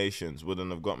nominations,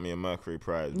 wouldn't have got me a Mercury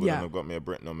Prize, wouldn't have got me a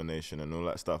Brit nomination and all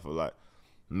that stuff. Of like,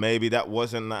 maybe that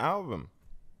wasn't the album.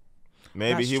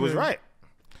 Maybe he was right,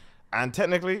 and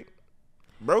technically,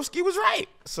 Broski was right.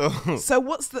 So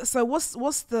what's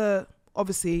the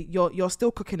obviously you're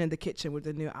still cooking in the kitchen with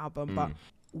the new album, but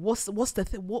what's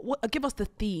the what give us the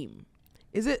theme?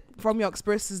 Is it from your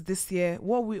experiences this year?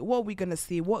 What are we gonna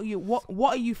see? What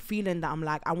are you feeling that I'm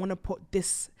like, I want to put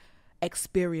this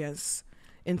experience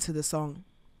into the song,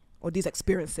 or these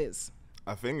experiences?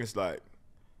 I think it's like,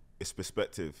 it's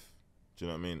perspective. Do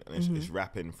you know what I mean? And it's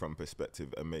rapping from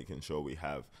perspective and making sure we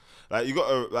have, like, you got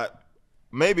to, like,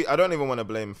 maybe I don't even want to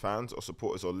blame fans or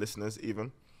supporters or listeners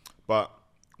even, but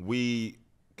we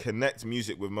connect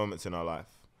music with moments in our life.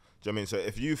 Do you know what I mean? So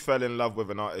if you fell in love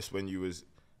with an artist when you was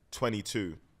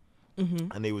 22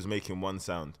 and he was making one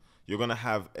sound, you're going to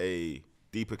have a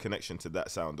deeper connection to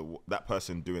that sound, or that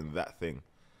person doing that thing.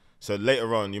 So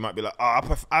later on, you might be like,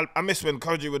 oh, I miss when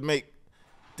Kojey would make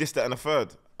this, that, and a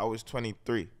third. I was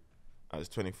 23. I was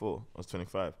 24. I was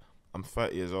 25. I'm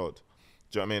 30 years old.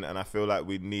 Do you know what I mean? And I feel like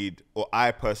we need, or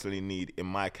I personally need in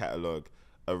my catalogue,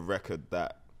 a record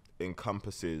that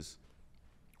encompasses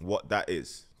what that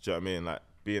is. Do you know what I mean? Like,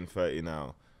 being 30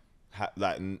 now,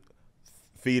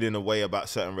 feeling away about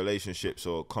certain relationships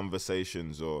or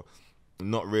conversations, or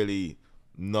not really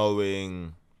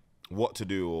knowing what to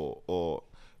do, or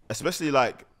especially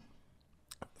like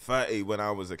 30 when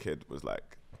I was a kid was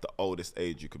like the oldest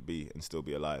age you could be and still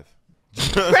be alive.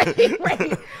 Right.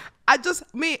 To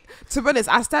be honest,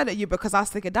 I stared at you because I was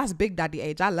thinking, that's Big Daddy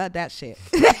age. I love that shit.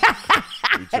 We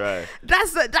try.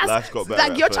 That's Life's got better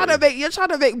like, at you're trying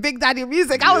to make Big Daddy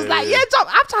music. I was like, yeah.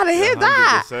 I'm trying to hear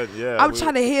that. 100%, yeah, I'm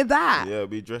trying to hear that. Yeah,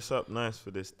 we dress up nice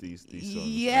for these songs.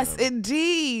 Yes,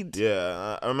 indeed.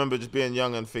 Yeah, I remember just being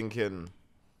young and thinking,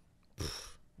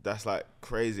 that's like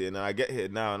crazy. And then I get here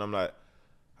now and I'm like,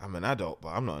 I'm an adult, but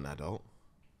I'm not an adult.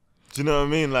 Do you know what I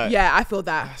mean? Like, Yeah, I feel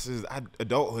that.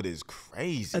 Adulthood is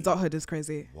crazy. Adulthood is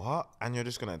crazy. What? And you're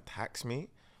just gonna tax me?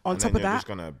 On top of you're that, just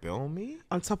gonna bill me?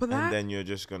 on top of that, And then you're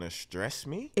just gonna stress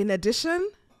me? in addition,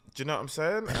 Do you know what I'm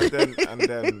saying? And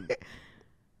then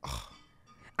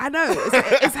I know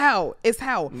it's hell. It's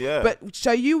hell. Yeah. But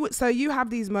so you have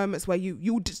these moments where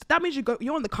you just, that means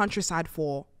you're on the countryside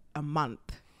for a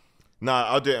month. Nah,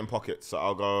 I'll do it in pockets. So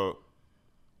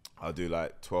I'll do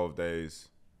like 12 days,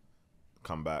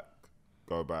 come back,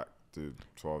 go back, do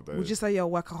 12 days. Would you say you're a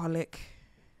workaholic?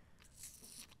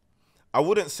 I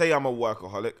wouldn't say I'm a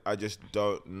workaholic. I just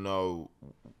don't know.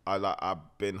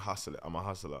 I've been hustling. I'm a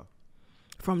hustler.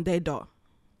 From day dot.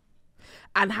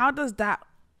 And how does that,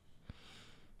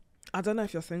 I don't know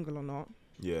if you're single or not.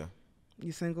 Yeah.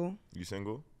 You single? You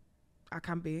single? I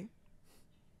can be.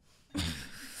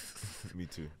 Me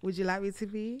too. Would you like me to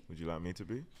be? Would you like me to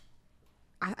be?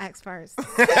 I ask first.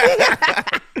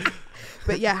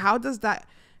 But yeah, how does that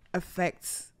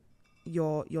affect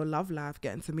your love life,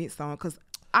 getting to meet someone? Because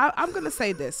I'm gonna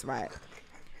say this, right?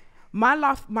 My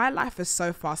life is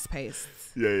so fast paced.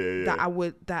 Yeah.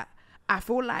 That I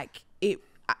feel like it.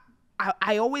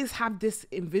 I always have this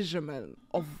envisionment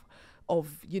of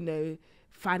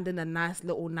finding a nice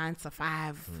little 9 to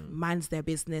 5, minds their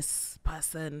business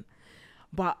person.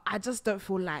 But I just don't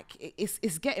feel like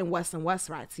it's getting worse and worse,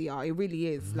 right, TR? It really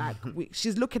is. Like,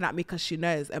 she's looking at me because she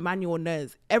knows. Emmanuel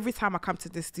knows. Every time I come to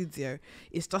the studio,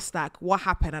 it's just like, what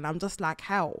happened? And I'm just like,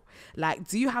 hell. Like,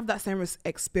 do you have that same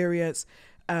experience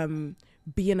being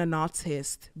an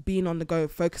artist, being on the go,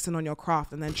 focusing on your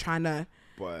craft, and then trying to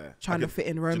fit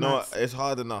in romance? Do you know what? It's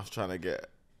hard enough trying to get...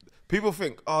 People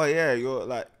think, oh, yeah, you're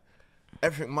like...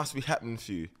 Everything must be happening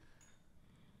to you.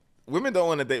 Women don't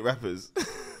want to date rappers.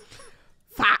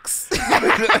 Facts.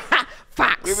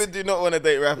 Facts. Women do not want to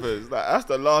date rappers. Like, that's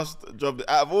the last job.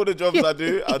 Out of all the jobs I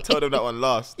do, I'll tell them that one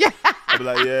last. Yeah. I'll be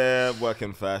like, yeah, work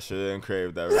in fashion,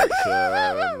 creative direction.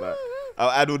 Like,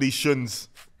 I'll add all these shuns.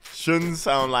 Shuns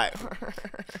sound like...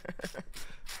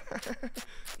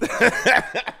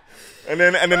 and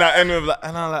then I end with like,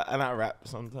 and I rap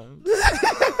sometimes.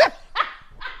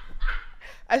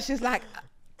 And she's like,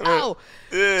 oh,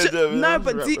 yeah, no,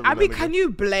 but can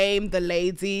you blame the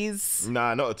ladies?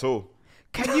 Nah, not at all.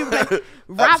 Can you blame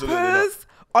rappers?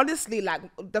 Honestly, like,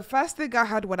 the first thing I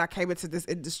heard when I came into this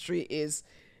industry is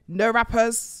no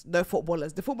rappers, no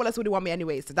footballers. The footballers wouldn't want me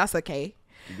anyway, so that's okay.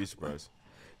 You'd be surprised.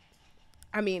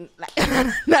 I mean,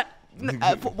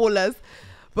 like, footballers,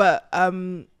 but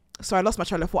sorry, I lost my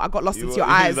train of thought. I got lost into your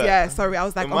eyes. Like, yeah, sorry. I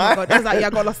was like, oh my God. I was like, yeah, I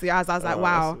got lost in your eyes. I was like,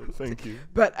 wow. Thank you.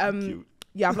 But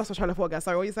yeah, I've lost my train of thought again.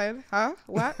 Sorry, what are you saying? Huh?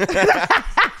 What?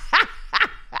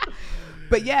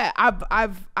 But yeah,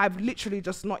 I've literally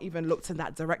just not even looked in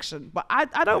that direction. But I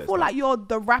don't feel like you're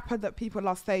the rapper that people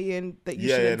are saying that you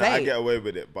shouldn't date. Yeah, I get away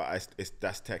with it, but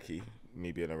that's techie.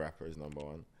 Me being a rapper is number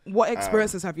one. What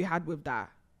experiences have you had with that?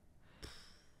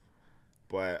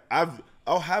 But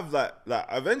I'll have like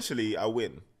eventually I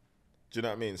win. Do you know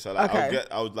what I mean? So like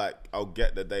I'll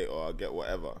get the date or I'll get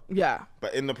whatever. Yeah.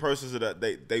 But in the process of that,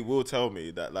 they will tell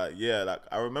me that like, yeah, like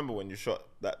I remember when you shot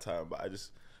that time, but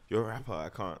you're a rapper, I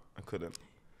couldn't.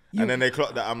 And then they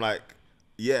clock that I'm like,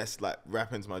 yes, like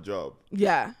rapping's my job.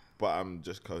 Yeah. But I'm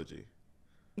just Kojey.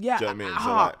 Yeah. Do you know what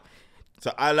I mean?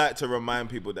 So I like to remind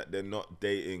people that they're not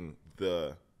dating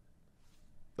they're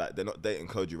not dating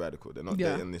Kojey Radical. They're not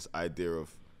dating this idea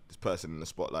of this person in the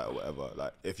spotlight or whatever.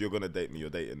 Like, if you're gonna date me, you're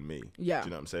dating me. Yeah. Do you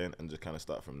know what I'm saying? And just kind of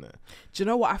start from there. Do you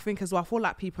know what I think as well? I feel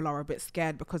like people are a bit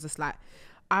scared because it's like,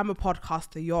 I'm a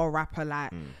podcaster, you're a rapper.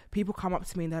 Like, people come up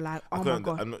to me and they're like, oh my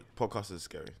God. Podcasters is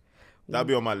scary. That'll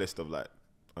be on my list of like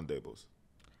undateables.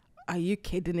 Are you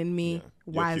kidding in me? Yeah.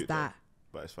 Why is that?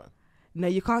 Though, but it's fine. No,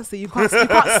 you can't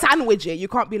sandwich it. You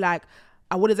can't be like,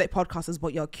 I wouldn't date podcasters,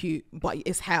 but you're cute. But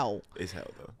it's hell. It's hell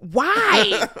though.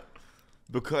 Why?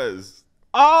 Because...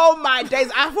 Oh my days!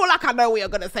 I feel like I know what you're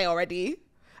gonna say already,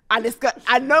 and it's good.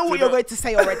 I know what you're going to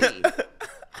say already.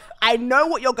 I know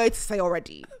what you're going to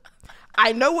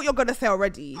say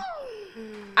already.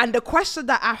 And the question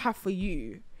that I have for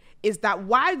you is that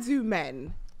why do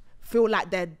men feel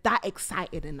like they're that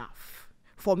excited enough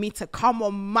for me to come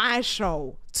on my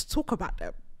show to talk about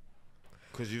them?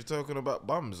 Because you're talking about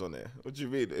bums on it. What do you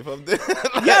mean? If I'm doing,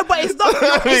 like, yeah, but it's not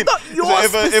your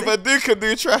so if a dude can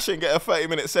do trash and get a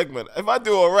 30-minute segment, if I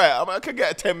do all right, I can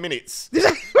get 10 minutes. Do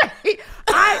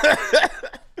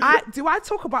I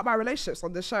talk about my relationships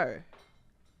on the show?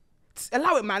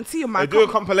 Allow it, man. See you, man. Do a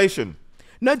compilation.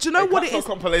 No, do you know what it is?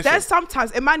 There's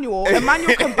sometimes, Emmanuel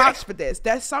can vouch for this.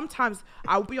 There's sometimes,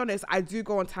 I'll be honest, I do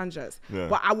go on tangents. Yeah.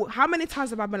 But how many times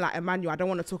have I been like, Emmanuel, I don't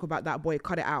want to talk about that boy,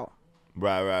 cut it out.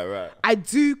 Right. I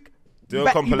do Do a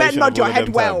you compilation better nod of your all of head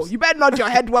them well. times. You better nod your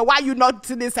head well. Why you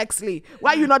nodding it sexily?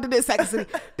 Why you nodding it sexily?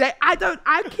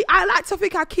 I like to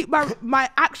think I keep my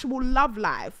actual love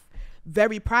life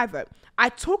very private. I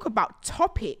talk about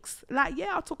topics. Like,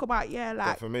 yeah, I'll talk about, But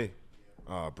like, for me,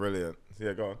 brilliant.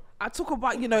 Yeah, go on. I talk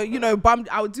about, bum.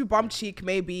 I would do bum cheek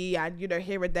maybe, and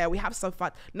here and there we have some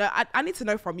fun. No, I need to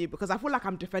know from you because I feel like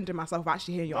I'm defending myself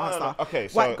actually hearing your answer. No. Okay,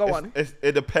 so Right, go on.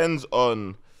 It depends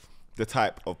on the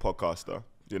type of podcaster.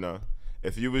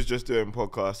 If you was just doing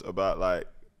podcasts about like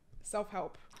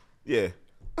Self-help. yeah,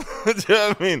 do you know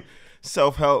what I mean?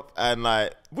 Self-help and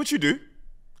like what you do.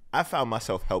 I found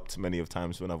myself helped many of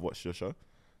times when I've watched your show.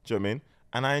 Do you know what I mean?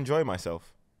 And I enjoy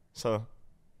myself. So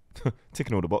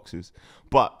ticking all the boxes.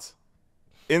 But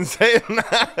in saying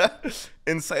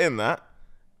that,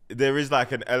 there is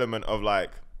like an element of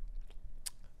like,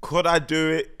 could I do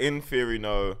it? In theory,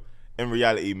 no. In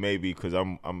reality, maybe, because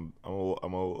I'm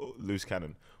a loose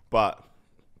cannon. But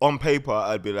on paper,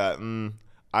 I'd be like,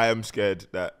 I am scared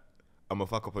that I'm gonna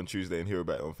fuck up on Tuesday and hear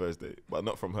about it on Thursday, but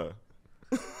not from her.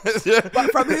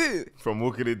 But from who? From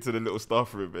walking into the little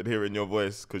staff room and hearing your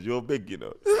voice, because you're big, hearing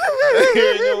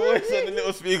your voice and the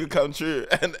little speaker come true,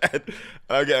 and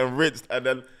I'm getting rinsed,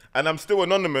 and I'm still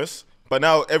anonymous, but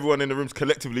now everyone in the room's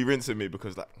collectively rinsing me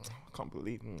because like, I can't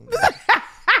believe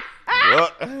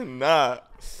what? Nah.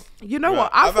 You know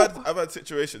what? I've had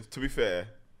situations. To be fair,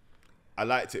 I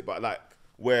liked it, but like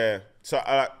where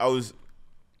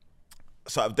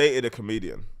I've dated a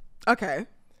comedian. Okay.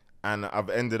 And I've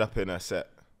ended up in a set.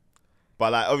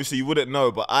 But like obviously you wouldn't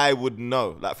know, but I would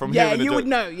know. Like from hearing the you joke, would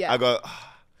know, yeah. I go,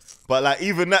 but like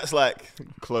even that's like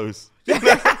close.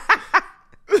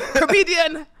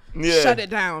 Comedian, Yeah. shut it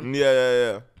down.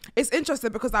 Yeah. It's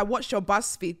interesting because I watched your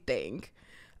BuzzFeed thing,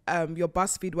 your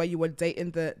BuzzFeed where you were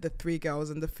dating the three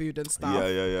girls and the food and stuff.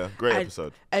 Yeah. Great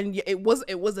episode. And it was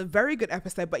a very good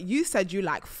episode, but you said you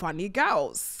like funny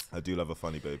girls. I do love a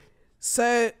funny babe.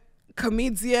 So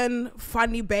comedian,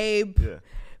 funny babe. Yeah.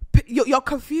 You're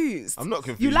confused. I'm not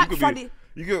confused. You like funny.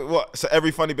 You could what? So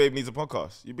every funny babe needs a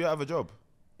podcast. You'd be out of a job.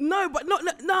 No, but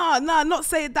not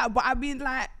saying that. But I mean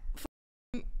like,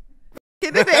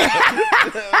 isn't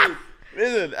it?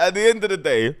 Listen, at the end of the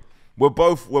day, we're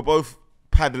both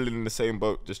paddling in the same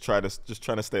boat, just trying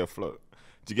to stay afloat.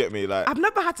 Do you get me? Like I've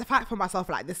never had to fight for myself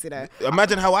like this,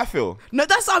 Imagine how I feel. No,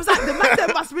 that's what I was like. The man there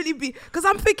must really be, because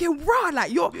I'm thinking, raw,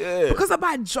 like you're because of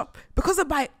my job, because of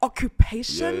my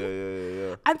occupation.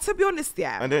 Yeah. And to be honest,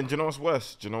 And then do you know what's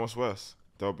worse?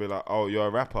 They'll be like, "Oh, you're a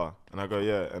rapper," and I go,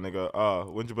 "Yeah," and they go, "Oh,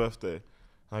 when's your birthday?"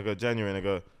 And I go, "January," and they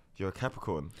go, "You're a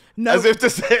Capricorn." No. As if to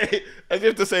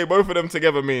say both of them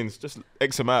together means just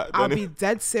X amount. I'll be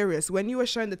dead serious. When you were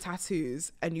showing the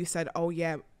tattoos and you said, "Oh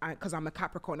yeah," because I'm a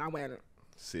Capricorn, I went,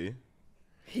 See?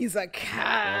 he's a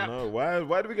Cap. I know.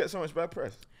 Why do we get so much bad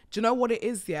press? Do you know what it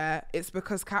is? Yeah, it's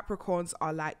because Capricorns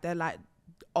are like, they're like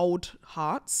old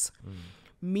hearts,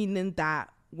 meaning that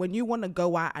when you want to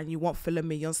go out and you want filet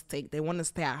mignon steak, they want to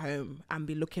stay at home and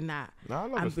be looking at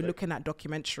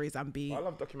documentaries and be. I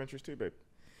love documentaries too, babe.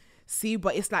 See,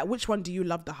 but it's like, which one do you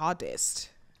love the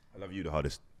hardest? I love you the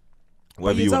hardest. But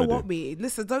Whatever you don't wanna want me.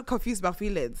 Listen, don't confuse my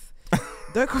feelings.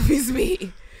 Don't confuse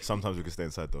me. Sometimes we can stay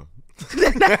inside though. Do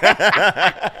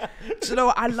you know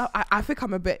what I think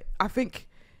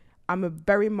I'm a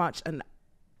very much an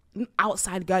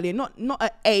outside girly, not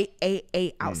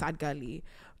a outside girly,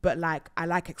 but like I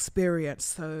like experience.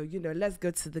 So let's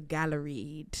go to the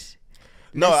gallery.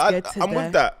 I'm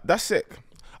with that. That's sick.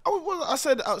 I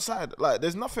said outside. Like,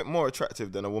 there's nothing more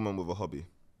attractive than a woman with a hobby.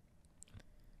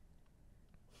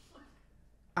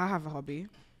 I have a hobby.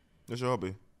 What's your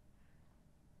hobby?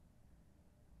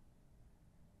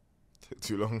 Took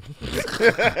too long.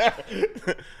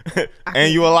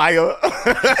 And you a liar.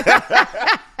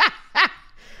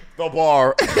 The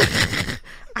bar.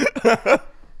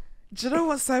 Do you know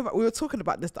what's so? We were talking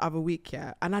about this the other week,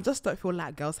 yeah, and I just don't feel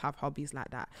like girls have hobbies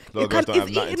like that. If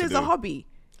eating is a hobby.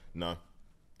 No.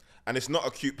 And it's not a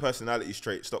cute personality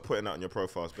trait. Stop putting that on your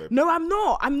profiles, babe. No, I'm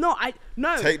not.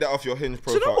 No. Take that off your Hinge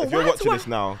profile. Do you know what? If you're watching this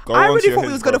now, go I on really to your thought we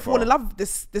Hinge was going to profile. fall in love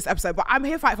this episode, but I'm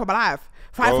here fighting for my life.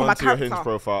 Fighting Go for my onto your character. Hinge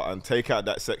profile and take out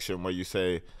that section where you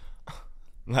say,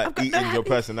 like, got eating no your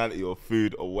personality or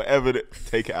food or whatever.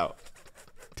 Take it out.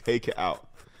 Take it out.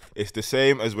 It's the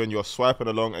same as when you're swiping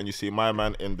along and you see my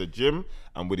man in the gym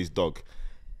and with his dog.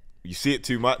 You see it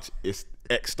too much, it's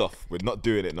X stuff. We're not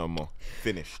doing it no more.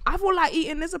 Finished. I feel like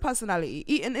eating is a personality.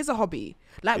 Eating is a hobby.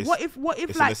 Like, what if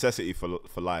it's like a necessity for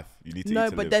life. You need to eat no,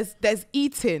 to but live. there's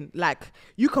eating. Like,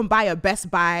 you can buy a Best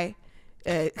Buy.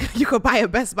 You could buy a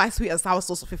Best Buy sweet and sour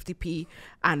sauce for 50p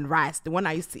and rice. The one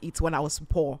I used to eat when I was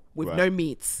poor with Right. no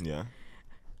meats. Yeah.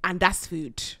 and that's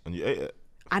food. And you ate it.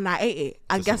 And I ate it.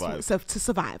 And guess what? survive. So to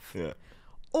survive. Yeah.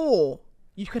 Or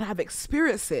you could have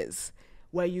experiences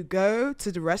where you go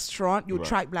to the restaurant, you'll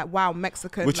try like, wow,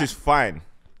 Mexican. Which like, is fine.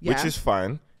 Yeah. Which is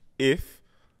fine if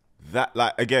that,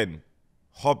 like, again,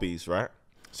 hobbies, right?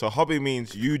 So hobby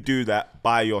means you do that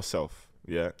by yourself.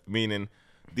 Yeah. Meaning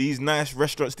these nice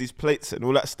restaurants, these plates and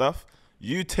all that stuff,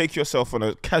 you take yourself on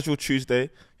a casual Tuesday,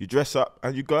 you dress up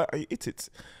and you go out and you eat it.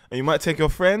 And you might take your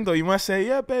friend, or you might say,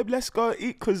 yeah, babe, let's go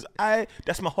eat, because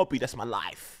that's my hobby, that's my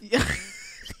life. Yeah.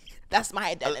 That's my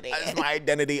identity. That's my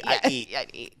identity, I eat. I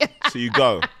eat. So you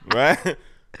go, right?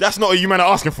 That's not what you men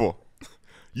are asking for.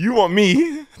 You want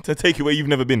me to take you where you've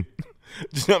never been. Do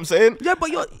you know what I'm saying? Yeah, but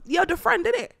you're the friend,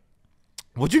 innit?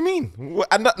 What do you mean?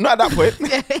 Not at that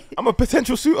point. I'm a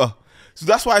potential suitor. So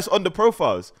that's why it's on the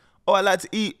profiles. Oh, I like to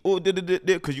eat. Oh,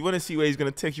 because you want to see where he's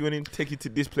going to take you and take you to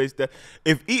this place, there.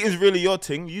 If eating's really your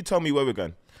thing, you tell me where we're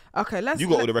going. Okay, You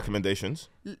got all the recommendations.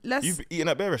 let's You've eaten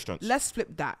at bear restaurants. let's flip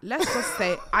that. Let's just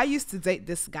say I used to date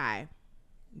this guy,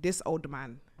 this old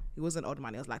man. He wasn't old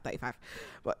man, he was like 35.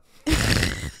 But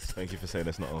Thank you for saying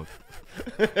that's not old.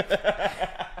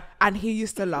 and he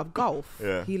used to love golf.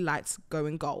 Yeah. He liked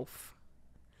going golf.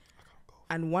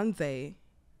 And one day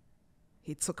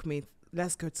he took me,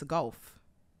 let's go to golf.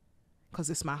 Because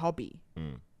it's my hobby.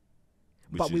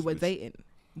 But we were dating.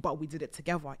 But we did it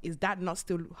together. Is that not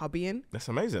still hobbying? That's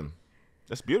amazing.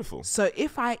 That's beautiful. So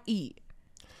if I eat.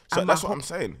 So and my that's what I'm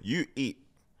saying. You eat.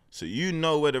 So you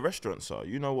know where the restaurants are.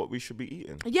 You know what we should be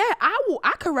eating. Yeah,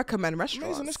 I can recommend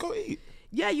restaurants. Amazing, let's go eat.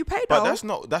 Yeah, you pay though.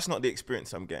 But that's not the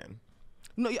experience I'm getting.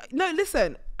 No,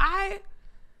 listen.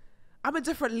 I'm a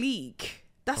different league.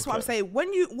 That's what I'm saying.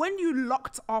 When you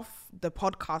locked off the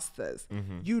podcasters,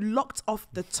 you locked off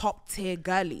the top tier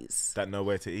girlies That know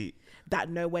where to eat. that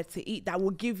know where to eat, that will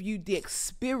give you the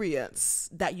experience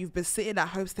that you've been sitting at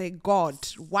home saying, God,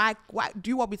 why do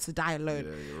you want me to die alone?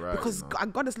 Yeah, you're right, Because you know.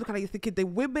 God is looking at you thinking,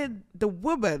 the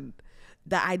woman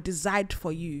that I designed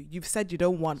for you, you've said you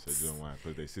don't want. So you don't want,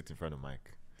 because they sit in front of mic.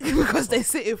 Because they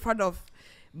sit in front of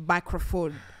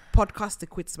microphone, podcast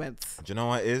equipment. Do you know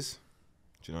what it is?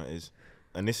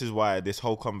 And this is why this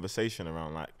whole conversation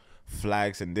around like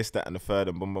flags and this, that, and the third,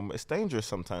 and boom, boom, it's dangerous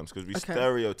sometimes because we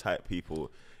stereotype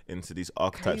people into these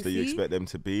archetypes that you expect them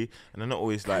to be, and they're not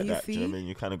always like that. Do you know what I mean?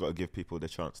 You kind of got to give people the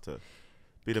chance to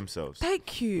be themselves.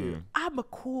 Thank you. I'm a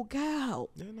cool girl.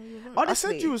 Yeah, no, you're right. Honestly,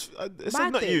 I said you was. I said my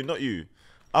not thing- you.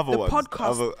 Other The ones.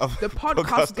 podcast, Other the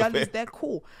podcast girlies, girlies. they're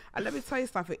cool. And let me tell you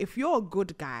something. If you're a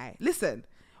good guy, listen,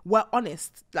 we're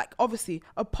honest. Like, obviously,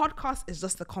 a podcast is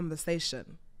just a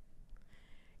conversation.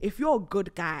 If you're a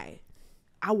good guy,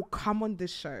 I will come on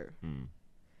this show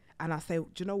and I say, do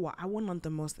you know what? I went on the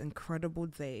most incredible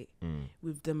date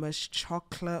with the most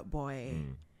chocolate boy,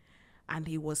 and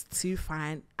he was too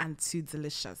fine and too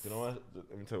delicious. You know what?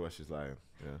 Let me tell you why she's lying.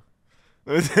 Yeah.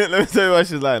 Let me tell you why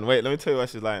she's lying. Wait, let me tell you why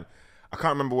she's lying. I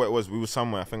can't remember where it was. We were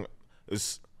somewhere. I think it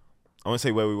was. I won't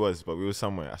say where we was, but we were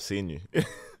somewhere. I seen you.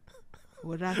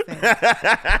 What did I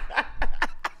say?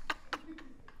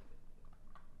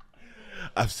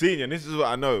 I've seen you, and this is what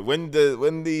I know. When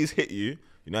these hit you,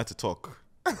 you know how to talk.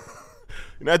 You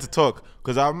know how to talk.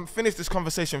 Because I finished this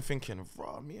conversation thinking,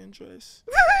 raw, me and Joyce.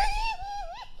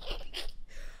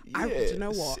 Yeah, do you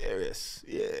know what? Serious.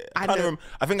 Yeah. I I can't know. remember.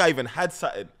 I think I even had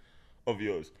something of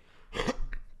yours.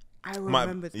 I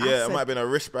remember. Yeah, it might have been a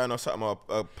wristband or something. Or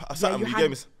something. you You had-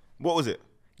 gave me. What was it?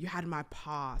 You had my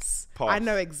pass. Pass. I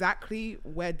know exactly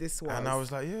where this was. And I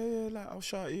was like, yeah, like I'll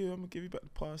shout you. I'm gonna give you back the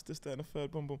pass. This, that, and the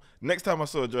third. Boom, boom. Next time I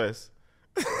saw Joyce.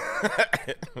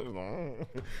 Hi,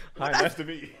 nice to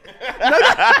meet you.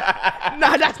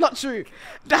 No, that's not true.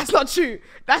 That's not true.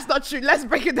 That's not true. Let's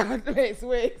break it down. Wait.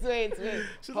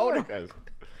 She's Hold on. like, guys.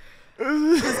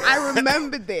 I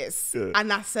remember this, Yeah.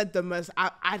 and I said the most.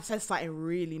 I said something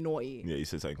really naughty. Yeah, you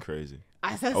said something crazy.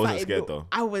 I said I wasn't something. scared, though.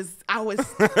 I was.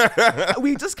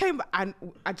 We just came, and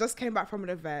I just came back from an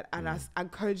event, and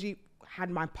and Kojey had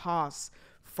my pass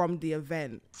from the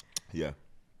event. Yeah.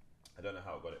 I don't know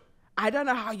how I got it. I don't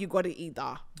know how you got it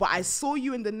either, but I saw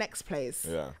you in the next place.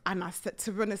 Yeah. And I said,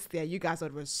 to be honest, yeah, you guys would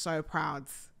have been so proud.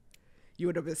 You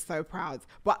would have been so proud.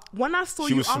 But when I saw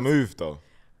She you, was smooth though.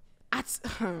 At,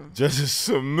 Just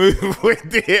smooth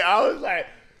with it. I was like,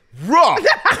 raw.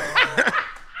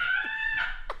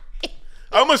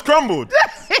 I almost crumbled.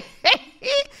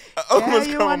 I almost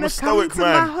you crumbled. I'm wanna a stoic come to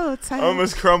my man. hotel? I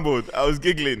almost crumbled. I was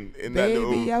giggling in that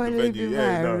little baby, I will live venue. in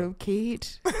Yeah, my no. room, kid.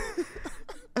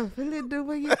 I'm feeling the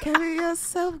way you carry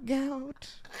yourself, girl.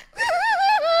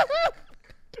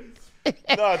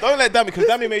 No, don't let Dami, because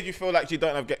Dami made you feel like you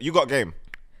don't have game. You got game.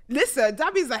 Listen,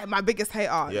 Dammy's like my biggest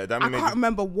hater. Yeah, Dammy I made can't you-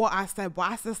 remember what I said,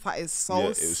 but I said something so Yeah, it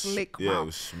was- slick, yeah, it man.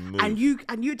 was smooth.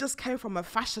 And you just came from a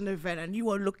fashion event and you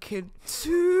were looking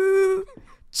too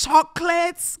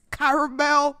chocolates,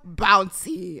 caramel,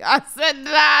 bounty. I said,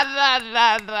 nah.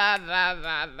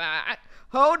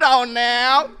 Hold on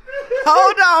now.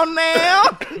 Hold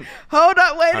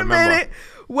on.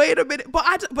 Wait a minute. But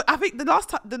I think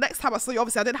the next time I saw you,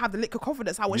 obviously I didn't have the liquor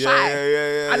confidence. I was shy.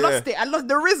 Yeah. I lost it.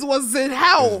 The Riz was in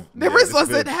hell. The Riz was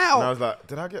in hell. And I was like,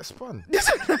 did I get spun? That's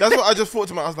what I just thought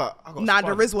to myself. I was like, I got Nah, spun.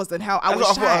 the Riz was in hell. I That's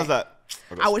was what shy. I was like,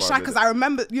 I was shy spun, because did I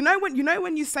remember, you know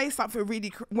when you say something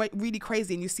really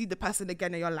crazy and you see the person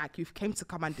again and you're like, you came to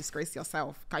come and disgrace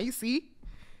yourself. Can you see?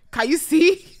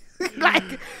 Like,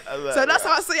 so that's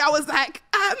how I saw you. I was like,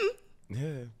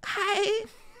 yeah. hi.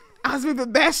 I was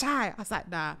moving bare shy. I was like,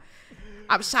 nah,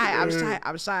 I'm shy.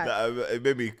 It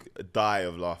made me die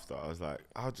of laughter. I was like,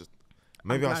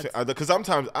 maybe I glad. should, because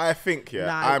sometimes I think,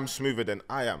 Nah. I'm smoother than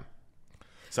I am.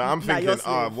 So I'm Nah, you're thinking,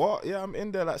 smooth. what? Yeah, I'm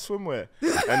in there like swimwear.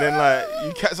 And then like,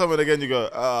 you catch someone again, you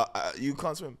go, you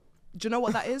can't swim. Do you know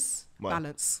what that is? What?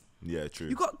 Balance. Yeah, true.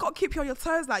 You got to keep you on your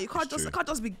toes. Like you can't It's true.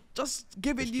 just be just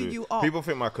giving It's you true. you up. People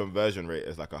think my conversion rate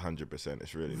is like 100%.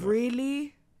 It's really not.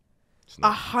 Really? It's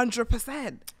not.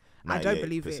 100%. I don't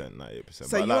believe it. 98%. So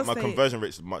But like, you're my saying- conversion rate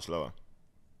is much lower.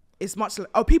 It's much.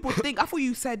 Oh, people think. I thought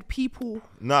you said people.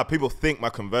 Nah, people think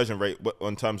my conversion rate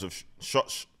in terms of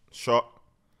shots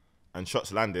and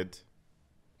shots landed.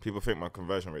 People think my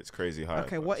conversion rate's crazy high.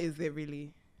 Okay, what is it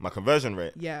really? My conversion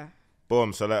rate? Yeah.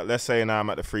 Boom. So let's say now I'm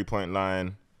at the 3-point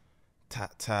line.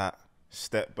 Tat,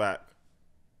 step back.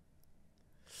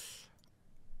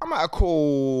 I'm at a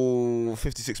cool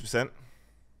 56%.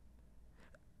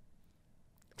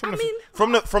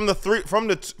 From the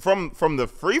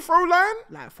free throw line.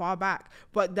 Like far back,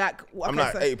 but like okay, I'm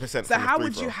like so, 80% So from the how free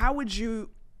would throw. how would you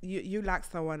like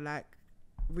someone like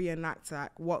reenact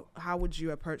like what? How would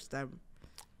you approach them?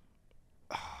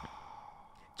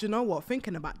 Do you know what?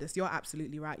 Thinking about this, you're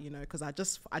absolutely right. You know, because I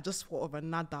just thought of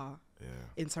another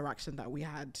interaction that we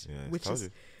had, Yeah,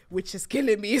 which is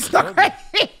killing me. It's not right.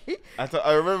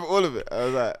 I remember all of it. I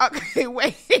was like, Okay,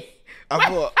 wait.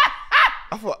 I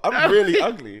thought I'm really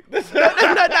ugly. No. Do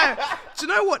you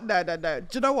know what? No. Do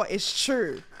you know what? It's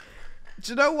true.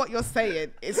 Do you know what you're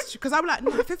saying? It's because I'm like, no,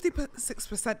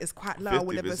 56% is quite low. I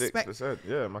would have expected. 56%.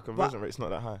 Yeah, my conversion rate's not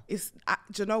that high. It's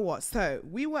do you know what? So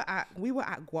we were at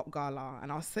Guap Gala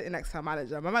and I was sitting next to my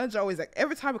manager. My manager always like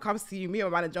every time it comes to you, me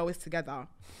and my manager always together.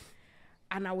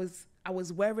 And I was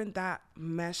wearing that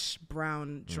mesh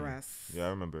brown dress. Yeah, I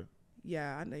remember it.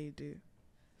 Yeah, I know you do.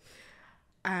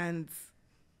 And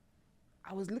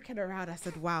I was looking around. I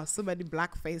said, "Wow, so many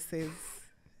black faces.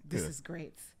 This is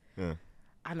great." Yeah.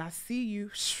 And I see you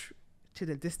to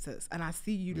the distance, and I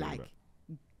see you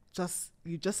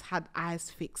you just had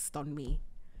eyes fixed on me.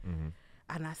 Mm-hmm.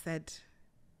 And I said,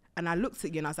 and I looked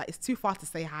at you, and I was like, "It's too far to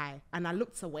say hi." And I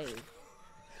looked away.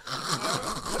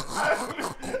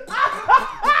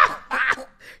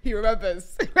 He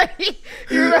remembers.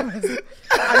 He remembers.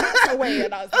 I looked away,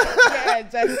 and I was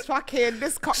like, "Yeah, just fucking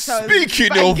this cocktail."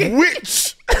 Speaking of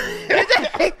which,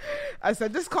 I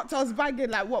said, "This cocktail's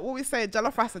banging." Like what we say,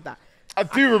 jollof rice and that. I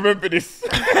do remember this.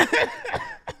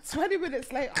 20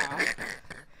 minutes later,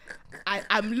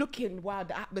 I'm looking, wow,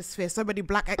 the atmosphere, so many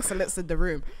black excellence in the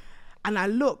room. And I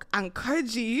look, and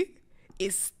Kojey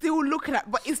is still looking at,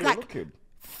 but it's Still like looking.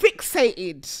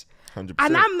 fixated. 100%.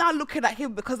 And I'm now looking at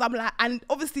him because I'm like, and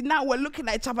obviously now we're looking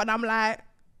at each other and I'm like,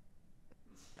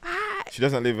 ah, She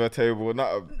doesn't leave her table.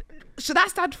 should I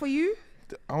stand for you?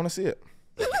 I want to see it.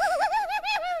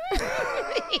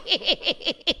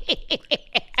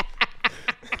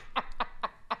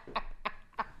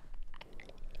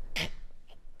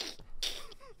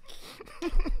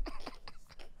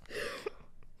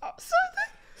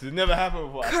 This never happened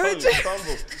before.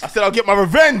 I said I'll get my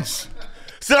revenge.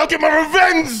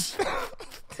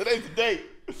 Today's the day.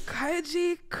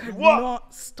 Kojey could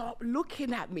not stop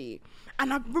looking at me.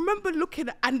 And I remember looking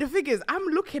at, and the thing is, I'm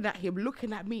looking at him,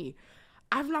 looking at me.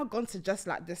 I've now gone to Jess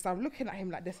like this. I'm looking at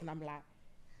him like this, and I'm like,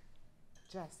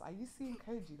 Jess, are you seeing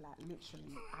Kojey like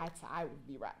literally eye to eye with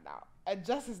me right now? And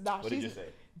Jess is now, What did you say?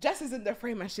 Jess is in the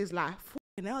frame and she's like,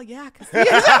 fucking hell, yeah, I can see it.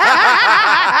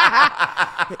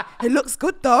 It looks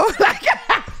good though. Like,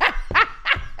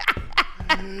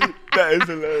 That is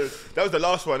hilarious. That was the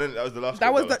last one, isn't it? That was the last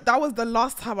one. that was the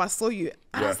last time I saw you.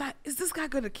 And I Yeah. was like, is this guy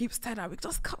gonna keep staring at me?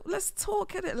 Just come, let's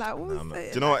talk, innit? Like, what was Do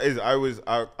it? you know what it is?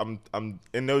 I'm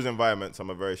in those environments. I'm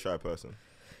a very shy person.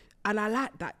 And I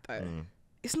like that though.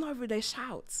 It's not every day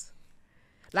shouts.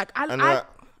 Like I And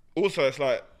also, it's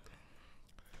like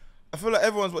I feel like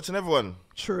everyone's watching everyone.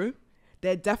 true.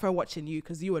 they're definitely watching you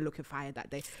because you were looking fire that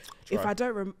day. Try. If I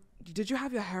don't did you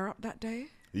have your hair up that day?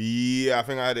 Yeah, I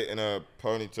think I had it in a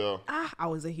ponytail. I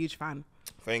was a huge fan.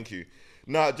 Thank you.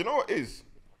 Nah, do you know what it is?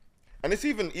 And it's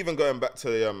even going back to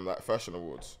the like fashion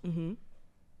awards. Mm-hmm.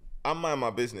 I mind my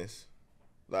business.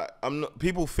 Like I'm not.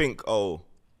 People think, oh,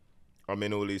 I'm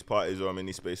in all these parties or I'm in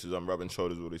these spaces. I'm rubbing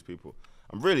shoulders with all these people.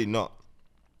 I'm really not.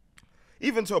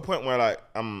 Even to a point where like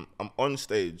I'm on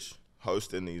stage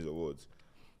hosting these awards,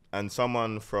 and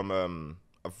someone from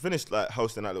I've finished like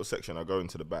hosting that little section. I go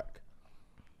into the back,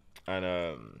 and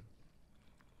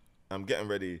I'm getting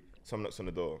ready. Someone knocks on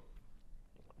the door.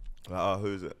 Like, oh,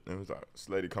 who's it? And it was like, this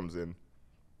lady comes in.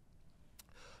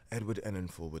 Edward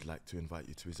Enninful would like to invite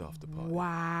you to his after party.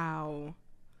 Wow.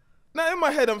 Now in my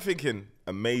head, I'm thinking,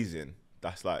 amazing.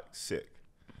 That's like sick.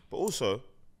 But also,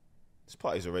 this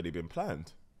party's already been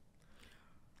planned.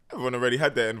 Everyone already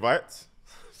had their invites.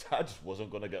 So I just wasn't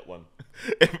gonna get one.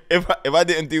 if I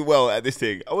didn't do well at this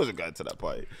thing, I wasn't going to that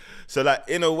party. So like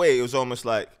in a way, it was almost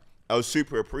like I was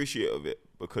super appreciative of it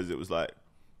because it was like,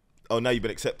 oh, now you've been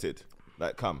accepted.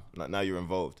 Like, come, like now you're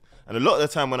involved. And a lot of the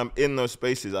time when I'm in those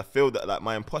spaces, I feel that like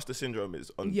my imposter syndrome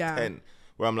is on 10,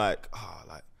 where I'm like, oh,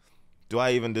 like, do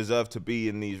I even deserve to be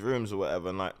in these rooms or whatever?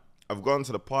 And like, I've gone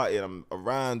to the party and I'm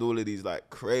around all of these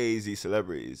like crazy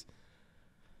celebrities,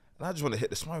 and I just want to hit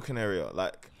the smoking area.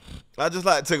 Like, I just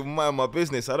like to mind my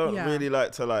business. I don't really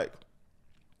like to like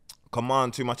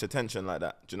command too much attention like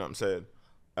that. Do you know what I'm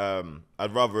saying?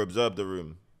 I'd rather observe the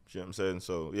room. Do you know what I'm saying?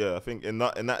 So yeah, I think in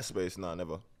that space, nah,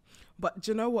 never. But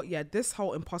do you know what? Yeah, this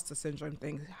whole imposter syndrome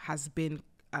thing has been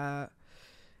a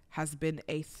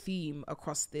theme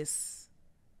across this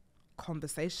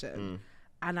conversation.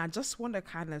 And I just want to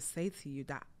kind of say to you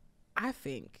that I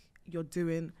think you're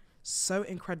doing so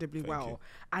incredibly well. You.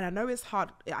 And I know it's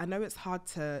hard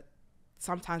to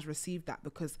sometimes receive that,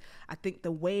 because I think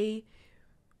the way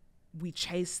we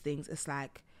chase things, it's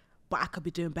like, but I could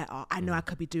be doing better. I know I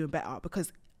could be doing better,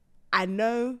 because I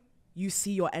know you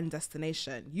see your end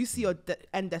destination. You see your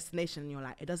end destination and you're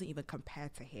like, it doesn't even compare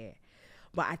to here.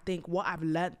 But I think what I've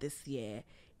learned this year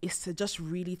is to just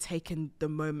really take in the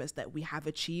moments that we have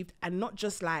achieved, and not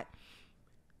just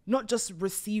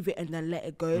receive it and then let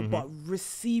it go, but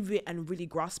receive it and really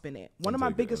grasping it. One of my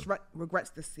biggest regrets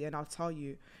this year, and I'll tell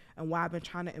you, and why I've been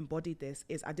trying to embody this,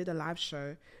 is I did a live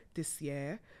show this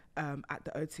year at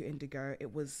the O2 Indigo.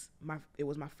 It was my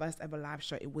first ever live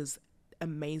show. It was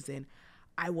amazing.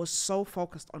 I was so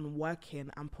focused on working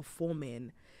and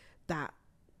performing that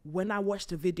when I watched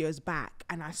the videos back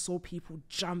and I saw people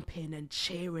jumping and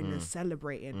cheering and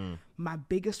celebrating, my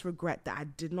biggest regret that I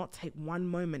did not take one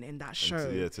moment in that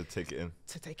show. To take it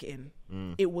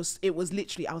in. It was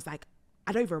literally, I was like,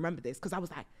 I don't even remember this, because I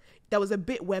was like, there was a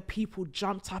bit where people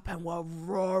jumped up and were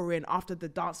roaring after the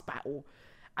dance battle.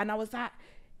 And I was like,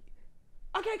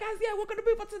 okay guys, yeah, we're going to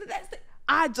move on to the next thing.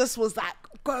 I just was like,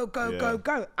 go. And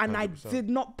 100%. I did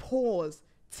not pause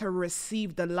to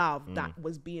receive the love that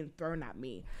was being thrown at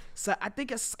me. So I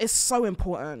think it's so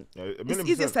important. Yeah,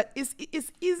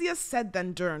 it's easier said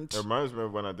than done. It reminds me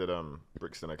of when I did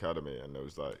Brixton Academy, and it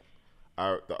was like,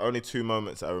 the only 2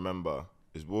 moments I remember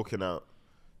is walking out,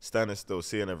 standing still,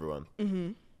 seeing everyone,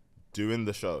 doing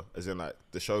the show, as in like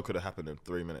the show could have happened in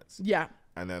 3 minutes. Yeah.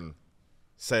 And then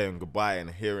saying goodbye and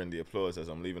hearing the applause as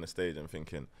I'm leaving the stage and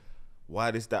thinking,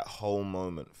 why does that whole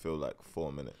moment feel like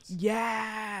 4 minutes?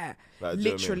 Yeah, like,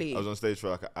 literally. I was on stage for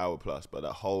like an hour plus, but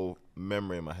that whole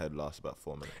memory in my head lasts about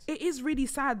 4 minutes. It is really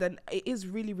sad, and it is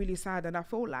really, really sad. And I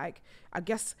feel like, I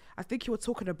think you were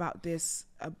talking about this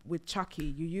with Chucky.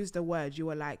 You used the word, you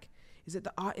were like, is it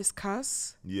the artist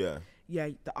curse? Yeah. Yeah,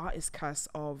 the artist curse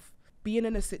of being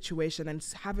in a situation and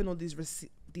having all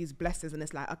these blessings, and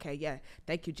it's like, okay, yeah,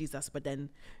 thank you, Jesus, but then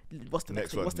what's the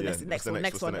next one? What's the next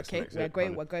one? Okay, we're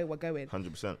going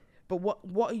 100%. But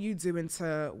what are you doing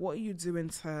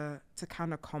to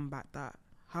kind of combat that?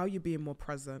 How are you being more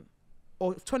present?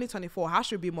 Or 2024, how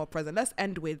should we be more present? Let's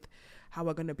end with how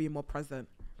we're going to be more present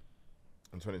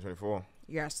in 2024.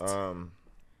 Yes.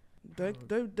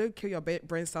 Don't kill your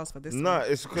brain cells for this. No,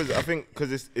 it's because I think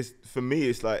it's for me,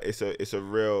 it's like it's a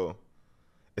real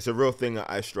thing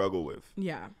that I struggle with.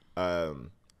 Yeah.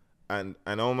 And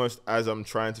almost as I'm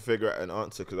trying to figure out an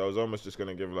answer, because I was almost just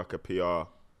gonna give like a PR,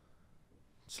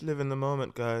 just live in the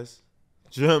moment, guys.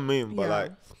 Do you know what I mean?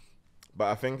 But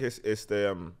but I think it's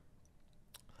the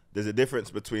there's a difference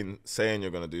between saying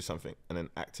you're gonna do something and then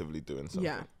actively doing something.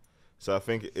 Yeah. So I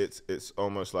think it's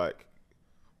almost like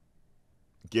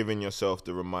giving yourself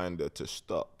the reminder to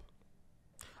stop.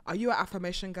 Are you an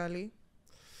affirmation girly?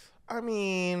 I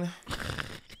mean,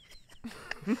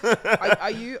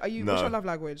 are you? No. What's your love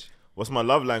language? What's my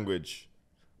love language?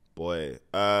 boy.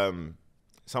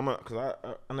 Someone, because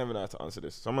I never know how to answer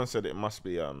this. Someone said it must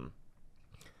be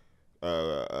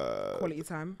Quality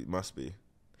time. It must be.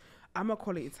 I'm a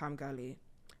quality time girly,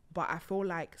 but I feel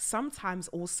like sometimes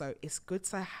also it's good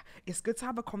to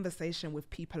have a conversation with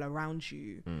people around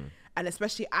you, and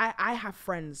especially I have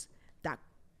friends that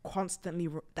constantly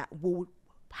that will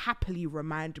happily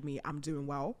remind me I'm doing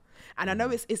well, and I know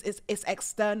it's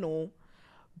external,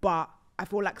 but I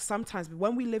feel like sometimes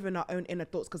when we live in our own inner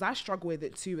thoughts, because I struggle with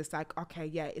it too, it's like, okay,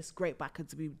 yeah, it's great, but I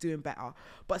could be doing better.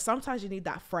 But sometimes you need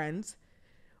that friend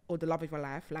or the love of your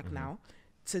life, like now,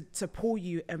 to pull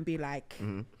you and be like,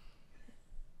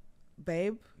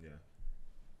 babe,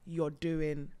 you're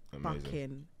doing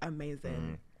fucking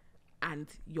amazing, and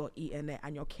you're eating it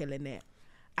and you're killing it,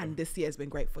 and this year's been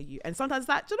great for you. And sometimes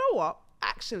that, do you know what?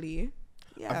 Actually,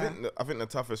 yeah. I think the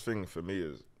toughest thing for me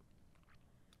is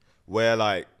where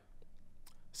like,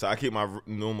 so I keep my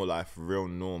normal life real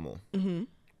normal. As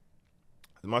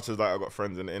much as like I got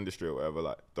friends in the industry or whatever,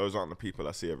 like those aren't the people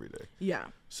I see every day. Yeah.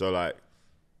 So like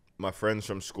my friends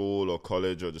from school or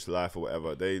college or just life or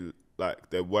whatever,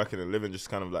 they're working and living just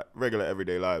kind of like regular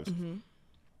everyday lives.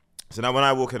 So now when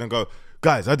I walk in and go,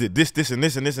 guys, I did this and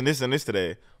this and this and this and this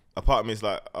today, a part of me is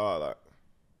like, oh, like,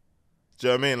 do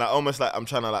you know what I mean? Like almost like I'm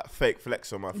trying to like fake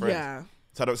flex on my friends. Yeah.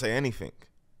 So I don't say anything.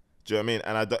 Do you know what I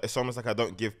mean? And it's almost like I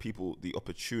don't give people the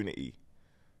opportunity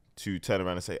to turn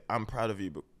around and say, I'm proud of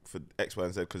you for X, Y,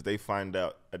 and Z, because they find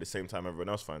out at the same time everyone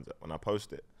else finds out when I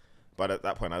post it. But at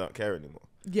that point, I don't care anymore.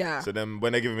 Yeah. So then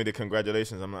when they're giving me the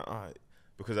congratulations, I'm like, all right.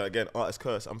 Because again, artist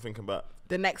curse, I'm thinking about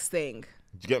the next thing. Do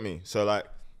you get me? So like,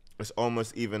 it's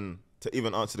almost even, to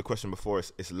even answer the question before,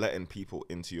 it's letting people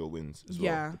into your wins as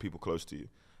well. The people close to you.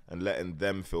 And letting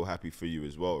them feel happy for you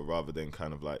as well, rather than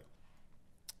kind of like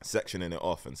sectioning it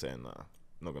off and saying, nah, I'm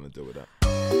not going to deal with that.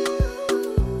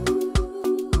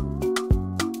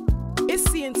 It's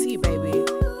C&T, baby.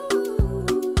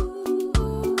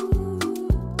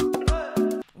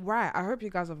 Right, I hope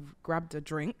you guys have grabbed a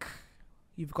drink.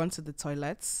 You've gone to the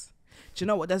toilets. Do you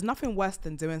know what? There's nothing worse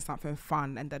than doing something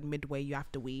fun and then midway you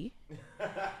have to wee.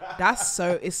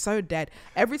 It's so dead.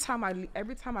 Every time I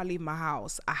leave my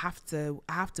house, I have to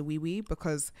wee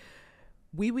because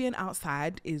wee-weeing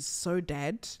outside is so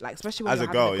dead. Like especially when as you're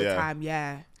a having girl, a good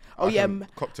time.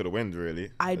 Cop to the wind,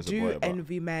 really. I do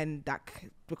envy men that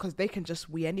because they can just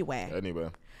wee anywhere.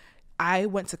 Anywhere. I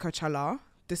went to Coachella.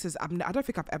 I don't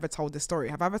think I've ever told this story.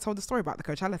 Have I ever told the story about the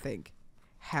Coachella thing?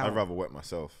 Hell. I'd rather wet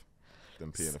myself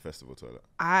than pee in a festival toilet.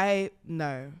 I've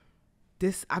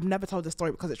never told this story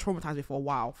because it traumatized me for a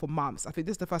while, for months. I think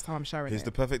this is the first time I'm sharing it. It's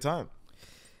the perfect time.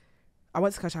 I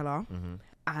went to Coachella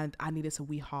and I needed to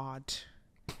wee hard.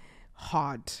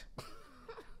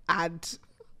 And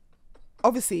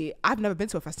obviously I've never been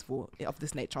to a festival of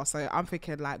this nature, so I'm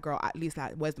thinking like, girl, at least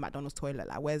like, where's the McDonald's toilet?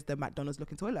 Like, where's the McDonald's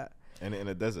looking toilet? And in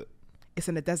a desert. It's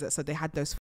in the desert, so they had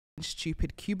those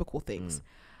stupid cubicle things.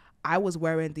 I was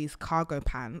wearing these cargo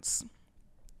pants,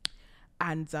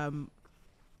 and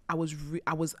I was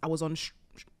on.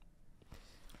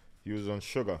 You was on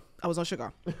sugar. I was on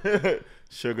sugar.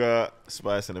 Sugar,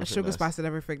 spice, and everything. Sugar, spice, and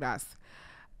everything nice.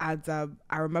 And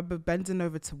I remember bending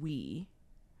over to wee,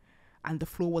 and the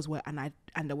floor was wet, and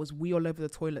there was wee all over the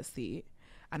toilet seat,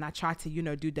 and I tried to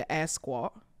do the air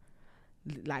squat.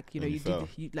 Like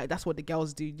like that's what the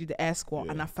girls do. You do the air squat,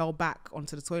 and I fell back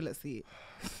onto the toilet seat.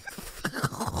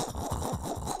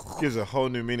 Gives a whole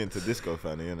new meaning to disco,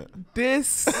 Fanny, innit?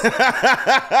 This,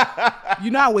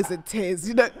 I was in tears.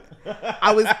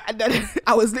 I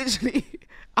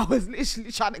was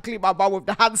literally trying to clean my bum with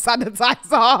the hand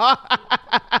sanitizer.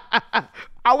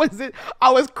 I was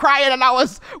crying and I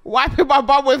was wiping my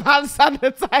bum with hand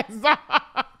sanitizer.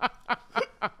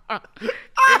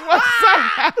 It was so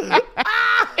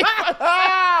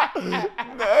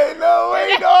Ain't no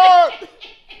way, dog.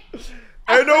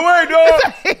 Ain't no way, dog.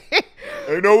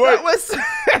 Ain't no way.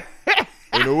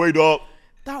 Ain't no way, dog.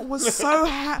 That was so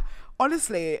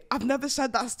honestly, I've never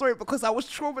shared that story because I was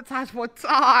traumatized for a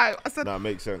time. I said, nah,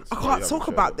 makes sense. I can't talk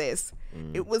about this.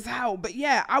 It was hell. But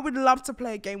yeah, I would love to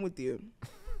play a game with you.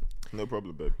 No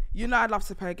problem, babe. I'd love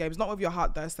to play games. Not with your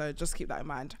heart though, so just keep that in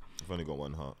mind. I've only got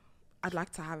one heart. I'd like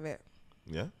to have it.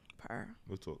 Yeah? Per.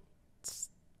 We'll talk.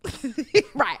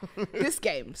 Right. This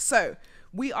game. So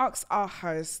we ask our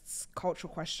hosts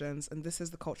cultural questions, and this is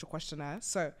the cultural questionnaire.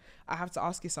 So I have to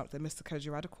ask you something, Mr.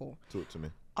 Kojey Radical. Talk to me.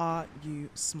 Are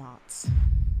you smart?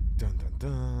 Dun dun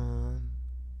dun.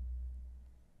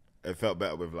 It felt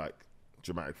better with like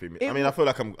dramatic theme. I feel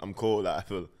like I'm cool. Like I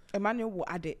feel. Emmanuel will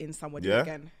add it in somewhere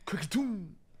again.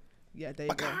 Yeah, there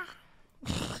you go.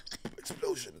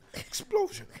 Explosion.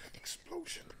 Explosion.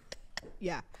 Explosion.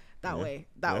 Yeah, That Yeah. way.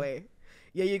 That Yeah. way.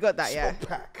 Yeah, you got that, yeah. Smoke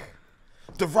pack.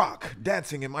 The Rock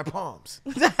dancing in my palms.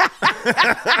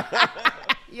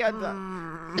 You're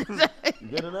done. You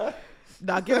getting that?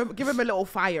 Nah, give him a little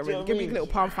fire. know what I Give me a mean? little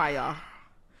palm fire.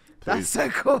 Please. That's so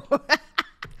cool.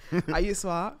 Are you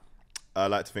smart? I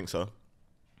like to think so.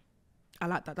 I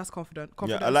like that. That's confident. Yeah,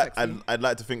 Confident, sexy. I'd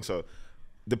like to think so.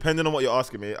 Depending on what you're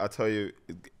asking me, I tell you,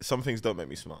 some things don't make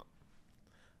me smart.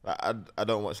 Like, I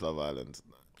don't watch Love Island.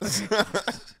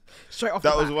 Straight off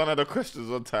That the was bat. one of the questions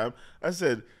one time. I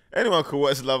said, anyone could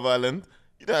watch Love Island.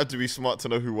 You don't have to be smart to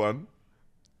know who won.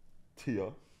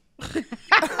 Tia.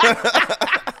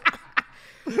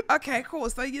 Okay, cool.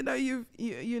 So you know you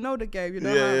know the game. You know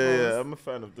how Yeah, it yeah, goes. yeah. I'm a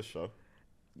fan of the show.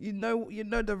 You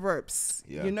know the ropes.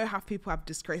 Yeah. You know how people have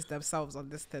disgraced themselves on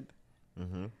this thing.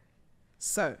 Mm-hmm.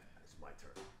 So It's my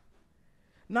turn.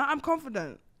 now I'm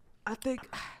confident. I think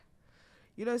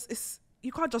it's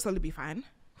you can't just only be fine.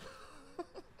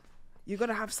 You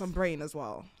gotta have some brain as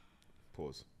well.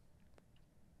 Pause.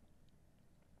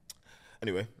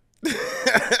 Anyway.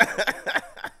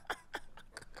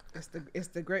 It's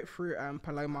the grapefruit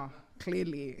Paloma.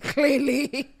 Clearly.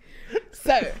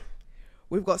 So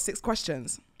we've got 6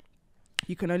 questions.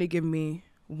 You can only give me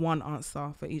one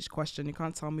answer for each question. You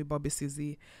can't tell me Bobby,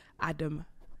 Susie, Adam,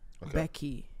 Okay.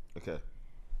 Becky, Okay.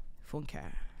 Funke.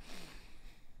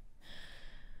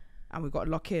 And we've got to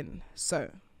lock in.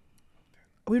 So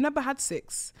we've never had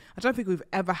 6. I don't think we've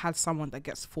ever had someone that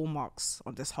gets full marks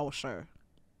on this whole show.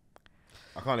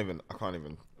 I can't even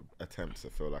attempt to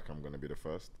feel like I'm gonna be the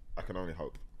first. I can only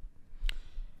hope.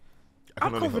 I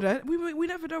I'm can only hope. confident. We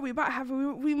never know.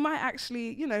 We might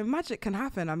actually, magic can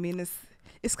happen. I mean, it's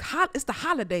the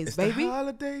holidays, It's baby. the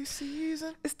holiday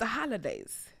season. It's the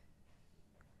holidays,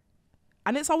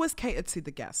 and it's always catered to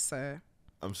the guests. So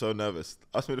I'm so nervous.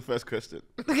 Ask me the first question.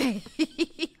 I'm just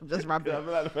Yeah, rambling. I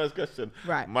feel like the first question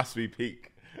Right. must be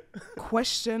peak.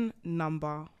 Question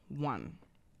number 1.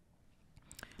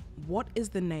 What is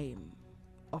the name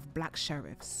of Black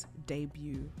Sheriff's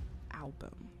debut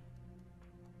album?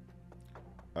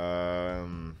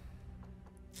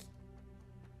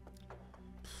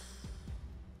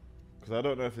 Because I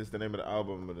don't know if it's the name of the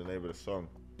album or the name of the song.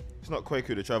 It's not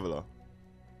Kwaku the Traveller.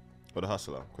 Or the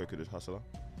Hustler. Kwaku the Hustler.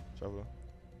 Traveller.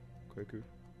 Kwaku.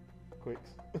 Quakes.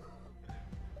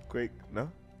 Quake. No?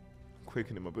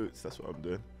 Quaking in my boots. That's what I'm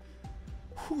doing.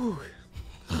 Whew.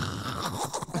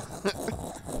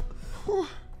 Whew.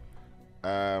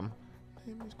 Name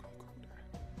is Kwaku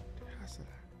the Hustler.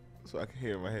 That's what I can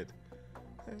hear in my head.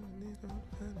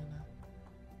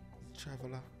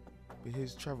 Traveller. But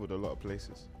he's travelled a lot of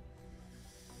places.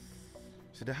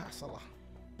 So the Hustler.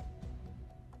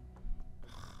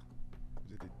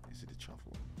 Is it the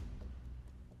traveller?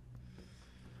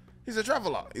 He's a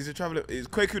traveller. He's a traveller. He's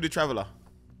Kwaku the Traveller.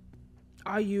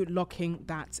 Are you locking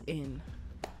that in?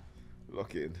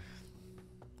 Lock it in.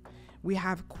 We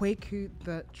have Kwaku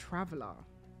the Traveller.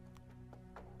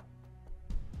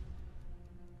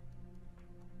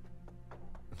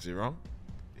 Is he wrong?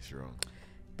 Is wrong?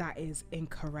 That is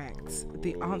incorrect.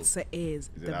 The answer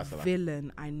is it the Hustler?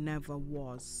 villain I never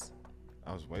was.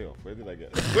 I was way off. Where did I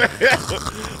get?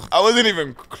 I wasn't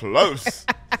even close.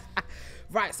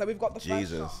 Right, so we've got the first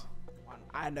Jesus. one.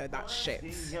 I know that shit.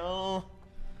 Yo.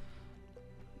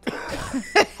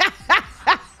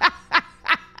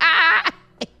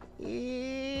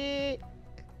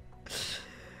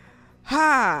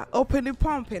 Ha! Opening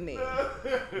pumping.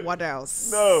 What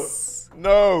else?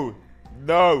 No.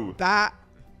 That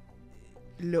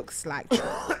looks like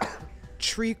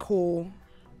treacle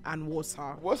and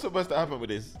water. What's supposed to happen with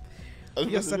this?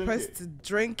 You're supposed to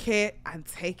drink it and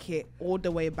take it all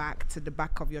the way back to the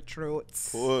back of your throat.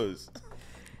 Pause.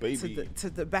 Baby. To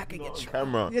the back of your on throat.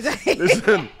 camera.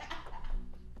 Listen.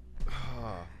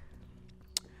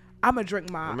 I'm gonna drink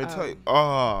my. Let me tell you.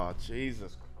 Oh,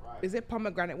 Jesus Christ. Is it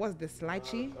pomegranate? What's this?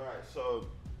 Lychee? All right, so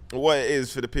what it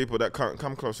is for the people that can't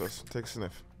come closer, take a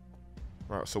sniff.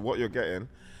 Right, so what you're getting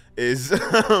is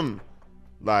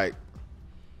like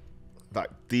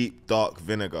deep dark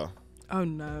vinegar, Oh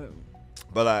no.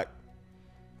 but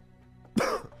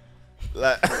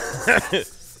like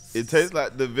it tastes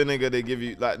like the vinegar they give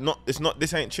you. Like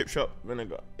this ain't chip shop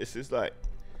vinegar. It's just like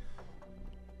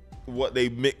what they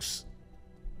mix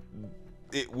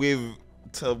it with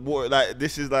to water. Like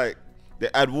this is like they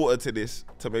add water to this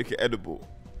to make it edible.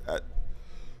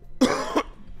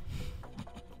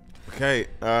 Okay.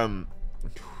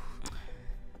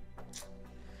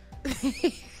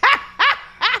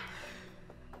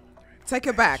 Take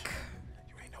it back.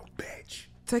 You ain't no bitch.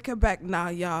 Take it back now,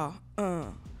 y'all.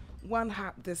 One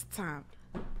hop this time.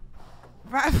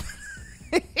 Right.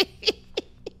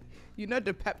 You know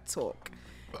the pep talk.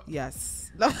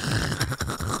 Yes.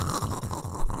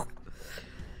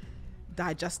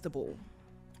 Digestible.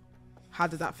 How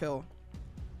did that feel?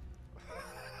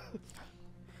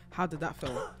 How did that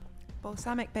feel?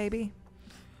 Balsamic, baby.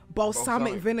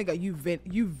 Balsamic vinegar. You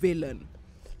villain.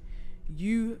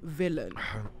 You villain.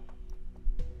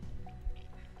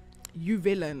 You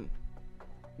villain.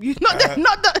 You not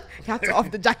the. He had to off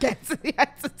the jacket. He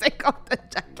had to take off the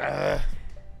jacket.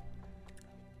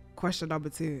 Question number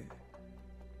 2.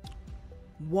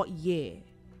 What year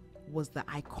was the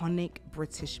iconic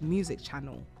British music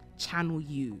channel Channel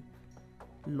U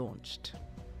launched?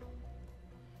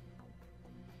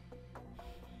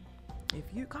 If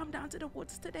you come down to the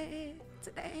woods today.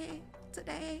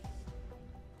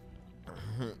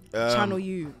 Channel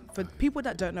U. For people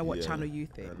that don't know what Channel U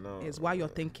is, while you're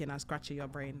thinking and scratching your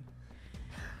brain,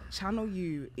 Channel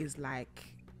U is like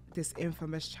this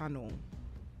infamous channel.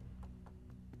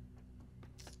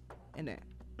 Innit?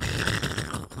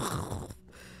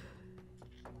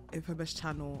 Infamous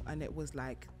channel, and it was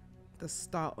like the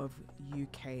start of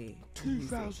UK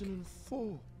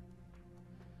 2004.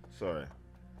 Sorry.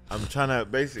 I'm trying to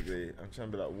be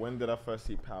like, when did I first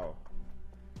see Power?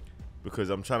 Because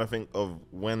I'm trying to think of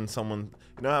when someone,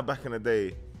 you know how back in the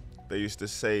day, they used to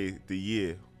say the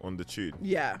year on the tune?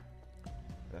 Yeah.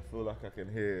 I feel like I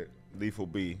can hear Lethal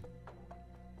B.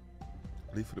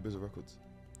 Leaf for the Bizarre Records.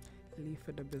 Leaf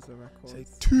for the Bizarre Records. Say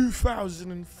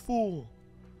 2004.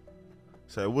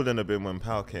 So it wouldn't have been when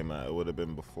Power came out, it would have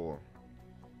been before.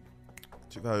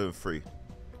 2003.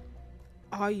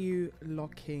 Are you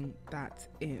locking that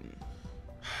in?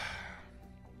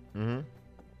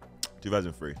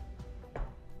 2003.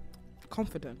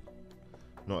 Confident?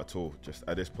 Not at all. Just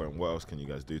at this point, what else can you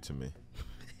guys do to me?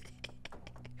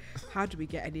 How do we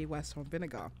get any worse from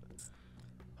vinegar?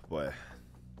 Boy.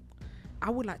 I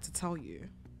would like to tell you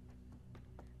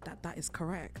that that is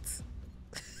correct.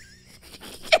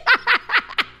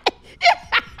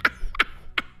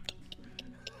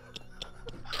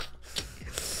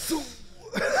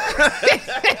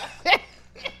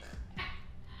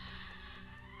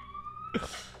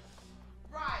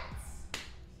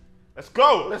 Let's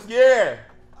go. Let's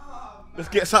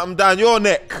get something down your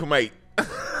neck, mate.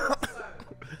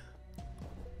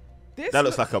 That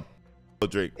looks like a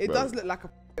drink. It bro. does look like a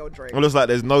drink. It looks like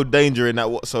there's no danger in that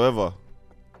whatsoever.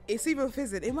 It's even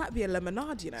fizzing. It might be a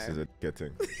lemonade, you know. This is a good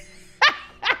thing.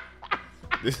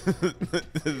 This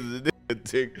is a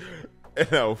thing.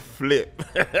 And I'll flip.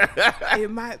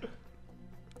 It might.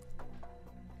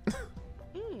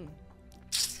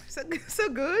 So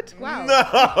good. Wow.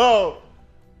 No.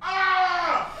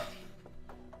 Ah!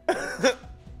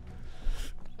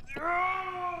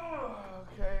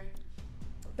 Okay.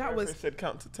 That was. I said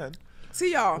count to 10.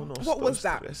 See y'all. What was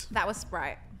that? That was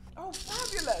Sprite. Oh,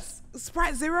 fabulous.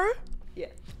 Sprite Zero? Yeah.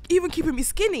 Even keeping me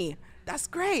skinny. That's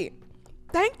great.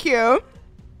 Thank you.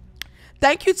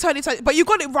 Thank you, Tony. But you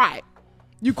got it right.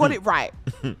 You got it right.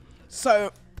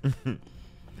 So.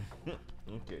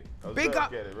 Okay. Big up.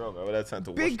 Get it wrong. I would have time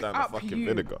to wash Big down the up fucking you.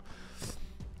 vinegar.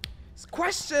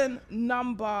 Question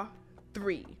number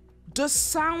 3. Does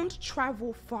sound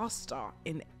travel faster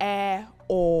in air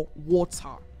or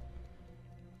water?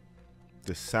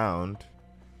 The sound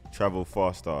travel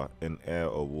faster in air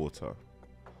or water?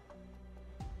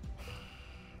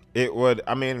 It would,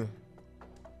 I mean,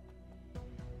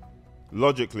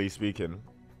 logically speaking,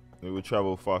 it would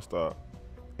travel faster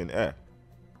in air.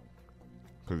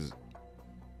 Because,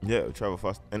 yeah, it would travel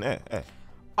fast in air.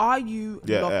 Are you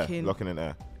locking? Locking in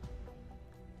air.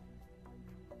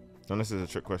 And this is a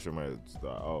trick question where it's like,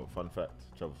 oh, fun fact,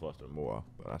 travel faster in water.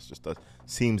 But that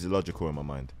seems illogical in my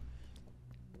mind.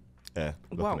 Yeah,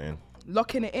 locking it in.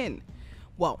 Locking it in.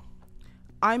 Well,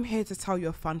 I'm here to tell you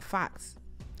a fun fact.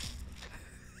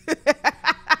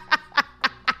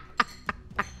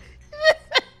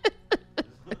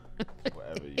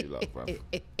 Whatever you love, bruv.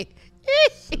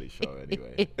 Silly show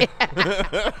anyway.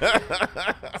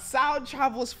 Sound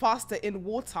travels faster in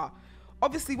water.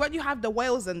 Obviously, when you have the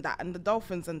whales and that, and the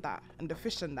dolphins and that, and the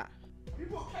fish and that. You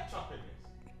put ketchup in this.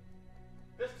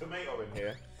 There's tomato in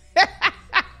here.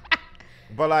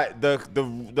 But like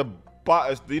the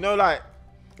butters, you know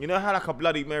how like a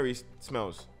Bloody Mary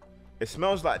smells? It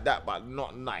smells like that, but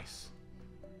not nice.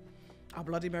 A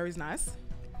Bloody Mary's nice.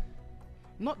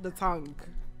 Not the tongue.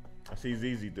 I see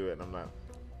Zizi do it and I'm like,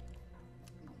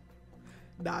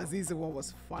 Nah, Zizi one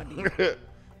was funny.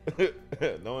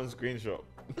 no one screenshot.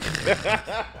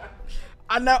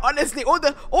 I know, honestly, all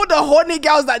the horny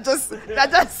girls that just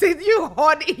said you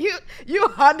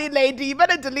horny lady, you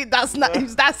better delete that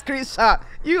screenshot.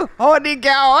 You horny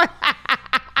girl.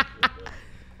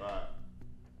 Right.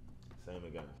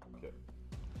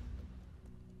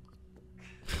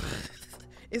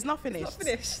 It's not finished.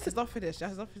 It's not finished.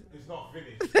 It's not finished. It's not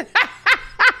finished. It's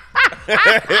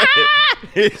not finished.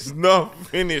 It's not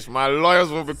finished. My lawyers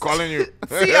will be calling you.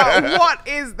 Tia, what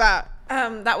is that?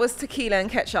 That was tequila and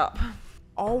ketchup.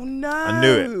 Oh no! I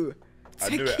knew it. I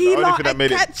knew it. The Tequila only thing that and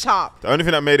made it- ketchup. The only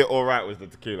thing that made it all right was the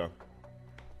tequila.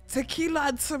 Tequila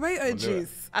and tomato it.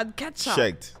 juice and ketchup.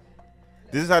 Shagged.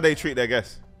 This is how they treat their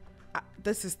guests.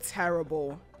 This is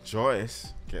terrible.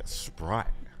 Joyce gets Sprite.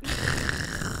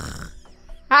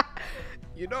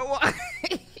 You know what?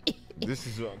 This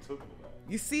is what I'm talking about.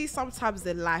 You see, sometimes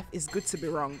in life it's good to be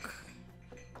wrong.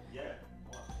 Yeah.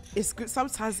 It's good.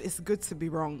 Sometimes it's good to be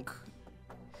wrong.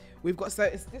 We've got, so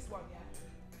it's this one, yeah.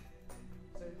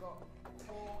 So we've got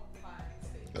 4, 5,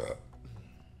 6.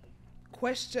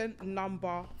 Question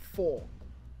number 4.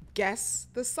 Guess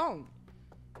the song.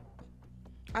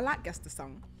 I like guess the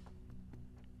song.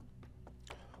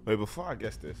 Wait, before I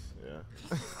guess this, yeah.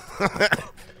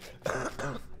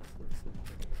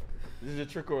 This is a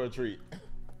trick or a treat?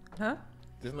 Huh?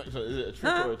 This next one, is it a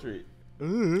trick or a treat?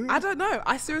 I don't know.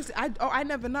 I seriously, I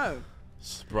never know.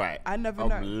 Sprite. I never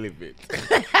know. I'm livid.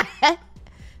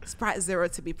 Sprite 0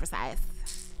 to be precise.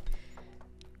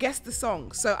 Guess the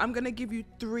song. So I'm gonna give you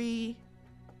 3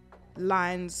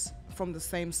 lines from the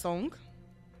same song,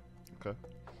 Okay.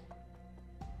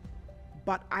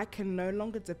 but I can no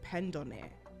longer depend on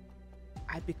it.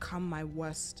 I become my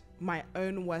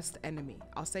own worst enemy.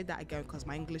 I'll say that again because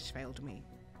my English failed me.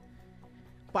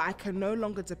 But I can no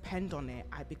longer depend on it.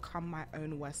 I become my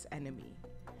own worst enemy.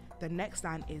 The next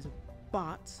line is,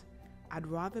 but I'd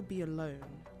rather be alone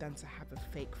than to have a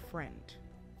fake friend.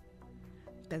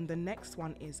 Then the next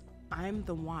one is, I'm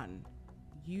the one.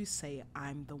 You say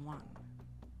I'm the one.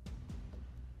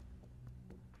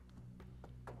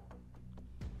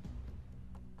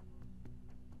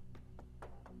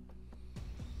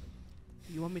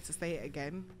 You want me to say it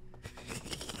again?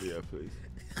 Yeah, please.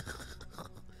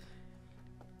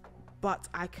 But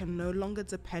I can no longer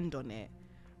depend on it.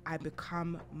 I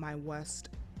become my worst.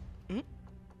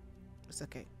 It's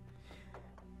okay.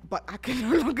 But I can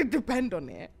no longer depend on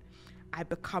it. I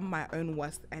become my own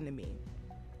worst enemy.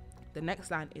 The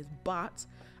next line is, but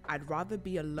I'd rather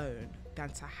be alone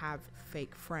than to have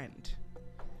fake friend.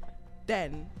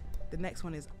 Then the next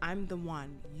one is, I'm the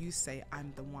one. You say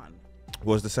I'm the one.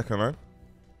 What was the second line?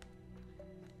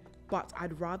 But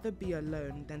I'd rather be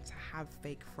alone than to have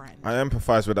fake friend. I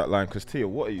empathize with that line because Tia,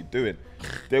 what are you doing?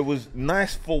 There was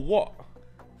nice for what?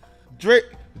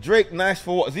 Drake nice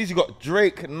for what? Zizi got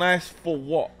Drake nice for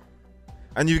what?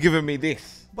 And you've given me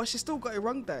this. But she still got it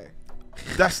wrong though.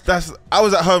 That's I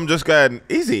was at home just going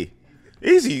easy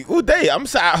all day. I'm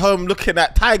sat at home looking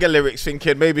at Tiger lyrics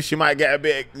thinking maybe she might get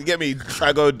me try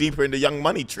to go deeper in the Young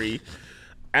Money tree,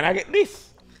 and I get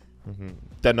this.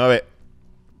 Don't know it.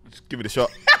 Just give it a shot.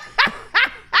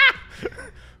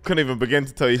 Couldn't even begin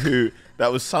to tell you who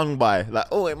that was sung by. Like,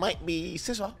 oh, it might be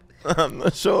SZA. I'm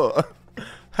not sure.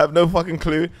 Have no fucking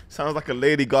clue. Sounds like a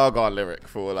Lady Gaga lyric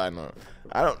for all I know.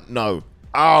 I don't know.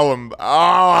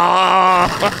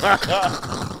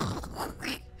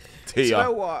 Tia. Do you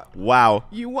know what? Wow.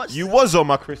 You was on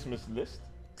my Christmas list.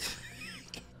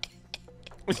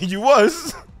 You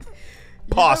was.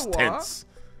 Past what? tense.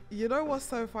 You know what's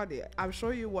so funny? I'm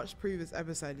sure you watched previous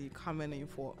episode and you come in and you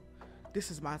thought, this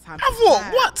is my time. I to thought,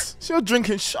 shine. what? So you're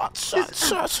drinking shots.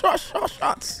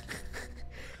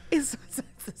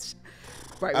 It's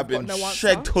right, I've we've been got no answer.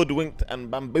 shagged, hoodwinked,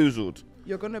 and bamboozled.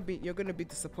 You're gonna be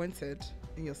disappointed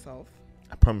in yourself.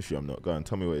 I promise you I'm not. Go on,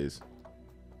 tell me what it is.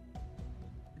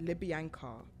 Libyanka,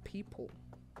 people.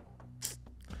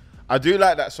 I do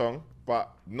like that song,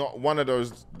 but not one of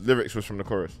those lyrics was from the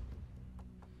chorus.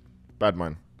 Bad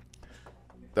man.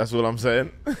 That's all I'm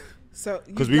saying. So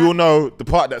Because we all know the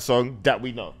part of that song that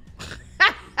we know.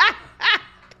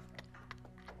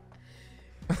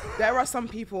 there are some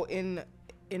people in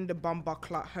the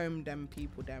Bumbuckler home, them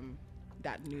people them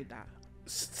that knew that.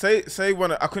 Say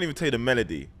one. I couldn't even tell you the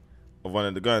melody of one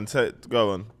of the. Go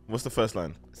on. What's the first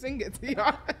line? Sing it to you.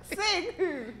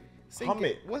 Sing. Sing Hum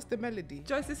it. What's the melody?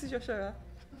 Joyce, this is your show. Huh?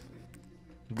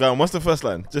 Go on. What's the first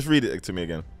line? Just read it to me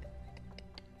again.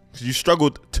 'Cause you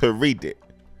struggled to read it.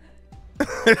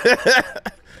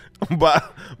 but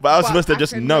I was supposed to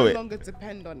just know I it. can no longer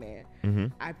depend on it.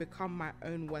 I become my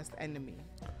own worst enemy.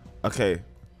 Okay.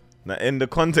 Now, in the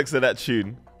context of that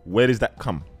tune, where does that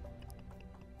come?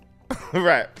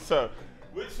 Right. So,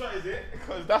 which one is it?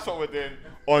 Because that's what we're doing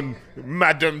on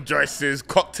Madam Joyce's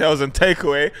Cocktails and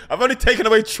Takeaway. I've only taken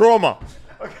away trauma.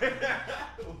 Okay.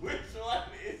 Which one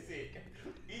is it?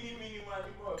 Eeny, meeny,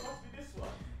 miny, moe. It must be this one.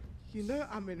 You know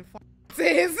I'm in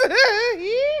tears.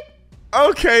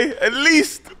 Okay. At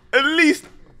least.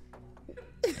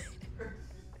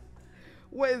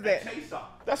 is it?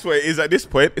 That's what it is at this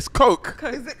point. It's Coke.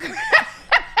 Is it?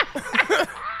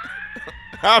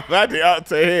 I've had it out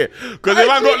to here. Because if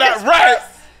I got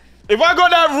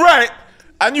that right,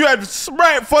 and you had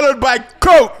Sprite followed by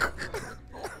Coke,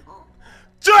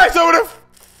 Joyce, I would have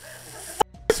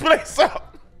this place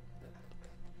up.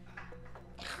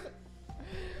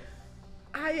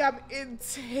 I am in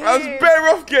tears. I was better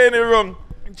off getting it wrong.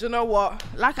 Do you know what?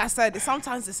 Like I said,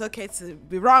 sometimes it's okay to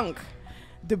be wrong.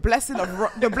 The blessing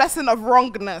of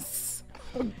wrongness.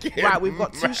 Right, we've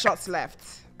got 2 shots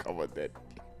left. Come on, then.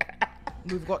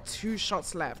 We've got 2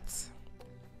 shots left.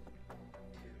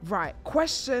 Right,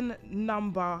 question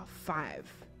number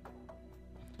 5.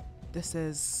 This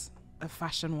is a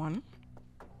fashion one.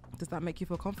 Does that make you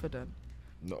feel confident?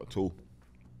 Not at all.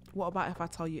 What about if I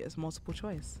tell you it's multiple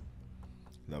choice?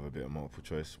 Love a bit of multiple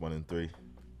choice. 1 in 3.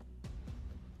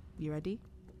 You ready?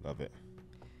 Love it.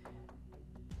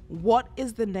 What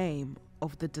is the name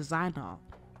of the designer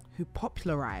who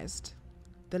popularized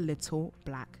the little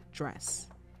black dress?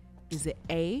 Is it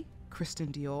A,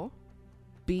 Christian Dior,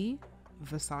 B,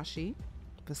 Versace,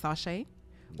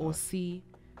 or C,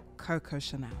 Coco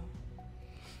Chanel?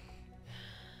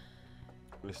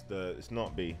 It's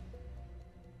not B.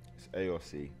 It's A or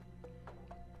C.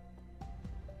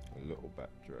 A little back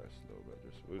dress.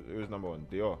 It was number 1.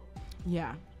 Dior.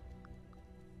 Yeah.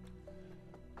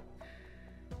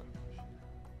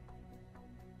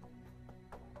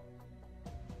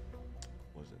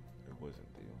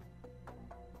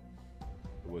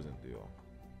 It wasn't Dior.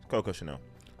 It's Coco Chanel.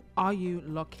 Are you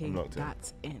locking locked in.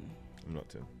 that in? I'm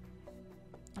locked in.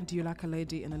 Do you like a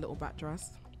lady in a little back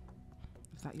dress?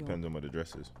 Is that your? Depends on what the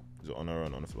dress is. Is it on her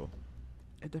own on the floor?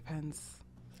 It depends.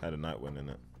 How the night went in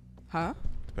it. Huh?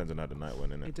 Depends on how the night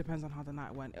went in It it. depends on how the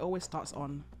night went. It always starts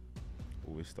on.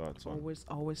 Always starts on.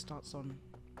 Always starts on.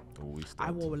 Always starts.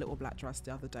 I wore a little black dress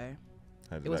the other day.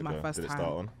 How did It was that my go? first Did it time.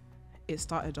 start on? It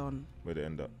started on. Where'd it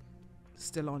end up?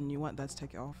 Still on. You weren't there to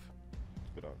take it off.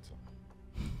 Good answer.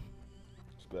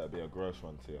 This better be a gross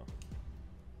one, Tia.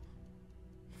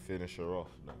 Finish her off.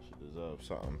 No, she deserves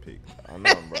something, Pete. I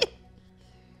know I'm right.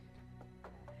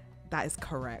 That is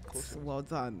correct. Well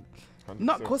done. 100%.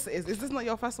 Not course it is. Is this not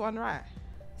your first one, right?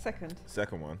 Second.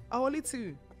 Second one. Oh, only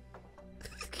 2.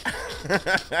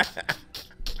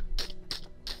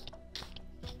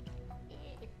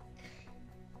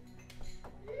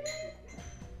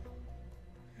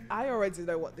 I already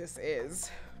know what this is.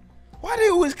 Why are they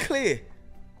always clear?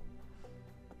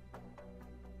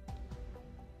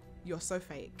 You're so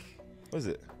fake. What is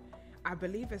it? I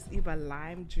believe it's either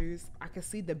lime juice. I can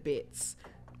see the bits.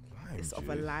 Lime It's of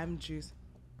a juice. lime juice.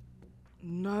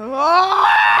 No.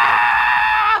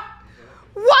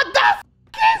 What the f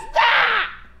is that?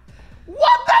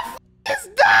 What the f is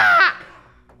that?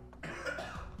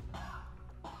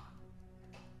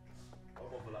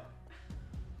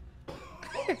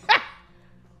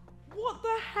 What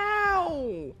the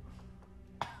hell?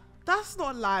 That's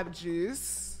not lime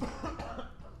juice.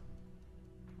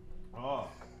 Oh,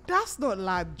 That's not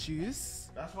lime juice.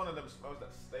 that's one of them smells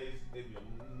that stays in your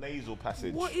nasal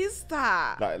passage. What is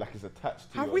that? Like it's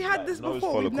attached to Have your, we had like, this nose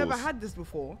before? We've never follicles. had this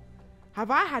before.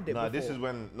 Have I had it No, before? this is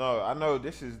when. No, I know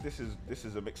this is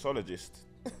a mixologist.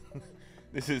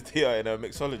 This is Tia in a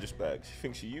mixologist bag. She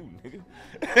thinks she you,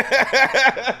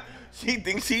 nigga. She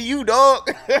thinks she you, dog.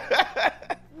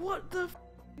 What the f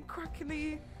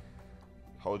crackly?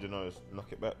 Hold your nose.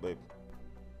 Knock it back, babe.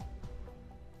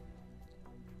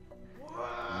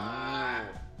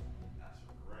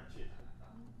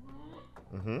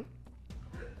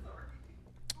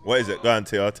 What is it? Go on,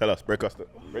 Tia. Tell us. Break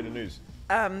the news.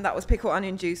 That was pickled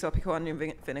onion juice or pickled onion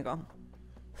vinegar.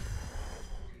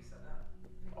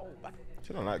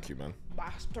 She don't like you, man. My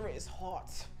stomach is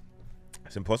hot.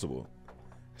 It's impossible.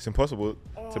 It's impossible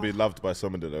to be loved by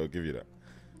someone that will give you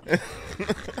that.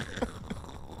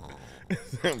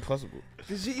 It's impossible.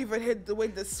 Did you even hit the way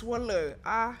the swallow?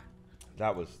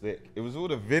 That was thick. It was all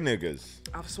the vinegars.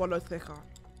 I've swallowed thicker.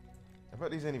 I bet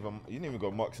these ain't even. You didn't even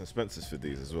got Marks and Spencers for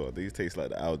these as well. These taste like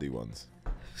the Aldi ones.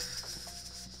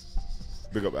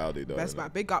 Big up Aldi, though. Best innit? Buy.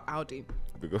 Big up Aldi.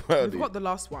 Big up Aldi. We've got the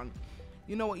last one.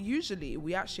 You know what? Usually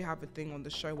we actually have a thing on the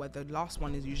show where the last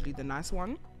one is usually the nice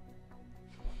one.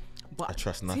 But I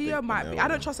trust nothing Tia in might there, be. I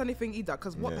don't man. trust anything either.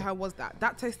 Because what the Yeah. hell was that?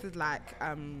 That tasted like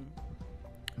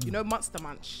you know, Monster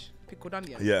Munch pickled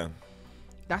onion. Yeah.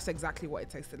 That's exactly what it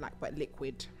tasted like, but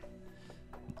liquid.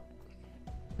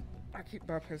 I keep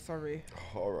burping. Sorry.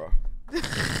 Horror.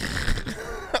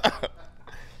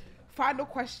 Final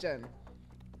question.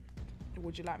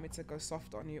 Would you like me to go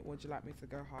soft on you, or would you like me to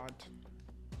go hard?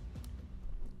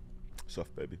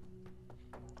 Soft, baby.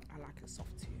 I like it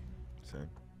soft too. Same.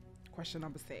 Question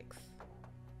number 6.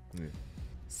 Yeah.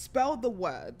 Spell the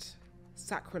word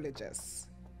sacrilegious.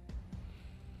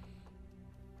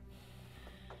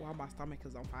 Wow, my stomach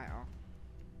is on fire.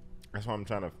 That's why I'm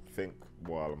trying to think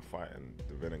while I'm fighting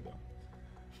the vinegar.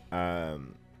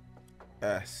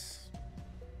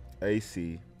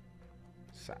 S-A-C,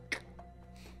 sac,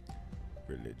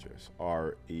 religious,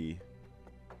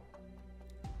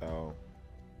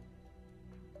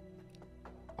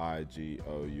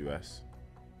 R-E-L-I-G-O-U-S.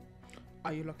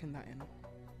 Are you locking that in?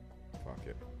 Fuck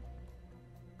it.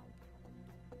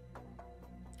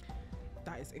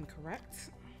 That is incorrect.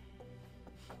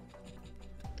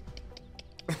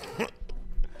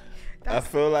 I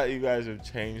feel like you guys have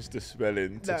changed the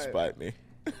spelling to No. spite me.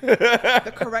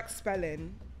 The correct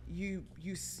spelling, you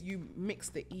mix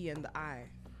the E and the I.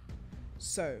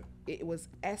 So it was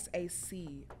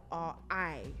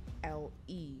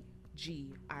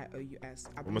S-A-C-R-I-L-E-G-I-O-U-S.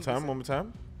 One more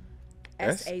time.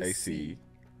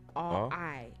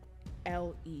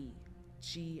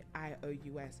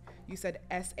 S-A-C-R-I-L-E-G-I-O-U-S. You said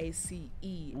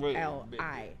S-A-C-E-L-I.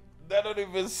 That don't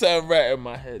even sound right in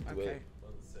my head. Okay. Wait.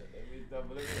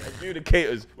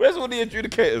 Adjudicators. Where's all the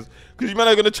adjudicators? Because you men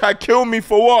are gonna try kill me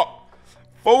for what?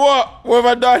 For what? What have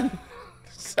I done?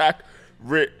 Sac. You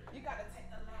gotta take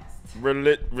the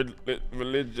last.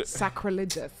 Religious.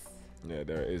 Sacrilegious. Yeah,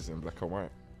 there it is in black and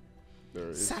white. There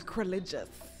it is. Sacrilegious.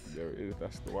 There it is.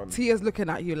 That's the one. Tia's looking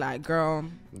at you like, girl,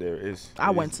 There it is. I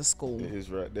It went is. to school. It is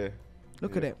right there.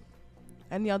 Look at Yeah.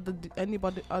 it.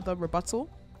 Anybody other rebuttal?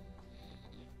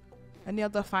 Any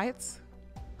other fights?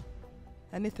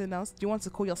 Anything else? Do you want to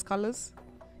call your scholars?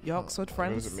 Your Oxford What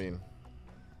friends? does it mean?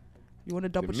 You want to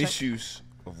double The check? misuse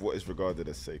of what is regarded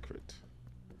as sacred,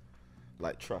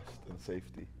 like trust and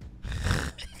safety.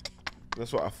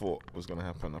 That's what I thought was gonna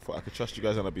happen. I thought I could trust you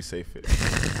guys and I'd be safe here.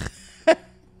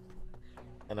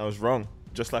 And I was wrong,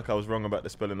 just like I was wrong about the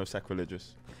spelling of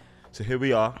sacrilegious. So here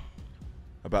we are,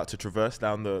 about to traverse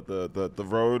down the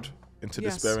road into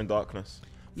Yes. despair and darkness.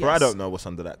 For I Yes. don't know what's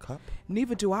under that cup.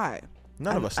 Neither do I.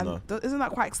 None of us know. Isn't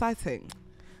that quite exciting?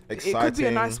 Exciting, It could be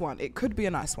a nice one. It could be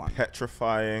a nice one.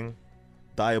 petrifying,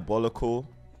 diabolical,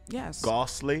 Yes.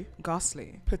 ghastly,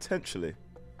 Ghastly. potentially.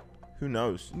 Who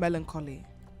knows? Melancholy.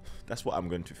 That's what I'm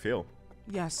going to feel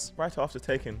Yes. right after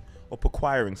taking or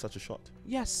acquiring such a shot.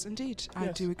 Yes, indeed. I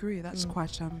Yes. do agree. That's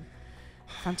quite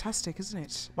fantastic, isn't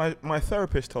it? My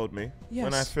therapist told me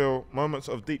when I Yes. feel moments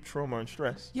of deep trauma and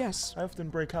stress, Yes. I often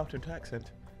break out into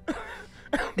accent.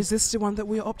 Is this the one that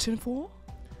we're opting for?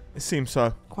 It seems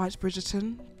so. Quite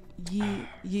Bridgerton.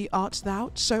 Ye art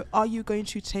thou. So are you going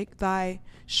to take thy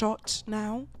shot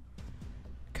now,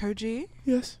 Kojey?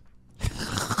 Yes. Here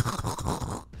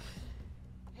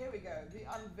we go. The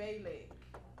unveiling.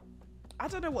 I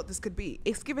don't know what this could be.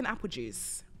 It's given apple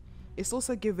juice. It's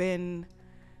also given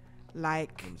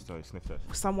like I'm sorry, sniff that.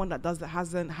 someone that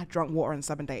hasn't had drunk water in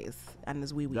 7 days and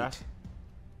is wee weed. That's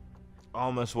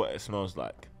almost what it smells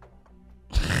like.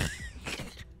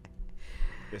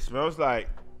 It smells like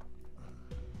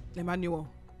Emmanuel.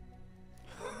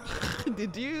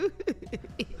 Did you?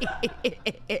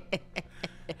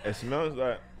 it smells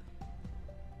like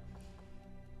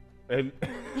it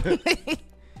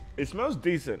smells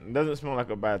decent. It doesn't smell like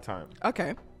a bad time,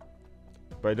 Okay.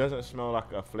 but it doesn't smell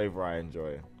like a flavor I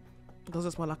enjoy.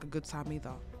 Doesn't smell like a good time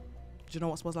either. Do you know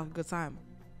what smells like a good time?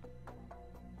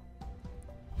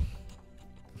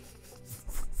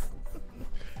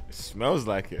 It smells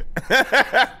like it.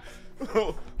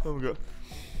 Oh my god.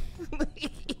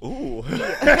 Ooh.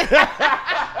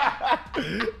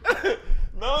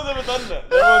 No one's ever done that.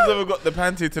 No one's ever got the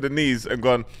panty to the knees and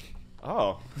gone,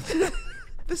 oh,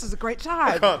 This is a great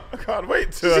time. I can't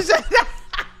wait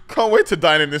to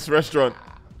dine in this restaurant.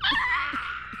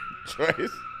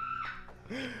 Joyce.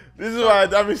 This is why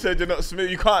Dammy said you're not smooth.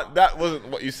 You can't. That wasn't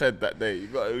what you said that day.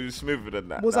 It was smoother than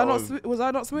that. Was That I not? Was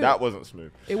I not smooth? That wasn't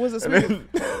smooth. It wasn't And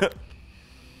smooth. then-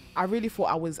 I really thought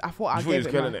I was. I thought I You thought you gave was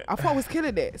it. killing my- it. I thought I was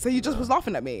killing it. So you just was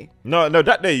laughing at me. no,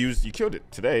 that day you killed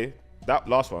it. Today, that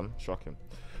last one, shocking.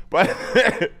 But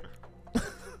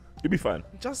you'll be fine.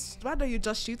 Just why don't you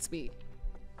just shoot me?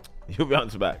 You'll be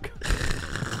answered back.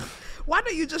 Why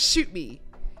don't you just shoot me?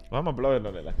 Why am I blowing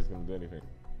on it like it's gonna do anything?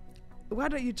 Why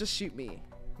don't you just shoot me?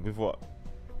 With what?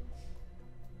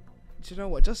 Do you know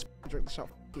what? Just drink the shot.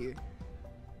 F- you.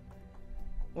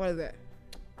 What is it?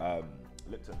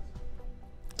 Lipton's.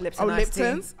 Lipton Oh, iced tea.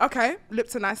 Lipton's. Okay,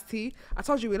 Lipton iced tea. I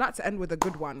told you we like to end with a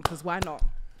good one because why not?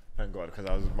 Thank God,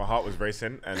 because my heart was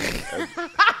racing and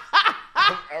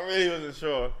I really wasn't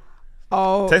sure.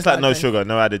 Oh, Tastes like no okay. sugar,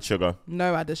 no added sugar.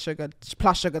 No added sugar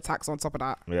plus sugar tax on top of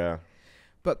that. Yeah.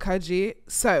 But Kojey,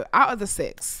 so out of the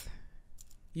 6,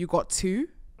 you got 2.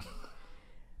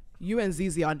 You and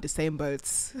Zizi are on the same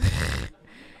boats.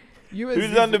 You and Who's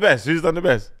Zizi- done the best? Who's done the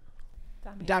best?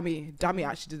 Dammy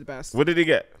actually did the best. What did he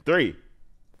get? 3?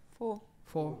 4.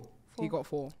 4. He got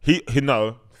 4. He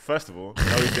no. First of all, no,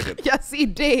 he didn't. Yes, he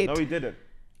did. No, he didn't.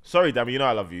 Sorry, Dammy. You know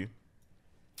I love you.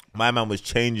 My man was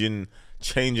changing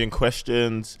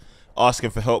questions, asking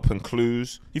for help and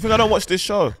clues. You think I don't watch this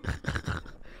show?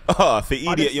 Oh, for idiot,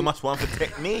 Honestly. you must want to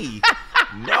protect me.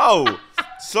 No.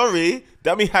 Sorry,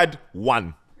 Dammy had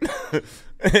 1.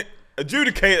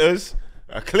 Adjudicators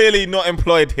are clearly not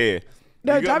employed here.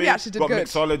 No, You get Dammy me? actually did got good.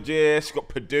 mixologists, got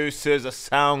producers, a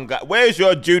sound guy. Where's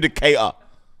your adjudicator?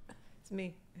 It's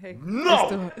me. Hey.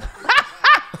 No.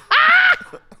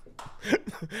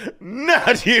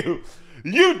 Not you.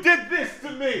 You did this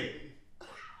to me.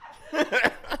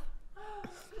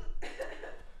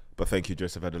 But thank you,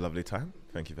 Joyce. I've had a lovely time.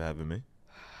 Thank you for having me.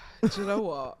 Do you know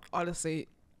what? Honestly,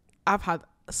 I've had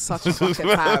such a fucking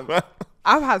time.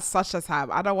 I've had such a time.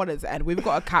 I don't want it to end. We've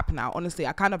got a cap now. Honestly,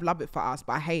 I kind of love it for us,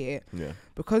 but I hate it. Yeah.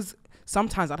 Because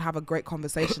sometimes I'd have a great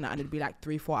conversation and it'd be like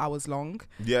 3-4 hours long.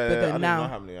 Yeah, But I then don't now know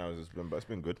how many hours it's been, but it's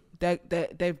been good.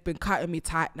 they've been cutting me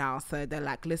tight now. So they're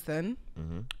like, listen,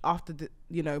 after the,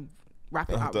 wrap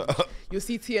it up. You'll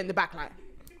see Tia in the back like.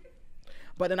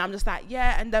 But then I'm just like,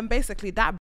 yeah. And then basically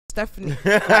that definitely,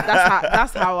 like,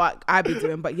 that's how I be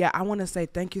doing. But yeah, I want to say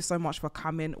thank you so much for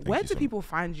coming. Where do people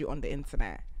find you on the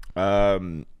internet?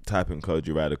 Type in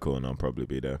Kojey Radical and I'll probably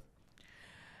be there.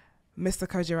 Mr.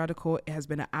 Kojey Radical, it has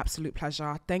been an absolute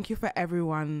pleasure. Thank you for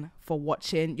everyone for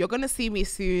watching. You're going to see me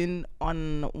soon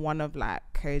on one of like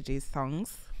Kojey's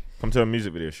songs. Come to a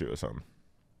music video shoot or something.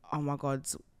 Oh my God.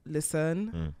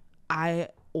 Listen, I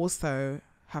also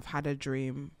have had a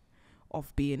dream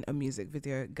of being a music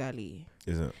video girly.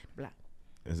 Is it? Black.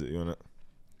 Is it you want it?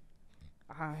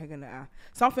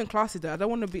 Something classy though. I don't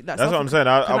want to be. That's what I'm saying.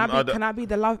 Can I be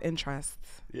the love interest?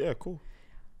 Yeah, cool.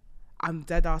 I'm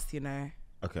dead ass,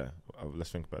 Okay, let's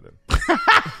think about it.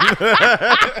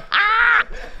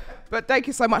 But thank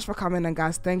you so much for coming, and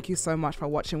guys, thank you so much for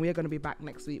watching. We are going to be back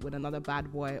next week with another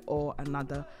bad boy or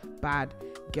another bad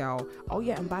girl. Oh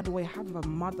yeah, and by the way, have a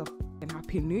motherfucking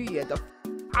happy new year.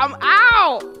 I'm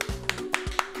out.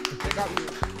 Pick up you.